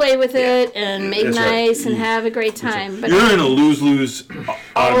do is play with it and make That's right. nice and have a great time. But You're in a lose-lose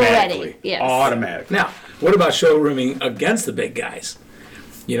automatically. yes. Automatically. Now, what about showrooming against the big guys?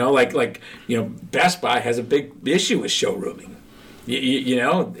 Best Buy has a big issue with showrooming.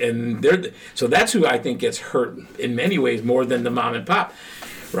 And so that's who I think gets hurt in many ways more than the mom and pop,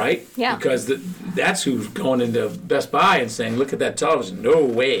 right? Yeah. Because that's who's going into Best Buy and saying, "Look at that television! No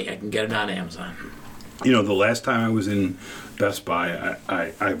way I can get it on Amazon." The last time I was in Best Buy,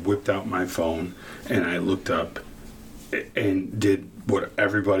 I whipped out my phone and I looked up and did what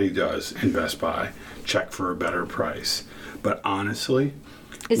everybody does in Best Buy, check for a better price. But honestly,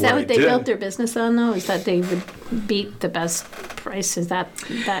 is that what they did- built their business on, though? Is that they would beat the best price? Is that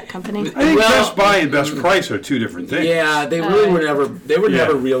company? I think Well- Best Buy and Best Price are two different things. Yeah, they really were never. They were Yeah.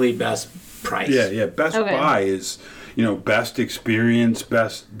 never really Best Price. Yeah. Best Okay. Buy is, best experience,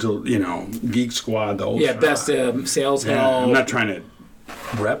 best, Geek Squad, the whole Best sales Yeah, help. I'm not trying to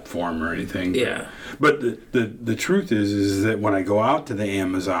rep for them or anything. Yeah. But the truth is that when I go out to the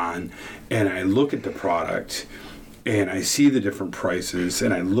Amazon and I look at the product and I see the different prices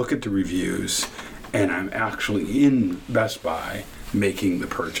and I look at the reviews and I'm actually in Best Buy making the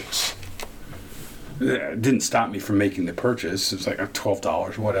purchase. It didn't stop me from making the purchase. It's like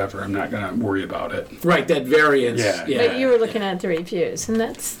 $12, whatever. I'm not going to worry about it. Right, that variance. Yeah. But you were looking at the reviews, and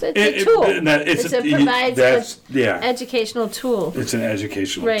that's a tool. It provides an educational tool. It's an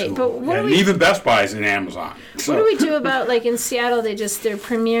educational Right, tool. but what do and we- even Best Buy is in Amazon. So. What do we do about, like in Seattle, they're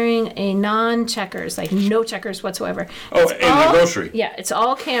premiering a non-checkers, like no checkers whatsoever. Oh, It's in the grocery. Yeah, it's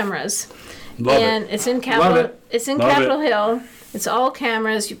all cameras. Love And it. it's in Love Capitol. it. It's in Love Capitol it. Hill. It's all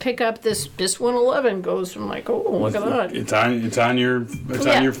cameras. You pick up this 111 goes from like, oh, look at that. It's on your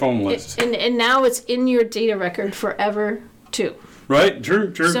Yeah. phone list. And now it's in your data record forever too. Right?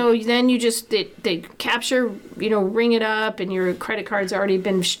 True. So then you just they capture, ring it up, and your credit card's already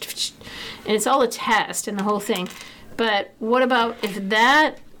been, and it's all a test and the whole thing. But what about if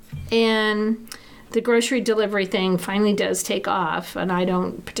that and the grocery delivery thing finally does take off, and I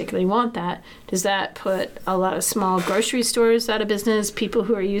don't particularly want that? Does that put a lot of small grocery stores out of business? People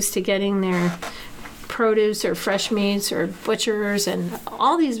who are used to getting their produce or fresh meats or butchers and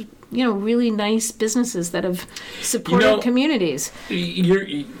all these, really nice businesses that have supported communities.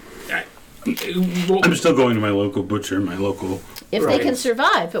 I'm still going to my local butcher, If they can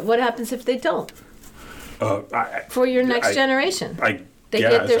survive, but what happens if they don't? For your next generation. They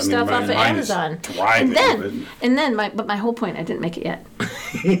get their stuff off of Amazon. And then my whole point, I didn't make it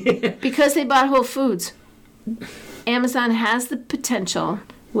yet. Because they bought Whole Foods, Amazon has the potential,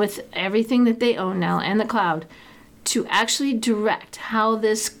 with everything that they own now and the cloud, to actually direct how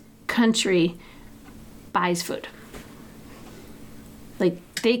this country buys food. Like,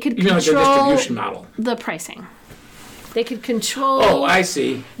 they could You mean like a control distribution model? the pricing. They could control Oh, I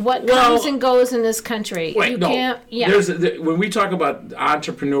see. what comes and goes in this country. Wait, you no. can't. Yeah. When we talk about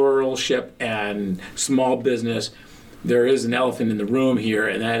entrepreneurship and small business, there is an elephant in the room here,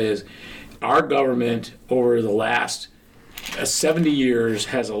 and that is our government over the last 70 years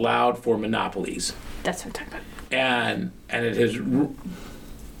has allowed for monopolies. That's what I'm talking about. And it has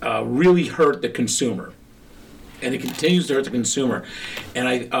really hurt the consumer. And it continues to hurt the consumer.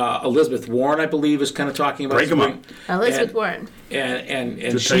 And Elizabeth Warren, I believe, is kind of talking about Break 'em up. Elizabeth Warren. And To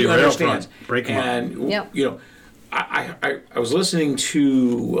tell she you right up understands. front, break 'em up. And Yep. I was listening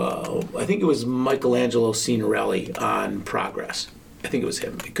to I think it was Michelangelo Signorelli on Progress. I think it was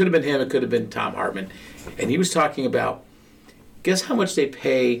him. It could have been him. It could have been Tom Hartman. And he was talking about, guess how much they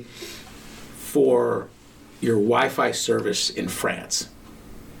pay for your Wi-Fi service in France?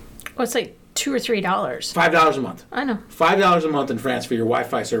 Well, it's like $2 or $3. $5 a month. I know. $5 a month in France for your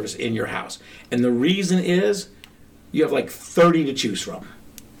Wi-Fi service in your house. And the reason is you have like 30 to choose from.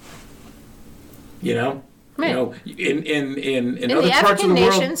 Right. In other the parts of African the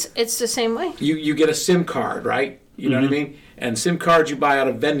world, nations, it's the same way. you get a SIM card, right? You know what I mean? And SIM cards you buy out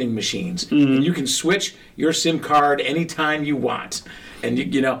of vending machines. And you can switch your SIM card anytime you want. And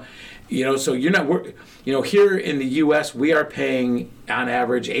so you're not here in the US, we are paying on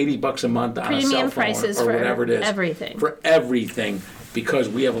average $80 a month on a cell Premium phone prices or for whatever it is. everything. For everything, because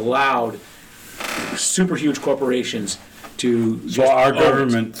we have allowed super huge corporations to So our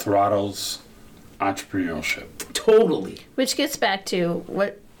government throttles entrepreneurship. totally. Which gets back to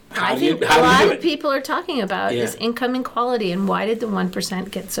what How I do you- think how a do you lot do of it? people are talking about Yeah. is income inequality, and why did the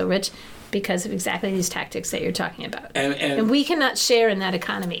 1% get so rich? Because of exactly these tactics that you're talking about. And we cannot share in that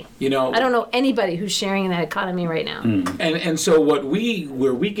economy. I don't know anybody who's sharing in that economy right now. And so where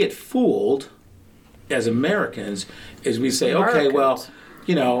we get fooled as Americans is we say, okay, well,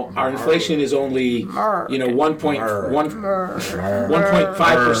 our inflation is only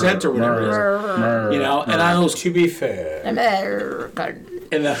 1.5% or whatever it is. And on those, To be fair, American.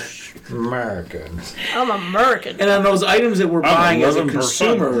 Americans. I'm American. and on those items that we're buying as a 11%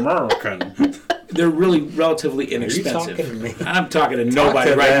 consumer, American. they're really relatively inexpensive. talking to me? I'm talking to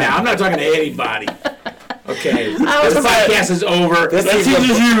nobody to right them. now. I'm not talking to anybody. Okay, was this podcast is over. This That is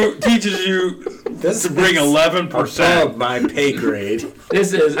teaches you This to bring 11%. above my pay grade.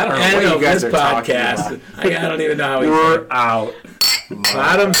 This is I don't know end what you of guys this are talking podcast. I don't even know how we We're out.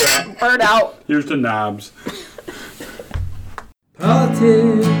 bottoms up. Bird out. Here's the knobs.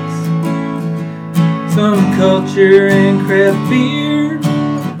 Politics, some culture and craft beer.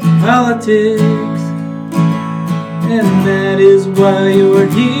 Politics, and that is why you're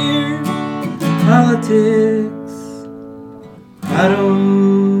here. Politics, I don't